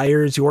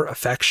desires, your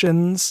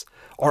affections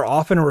are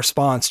often a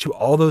response to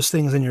all those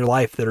things in your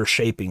life that are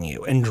shaping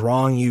you and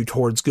drawing you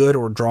towards good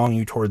or drawing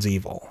you towards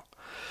evil.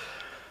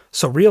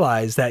 So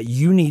realize that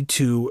you need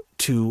to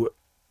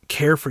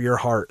care for your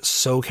heart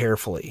so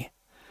carefully,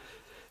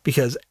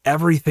 because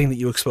everything that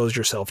you expose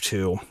yourself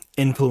to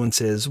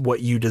influences what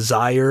you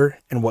desire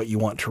and what you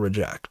want to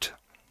reject.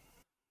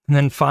 And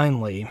then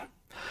finally,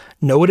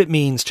 know what it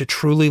means to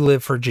truly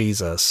live for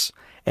Jesus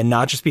and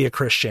not just be a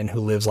Christian who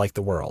lives like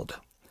the world.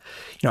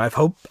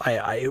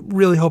 I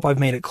really hope I've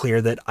made it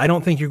clear that I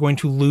don't think you're going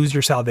to lose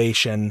your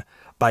salvation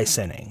by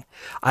sinning.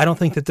 I don't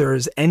think that there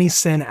is any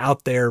sin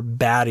out there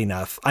bad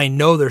enough. I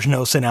know there's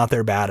no sin out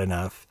there bad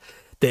enough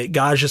that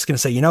God's just going to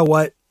say, you know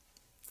what?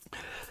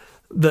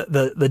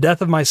 The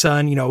death of my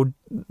son,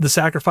 the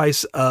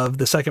sacrifice of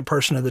the second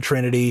person of the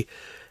Trinity,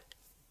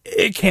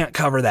 it can't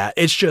cover that.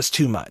 It's just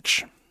too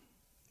much.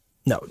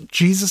 No,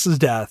 Jesus'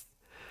 death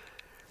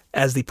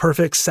as the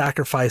perfect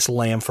sacrifice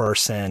lamb for our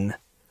sin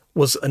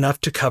was enough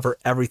to cover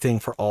everything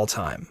for all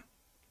time.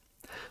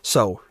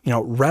 So,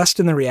 rest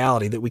in the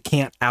reality that we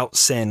can't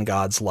out-sin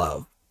God's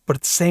love. But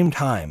at the same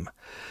time,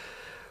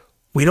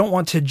 we don't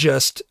want to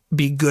just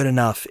be good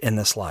enough in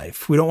this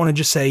life. We don't want to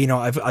just say,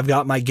 I've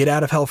got my get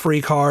out of hell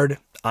free card.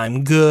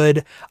 I'm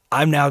good.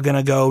 I'm now going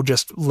to go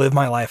just live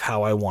my life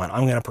how I want.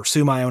 I'm going to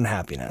pursue my own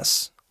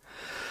happiness.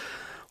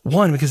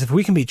 One, because if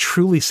we can be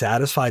truly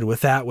satisfied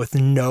with that, with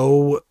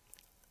no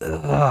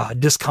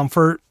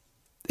discomfort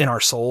in our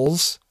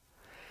souls,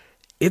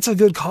 it's a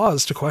good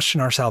cause to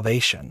question our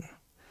salvation.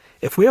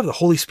 If we have the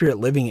Holy Spirit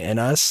living in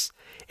us,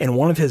 and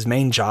one of his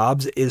main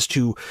jobs is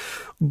to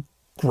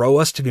grow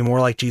us to be more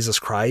like Jesus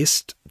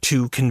Christ,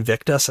 to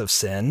convict us of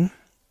sin,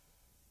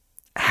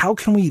 how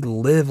can we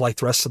live like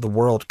the rest of the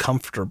world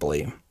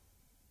comfortably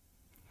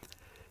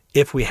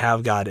if we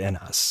have God in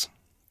us?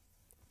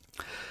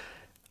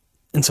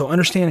 And so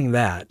understanding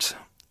that,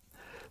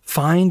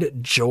 find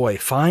joy,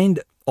 find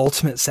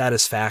ultimate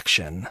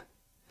satisfaction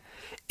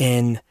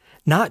in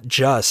not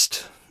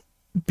just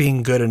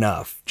being good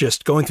enough,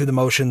 just going through the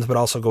motions, but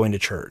also going to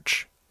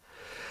church.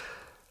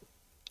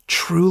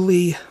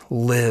 Truly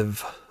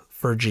live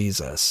for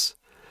Jesus.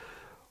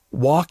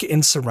 Walk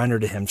in surrender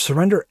to him.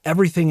 Surrender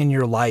everything in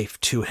your life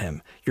to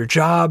him. Your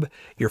job,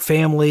 your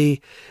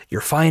family,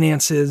 your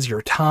finances,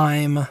 your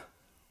time.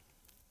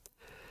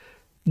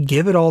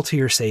 Give it all to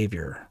your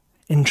Savior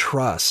and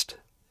trust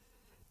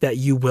that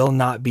you will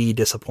not be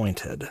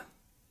disappointed,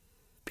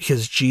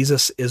 because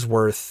Jesus is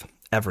worth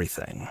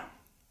everything.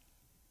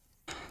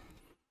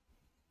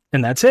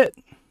 And that's it.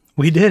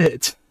 We did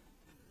it.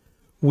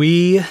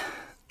 We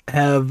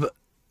have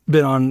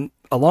been on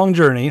a long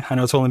journey. I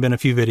know it's only been a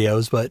few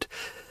videos, but,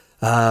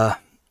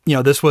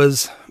 this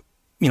was,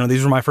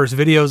 these were my first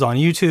videos on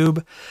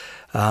YouTube.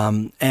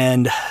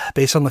 And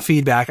based on the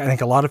feedback, I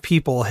think a lot of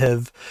people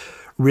have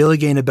really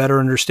gained a better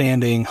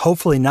understanding,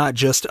 hopefully not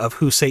just of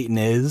who Satan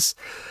is,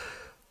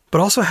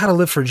 but also how to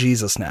live for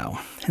Jesus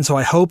now. And so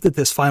I hope that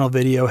this final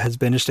video has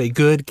been just a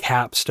good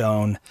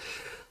capstone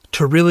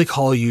to really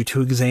call you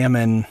to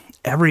examine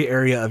every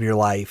area of your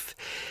life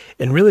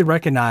and really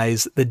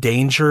recognize the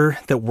danger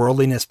that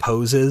worldliness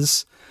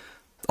poses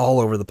all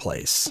over the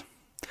place.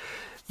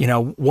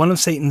 One of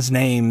Satan's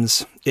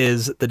names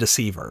is the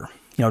deceiver.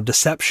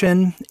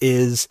 Deception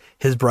is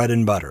his bread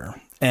and butter,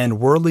 and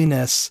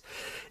worldliness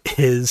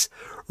is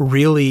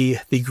really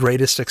the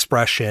greatest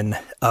expression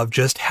of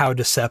just how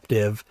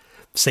deceptive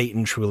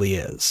Satan truly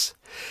is.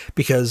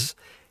 Because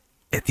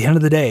at the end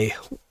of the day,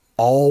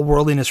 all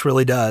worldliness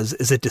really does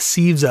is it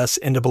deceives us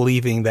into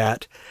believing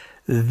that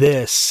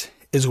this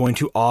is going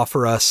to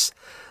offer us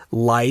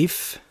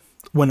life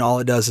when all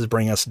it does is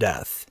bring us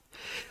death.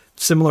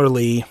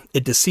 Similarly,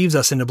 it deceives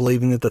us into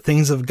believing that the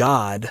things of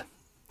God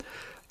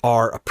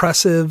are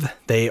oppressive,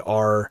 they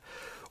are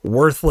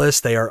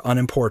worthless, they are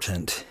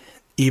unimportant,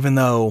 even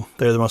though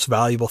they're the most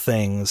valuable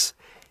things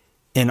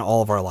in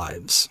all of our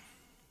lives.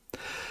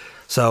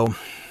 So,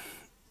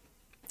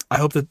 I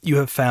hope that you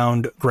have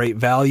found great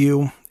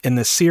value in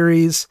this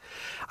series.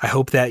 I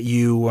hope that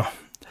you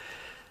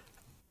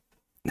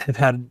have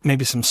had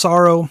maybe some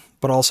sorrow,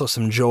 but also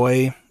some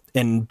joy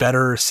in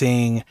better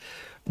seeing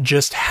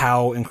just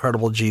how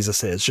incredible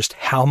Jesus is, just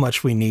how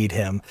much we need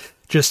him,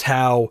 just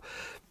how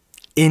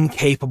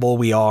incapable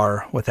we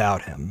are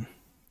without him.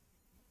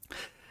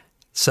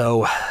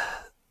 So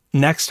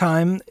next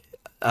time,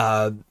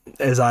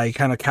 as I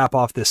kind of cap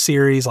off this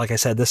series, like I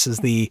said, this is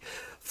the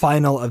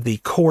final of the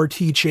core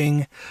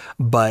teaching,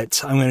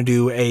 but I'm going to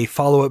do a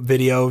follow-up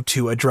video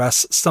to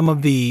address some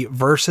of the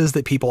verses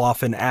that people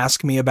often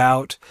ask me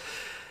about,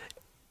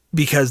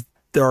 because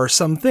there are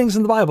some things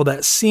in the Bible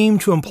that seem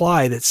to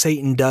imply that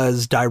Satan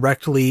does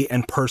directly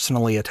and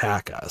personally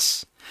attack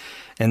us.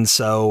 And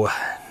so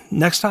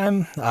next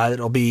time,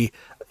 it'll be,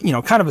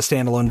 kind of a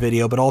standalone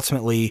video, but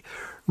ultimately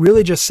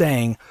really just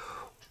saying,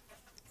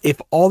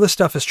 if all this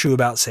stuff is true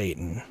about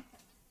Satan,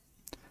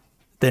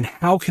 then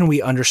how can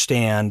we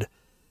understand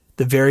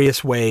the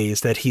various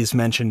ways that he's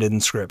mentioned in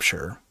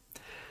Scripture?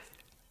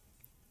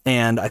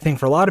 And I think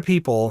for a lot of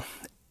people,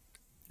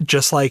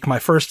 just like my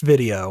first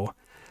video,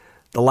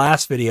 the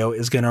last video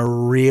is going to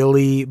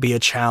really be a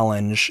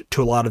challenge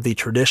to a lot of the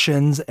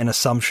traditions and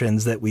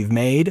assumptions that we've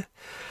made.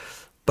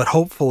 But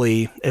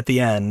hopefully at the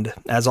end,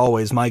 as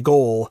always, my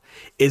goal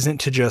isn't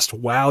to just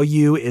wow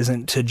you,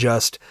 isn't to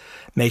just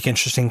make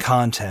interesting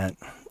content.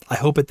 I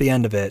hope at the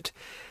end of it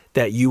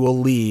that you will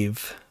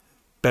leave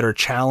better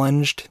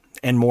challenged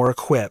and more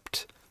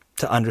equipped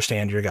to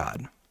understand your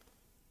God.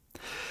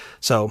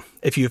 So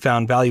if you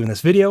found value in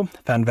this video,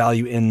 found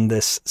value in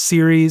this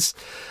series,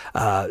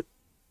 3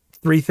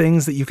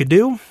 things that you could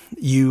do.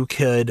 You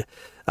could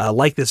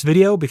like this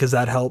video, because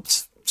that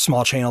helps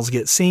small channels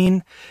get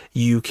seen.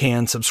 You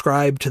can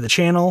subscribe to the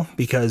channel,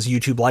 because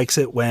YouTube likes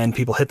it when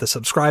people hit the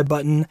subscribe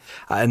button,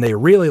 and they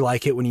really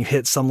like it when you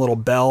hit some little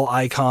bell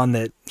icon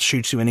that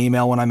shoots you an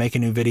email when I make a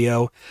new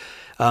video.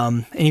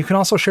 And you can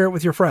also share it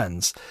with your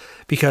friends,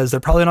 because they're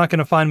probably not going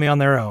to find me on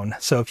their own.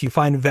 So if you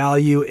find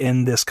value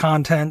in this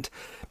content,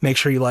 make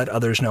sure you let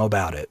others know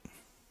about it.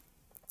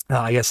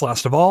 I guess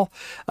last of all,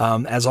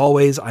 as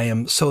always, I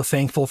am so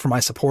thankful for my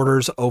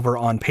supporters over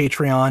on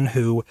Patreon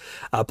who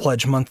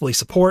pledge monthly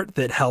support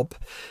that help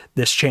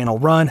this channel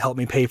run, help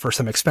me pay for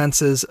some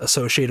expenses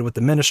associated with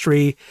the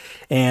ministry,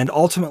 and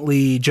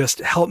ultimately just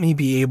help me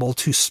be able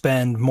to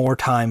spend more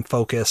time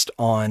focused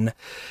on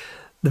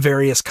the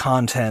various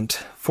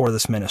content for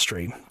this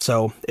ministry.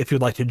 So if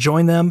you'd like to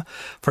join them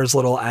for as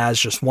little as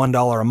just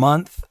 $1 a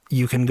month,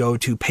 you can go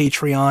to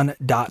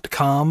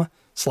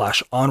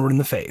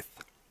patreon.com/onwardinthefaith.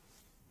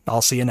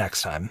 I'll see you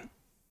next time.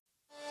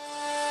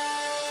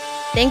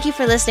 Thank you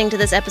for listening to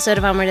this episode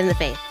of Onward in the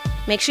Faith.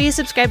 Make sure you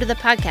subscribe to the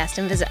podcast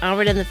and visit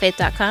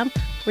onwardinthefaith.com,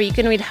 where you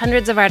can read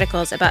hundreds of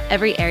articles about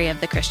every area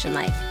of the Christian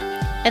life.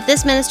 If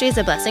this ministry is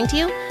a blessing to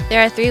you,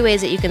 there are 3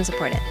 ways that you can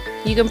support it.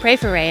 You can pray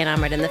for Ray and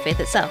Onward in the Faith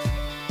itself.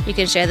 You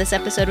can share this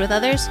episode with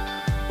others,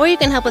 or you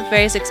can help with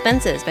various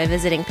expenses by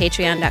visiting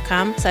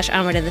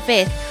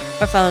patreon.com/onwardinthefaith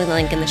or following the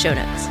link in the show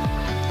notes.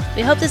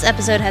 We hope this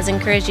episode has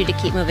encouraged you to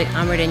keep moving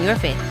onward in your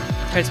faith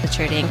towards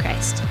maturity in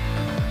Christ.